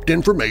swapped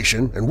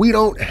information, and we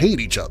don't hate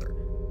each other.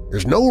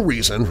 There's no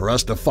reason for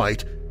us to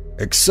fight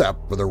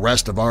except for the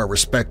rest of our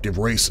respective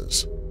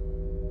races."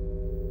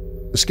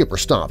 The skipper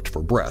stopped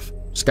for breath,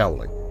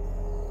 scowling.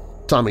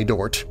 Tommy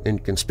Dort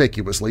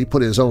inconspicuously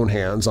put his own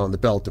hands on the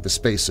belt of his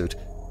spacesuit.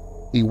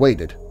 He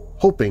waited,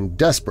 hoping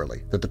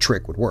desperately that the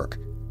trick would work.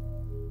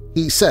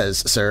 "He says,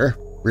 sir,"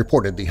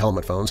 reported the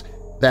helmet phones,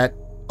 "that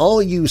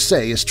all you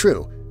say is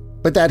true,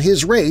 but that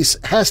his race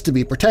has to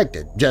be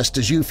protected, just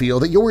as you feel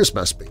that yours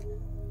must be."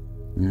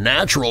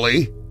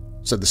 "Naturally,"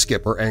 said the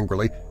skipper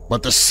angrily,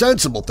 "but the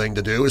sensible thing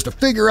to do is to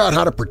figure out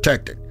how to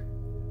protect it.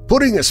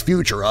 Putting his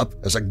future up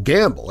as a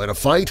gamble in a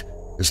fight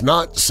is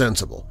not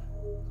sensible.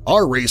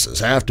 Our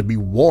races have to be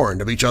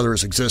warned of each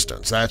other's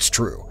existence, that's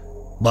true,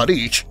 but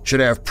each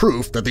should have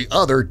proof that the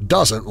other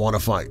doesn't want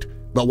to fight,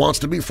 but wants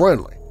to be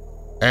friendly.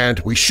 And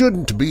we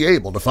shouldn't be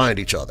able to find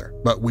each other,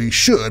 but we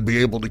should be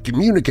able to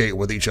communicate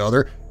with each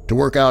other to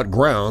work out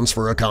grounds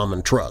for a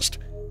common trust.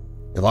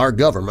 If our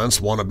governments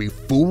want to be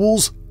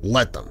fools,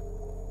 let them.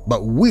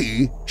 But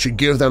we should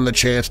give them the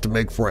chance to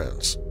make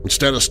friends,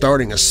 instead of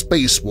starting a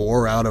space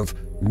war out of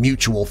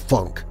mutual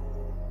funk."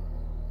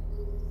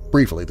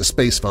 Briefly, the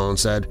space phone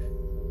said,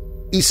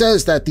 "He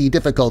says that the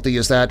difficulty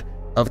is that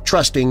of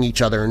trusting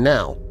each other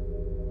now.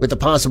 With the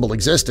possible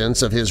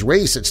existence of his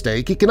race at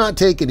stake, he cannot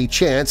take any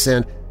chance,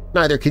 and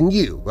neither can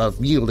you,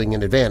 of yielding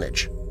an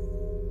advantage."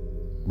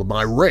 "But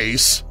my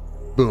race,"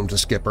 boomed the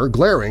skipper,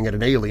 glaring at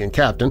an alien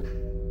captain,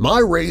 "my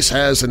race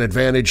has an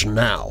advantage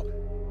now.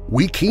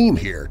 We came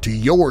here to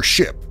your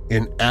ship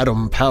in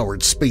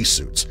atom-powered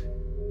spacesuits.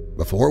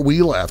 Before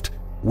we left,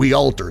 we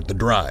altered the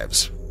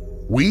drives.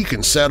 We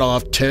can set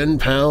off 10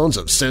 pounds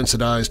of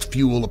sensitized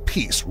fuel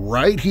apiece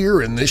right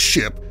here in this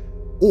ship,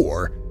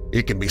 or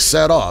it can be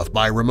set off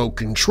by remote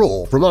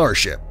control from our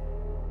ship.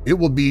 It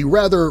will be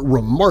rather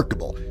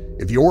remarkable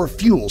if your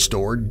fuel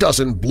store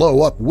doesn't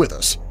blow up with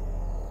us.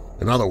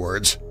 In other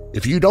words,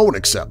 if you don't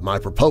accept my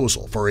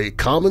proposal for a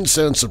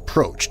common-sense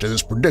approach to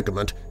this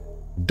predicament,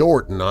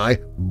 Dort and I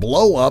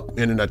blow up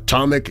in an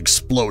atomic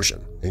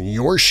explosion, and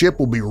your ship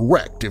will be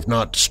wrecked if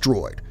not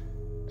destroyed.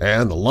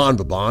 And the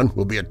Lonvabon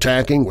will be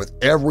attacking with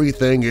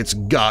everything it's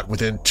got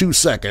within 2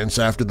 seconds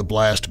after the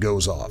blast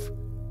goes off."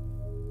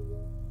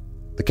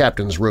 The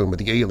captain's room of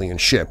the alien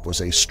ship was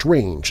a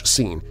strange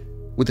scene,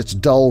 with its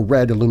dull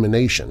red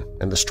illumination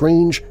and the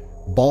strange,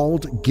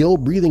 bald,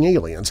 gill-breathing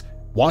aliens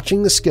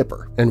watching the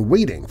skipper and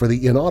waiting for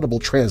the inaudible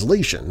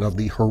translation of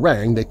the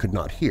harangue they could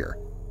not hear.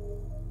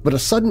 But a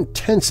sudden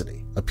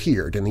tensity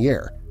appeared in the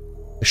air,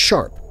 a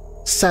sharp,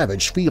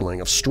 savage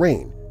feeling of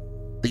strain.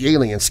 The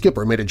alien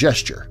skipper made a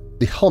gesture.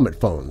 The helmet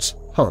phones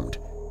hummed.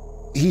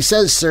 "He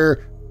says, sir,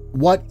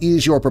 what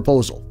is your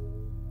proposal?"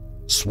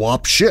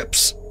 "Swap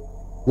ships,"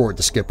 roared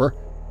the skipper.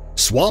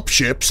 Swap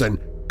ships and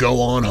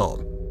go on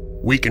home.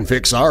 We can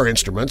fix our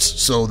instruments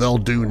so they'll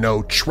do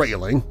no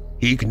trailing.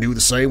 He can do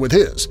the same with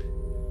his.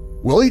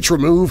 We'll each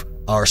remove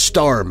our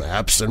star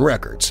maps and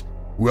records.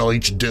 We'll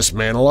each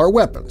dismantle our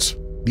weapons.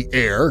 The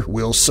air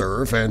will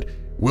serve, and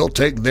we'll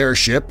take their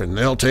ship and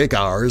they'll take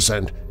ours,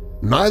 and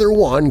neither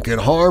one can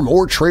harm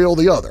or trail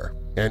the other,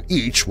 and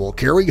each will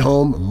carry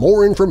home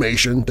more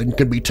information than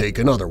can be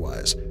taken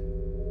otherwise.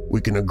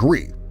 We can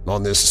agree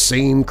on this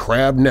same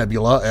Crab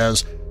Nebula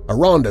as a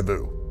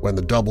rendezvous when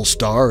the double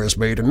star has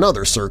made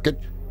another circuit,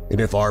 and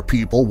if our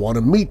people want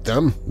to meet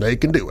them, they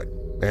can do it,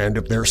 and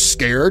if they're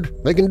scared,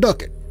 they can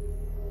duck it.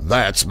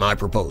 That's my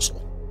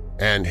proposal,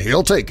 and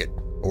he'll take it,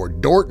 or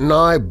Dort and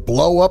I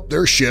blow up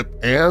their ship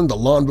and the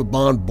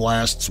Lonvabon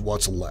blasts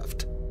what's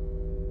left."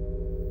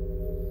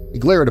 He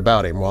glared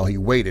about him while he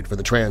waited for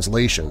the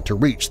translation to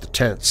reach the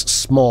tense,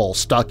 small,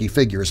 stocky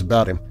figures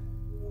about him.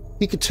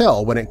 He could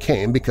tell when it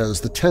came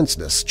because the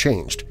tenseness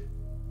changed.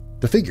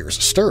 The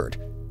figures stirred.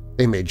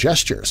 They made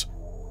gestures.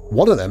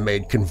 One of them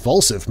made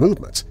convulsive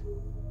movements.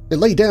 It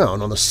lay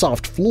down on the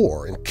soft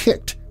floor and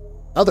kicked.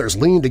 Others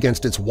leaned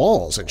against its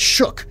walls and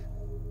shook.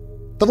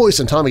 The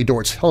voice in Tommy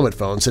Dort's helmet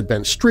phones had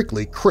been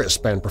strictly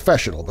crisp and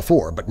professional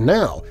before, but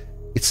now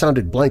it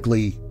sounded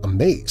blankly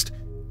amazed.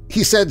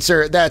 "He said,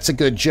 sir, that's a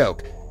good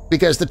joke,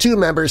 because the two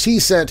members he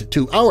sent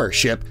to our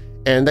ship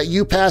and that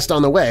you passed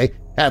on the way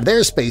have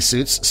their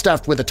spacesuits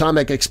stuffed with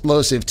atomic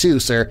explosive too,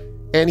 sir,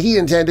 and he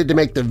intended to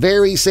make the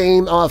very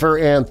same offer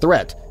and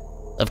threat.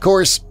 Of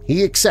course,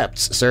 he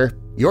accepts, sir.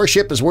 Your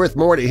ship is worth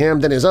more to him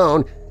than his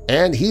own,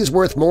 and he's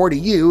worth more to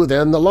you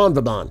than the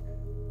Lonvabon.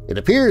 It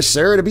appears,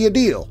 sir, to be a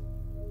deal."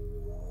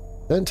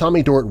 Then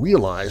Tommy Dort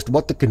realized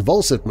what the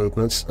convulsive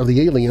movements of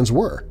the aliens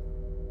were.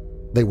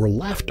 They were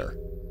laughter.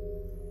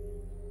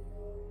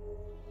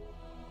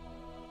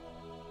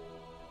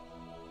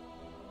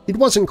 It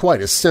wasn't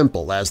quite as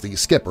simple as the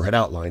skipper had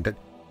outlined it.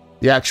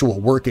 The actual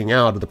working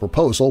out of the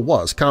proposal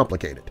was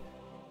complicated.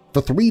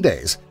 For 3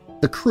 days,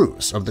 the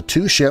crews of the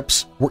two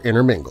ships were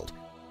intermingled,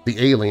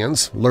 the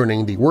aliens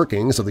learning the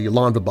workings of the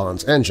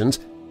Lonvabon's engines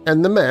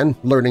and the men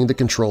learning the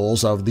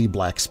controls of the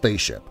black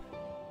spaceship.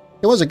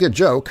 It was a good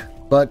joke,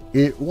 but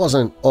it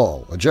wasn't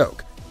all a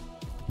joke.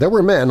 There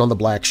were men on the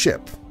black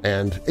ship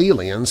and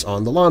aliens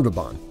on the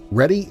Lonvabon,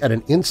 ready at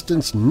an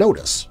instant's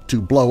notice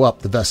to blow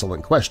up the vessel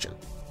in question.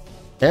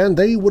 And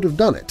they would have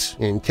done it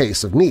in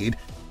case of need,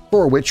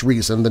 for which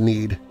reason the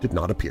need did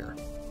not appear.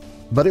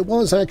 But it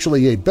was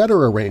actually a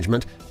better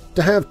arrangement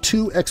to have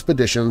two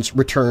expeditions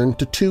return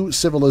to two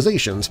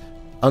civilizations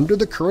under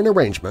the current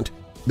arrangement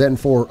than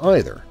for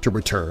either to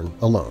return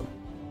alone.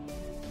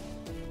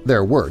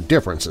 There were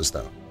differences,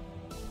 though.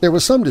 There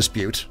was some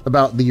dispute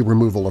about the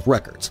removal of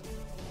records.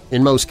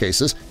 In most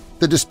cases,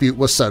 the dispute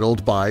was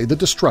settled by the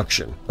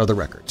destruction of the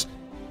records.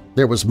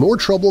 There was more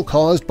trouble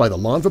caused by the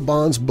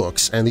Lonvabon's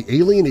books and the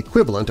alien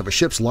equivalent of a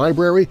ship's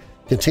library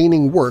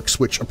containing works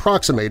which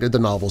approximated the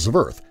novels of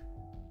Earth.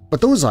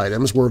 But those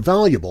items were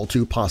valuable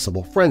to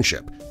possible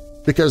friendship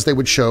because they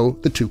would show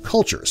the two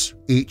cultures,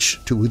 each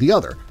to the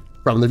other,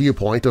 from the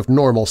viewpoint of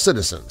normal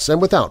citizens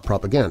and without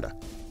propaganda.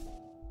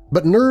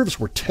 But nerves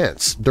were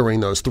tense during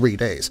those 3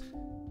 days.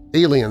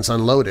 Aliens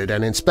unloaded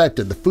and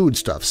inspected the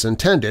foodstuffs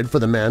intended for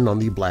the men on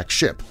the black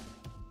ship.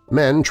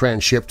 Men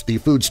transshipped the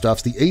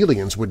foodstuffs the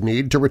aliens would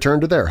need to return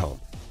to their home.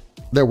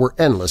 There were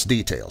endless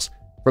details,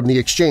 from the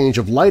exchange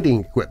of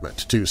lighting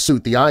equipment to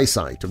suit the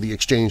eyesight of the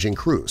exchanging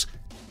crews,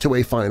 to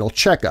a final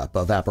checkup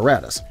of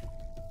apparatus.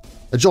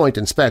 A joint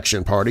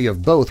inspection party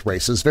of both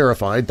races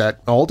verified that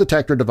all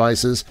detector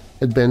devices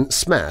had been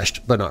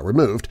smashed but not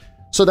removed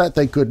so that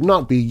they could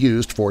not be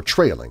used for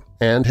trailing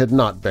and had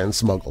not been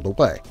smuggled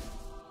away.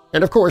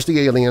 And of course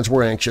the aliens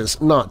were anxious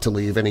not to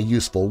leave any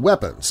useful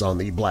weapons on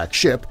the black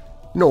ship,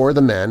 nor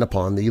the men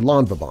upon the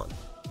Lonvabon.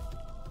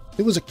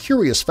 It was a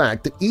curious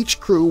fact that each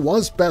crew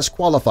was best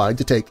qualified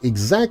to take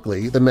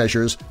exactly the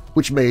measures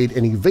which made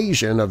an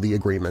evasion of the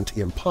agreement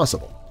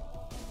impossible.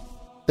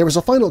 There was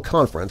a final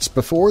conference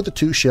before the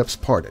two ships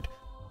parted,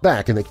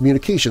 back in the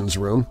communications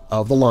room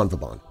of the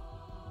Lonvabon.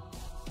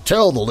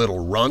 "Tell the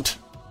little runt,"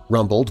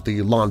 rumbled the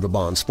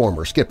Lonvabon's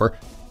former skipper,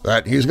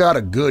 "that he's got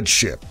a good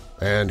ship,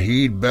 and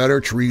he'd better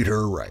treat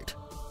her right."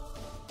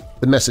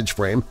 The message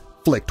frame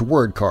flicked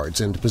word cards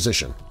into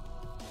position.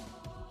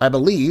 "I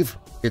believe,"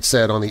 it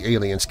said on the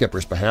alien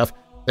skipper's behalf,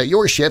 "that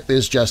your ship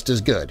is just as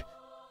good.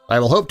 I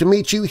will hope to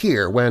meet you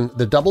here when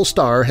the double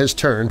star has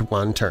turned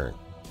one turn."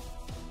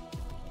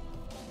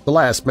 The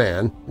last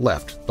man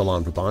left the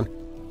Lonvabon.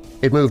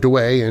 It moved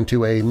away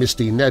into a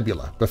misty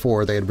nebula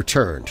before they had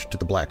returned to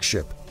the black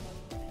ship.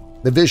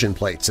 The vision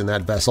plates in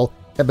that vessel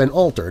had been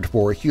altered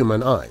for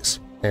human eyes,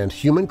 and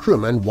human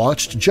crewmen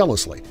watched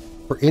jealously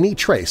for any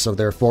trace of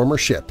their former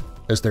ship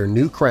as their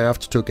new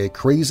craft took a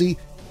crazy,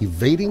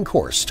 evading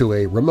course to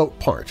a remote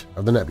part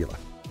of the nebula.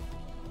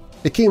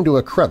 It came to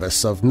a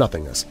crevice of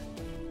nothingness,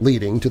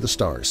 leading to the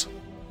stars.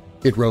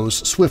 It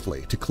rose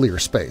swiftly to clear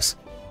space.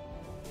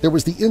 There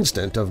was the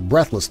instant of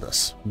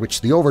breathlessness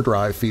which the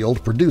overdrive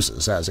field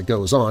produces as it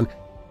goes on,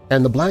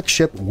 and the black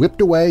ship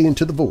whipped away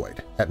into the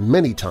void at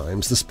many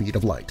times the speed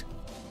of light.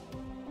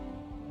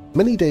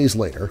 Many days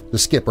later, the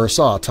skipper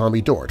saw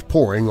Tommy Dort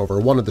poring over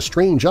one of the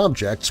strange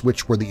objects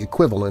which were the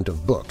equivalent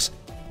of books.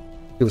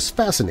 It was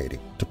fascinating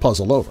to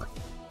puzzle over.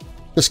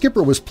 The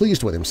skipper was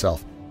pleased with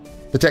himself.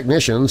 The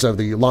technicians of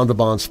the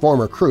Lonvibon's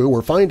former crew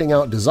were finding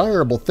out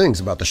desirable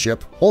things about the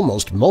ship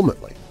almost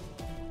momently.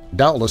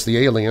 Doubtless the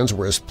aliens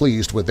were as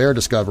pleased with their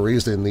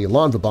discoveries in the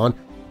Lonvibon,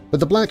 but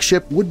the black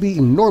ship would be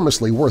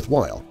enormously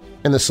worthwhile,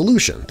 and the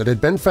solution that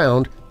had been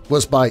found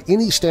was by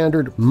any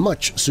standard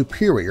much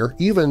superior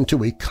even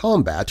to a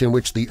combat in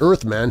which the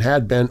Earthmen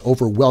had been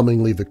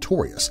overwhelmingly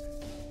victorious.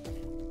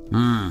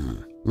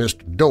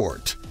 Mr.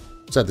 Dort,"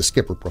 said the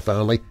skipper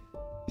profoundly,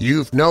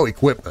 "you've no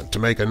equipment to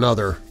make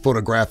another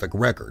photographic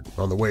record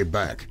on the way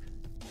back.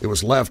 It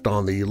was left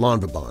on the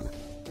Lonvibon.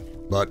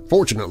 But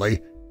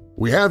fortunately,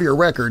 we have your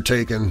record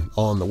taken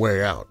on the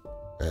way out,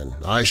 and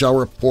I shall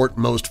report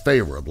most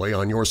favorably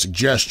on your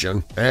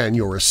suggestion and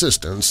your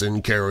assistance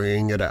in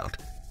carrying it out.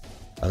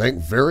 I think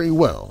very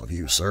well of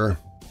you, sir."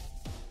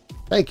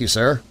 "Thank you,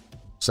 sir,"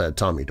 said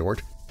Tommy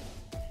Dort.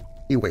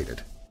 He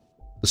waited.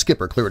 The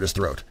skipper cleared his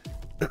throat.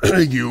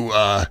 "You,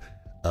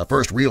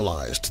 first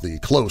realized the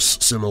close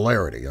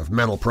similarity of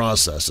mental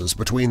processes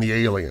between the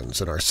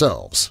aliens and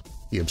ourselves,"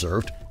 he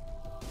observed.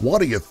 "What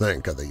do you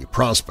think of the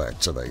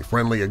prospects of a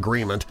friendly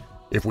agreement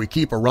if we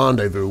keep a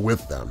rendezvous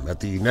with them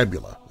at the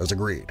nebula as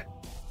agreed?"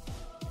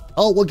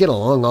 "Oh, we'll get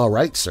along all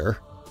right, sir,"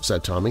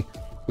 said Tommy.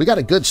 "We got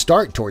a good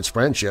start towards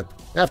friendship.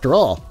 After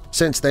all,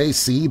 since they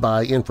see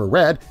by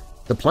infrared,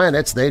 the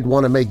planets they'd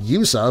want to make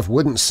use of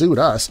wouldn't suit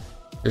us.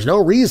 There's no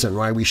reason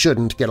why we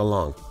shouldn't get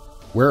along.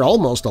 We're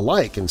almost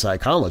alike in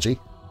psychology."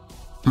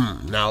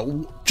 Now,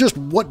 just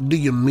what do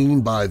you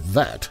mean by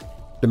that?"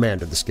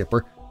 demanded the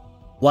skipper.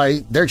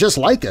 "Why, they're just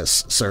like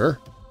us, sir,"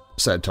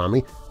 said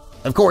Tommy.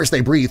 "Of course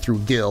they breathe through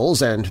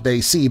gills, and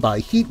they see by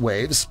heat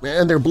waves,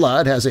 and their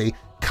blood has a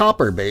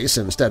copper base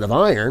instead of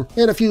iron,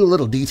 and a few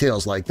little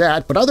details like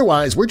that, but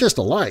otherwise we're just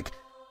alike.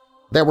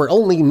 There were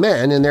only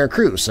men in their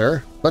crew,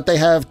 sir, but they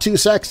have two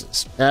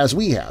sexes, as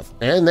we have,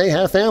 and they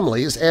have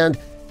families and,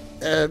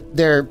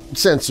 their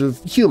sense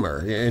of humor,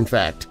 in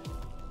fact."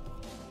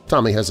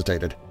 Tommy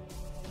hesitated.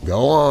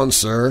 "Go on,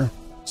 sir,"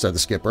 said the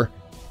skipper.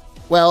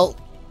 "Well,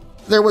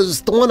 there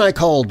was the one I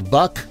called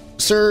Buck,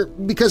 sir,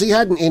 because he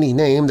hadn't any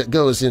name that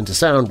goes into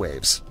sound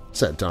waves,"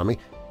 said Tommy.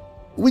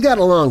 "We got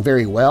along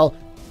very well.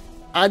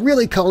 I'd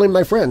really call him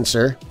my friend,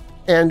 sir.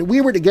 And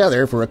we were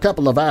together for a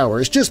couple of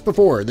hours just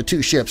before the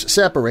two ships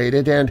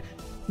separated, and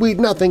we'd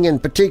nothing in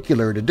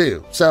particular to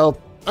do, so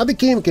I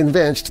became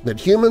convinced that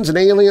humans and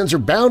aliens are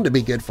bound to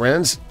be good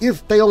friends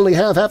if they only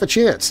have half a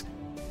chance.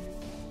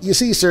 You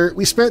see, sir,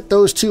 we spent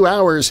those 2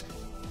 hours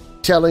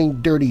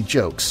telling dirty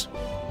jokes."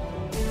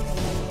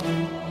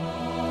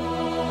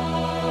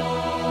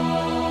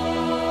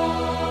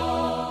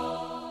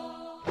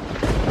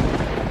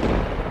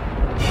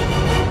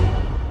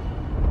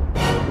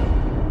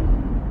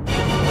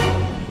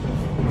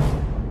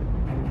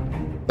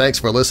 Thanks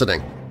for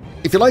listening.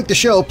 If you like the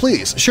show,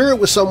 please share it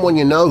with someone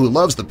you know who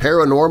loves the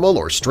paranormal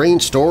or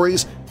strange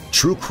stories,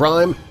 true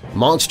crime,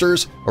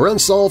 monsters, or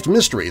unsolved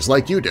mysteries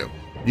like you do.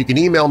 You can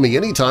email me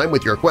anytime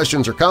with your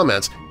questions or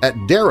comments at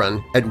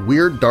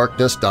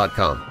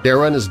darren@weirddarkness.com.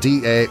 Darren is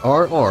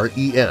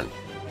D-A-R-R-E-N.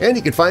 And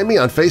you can find me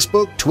on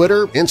Facebook,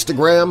 Twitter,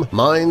 Instagram,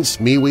 Minds,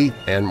 MeWe,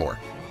 and more.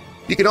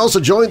 You can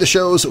also join the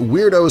show's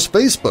Weirdos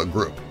Facebook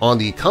group on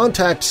the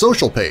Contact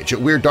Social page at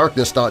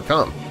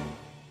weirddarkness.com.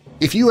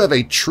 If you have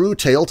a true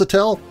tale to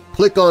tell,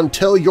 click on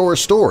Tell Your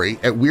Story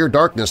at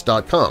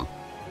weirddarkness.com.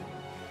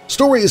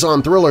 Stories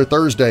on Thriller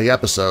Thursday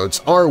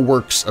episodes are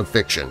works of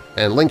fiction,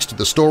 and links to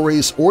the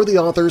stories or the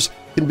authors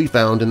can be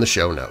found in the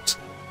show notes.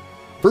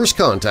 First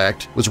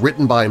Contact was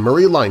written by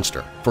Murray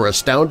Leinster for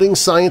Astounding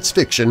Science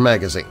Fiction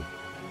Magazine.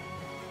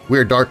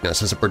 Weird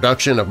Darkness is a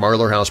production of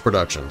Marlar House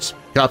Productions.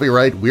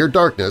 Copyright Weird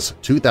Darkness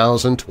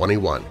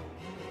 2021.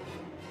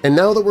 And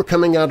now that we're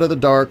coming out of the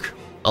dark,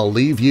 I'll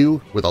leave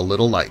you with a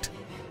little light.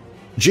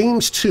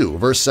 James 2,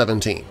 verse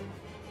 17.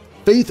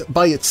 Faith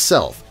by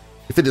itself,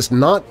 if it is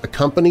not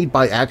accompanied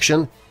by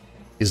action,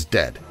 is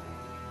dead.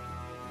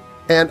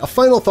 And a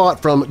final thought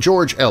from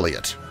George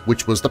Eliot,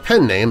 which was the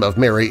pen name of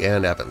Mary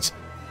Ann Evans.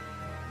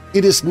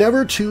 It is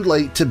never too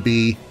late to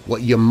be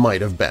what you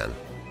might have been.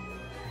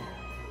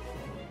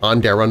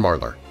 I'm Darren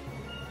Marlar.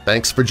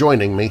 Thanks for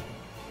joining me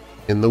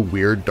in the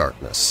Weird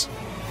Darkness.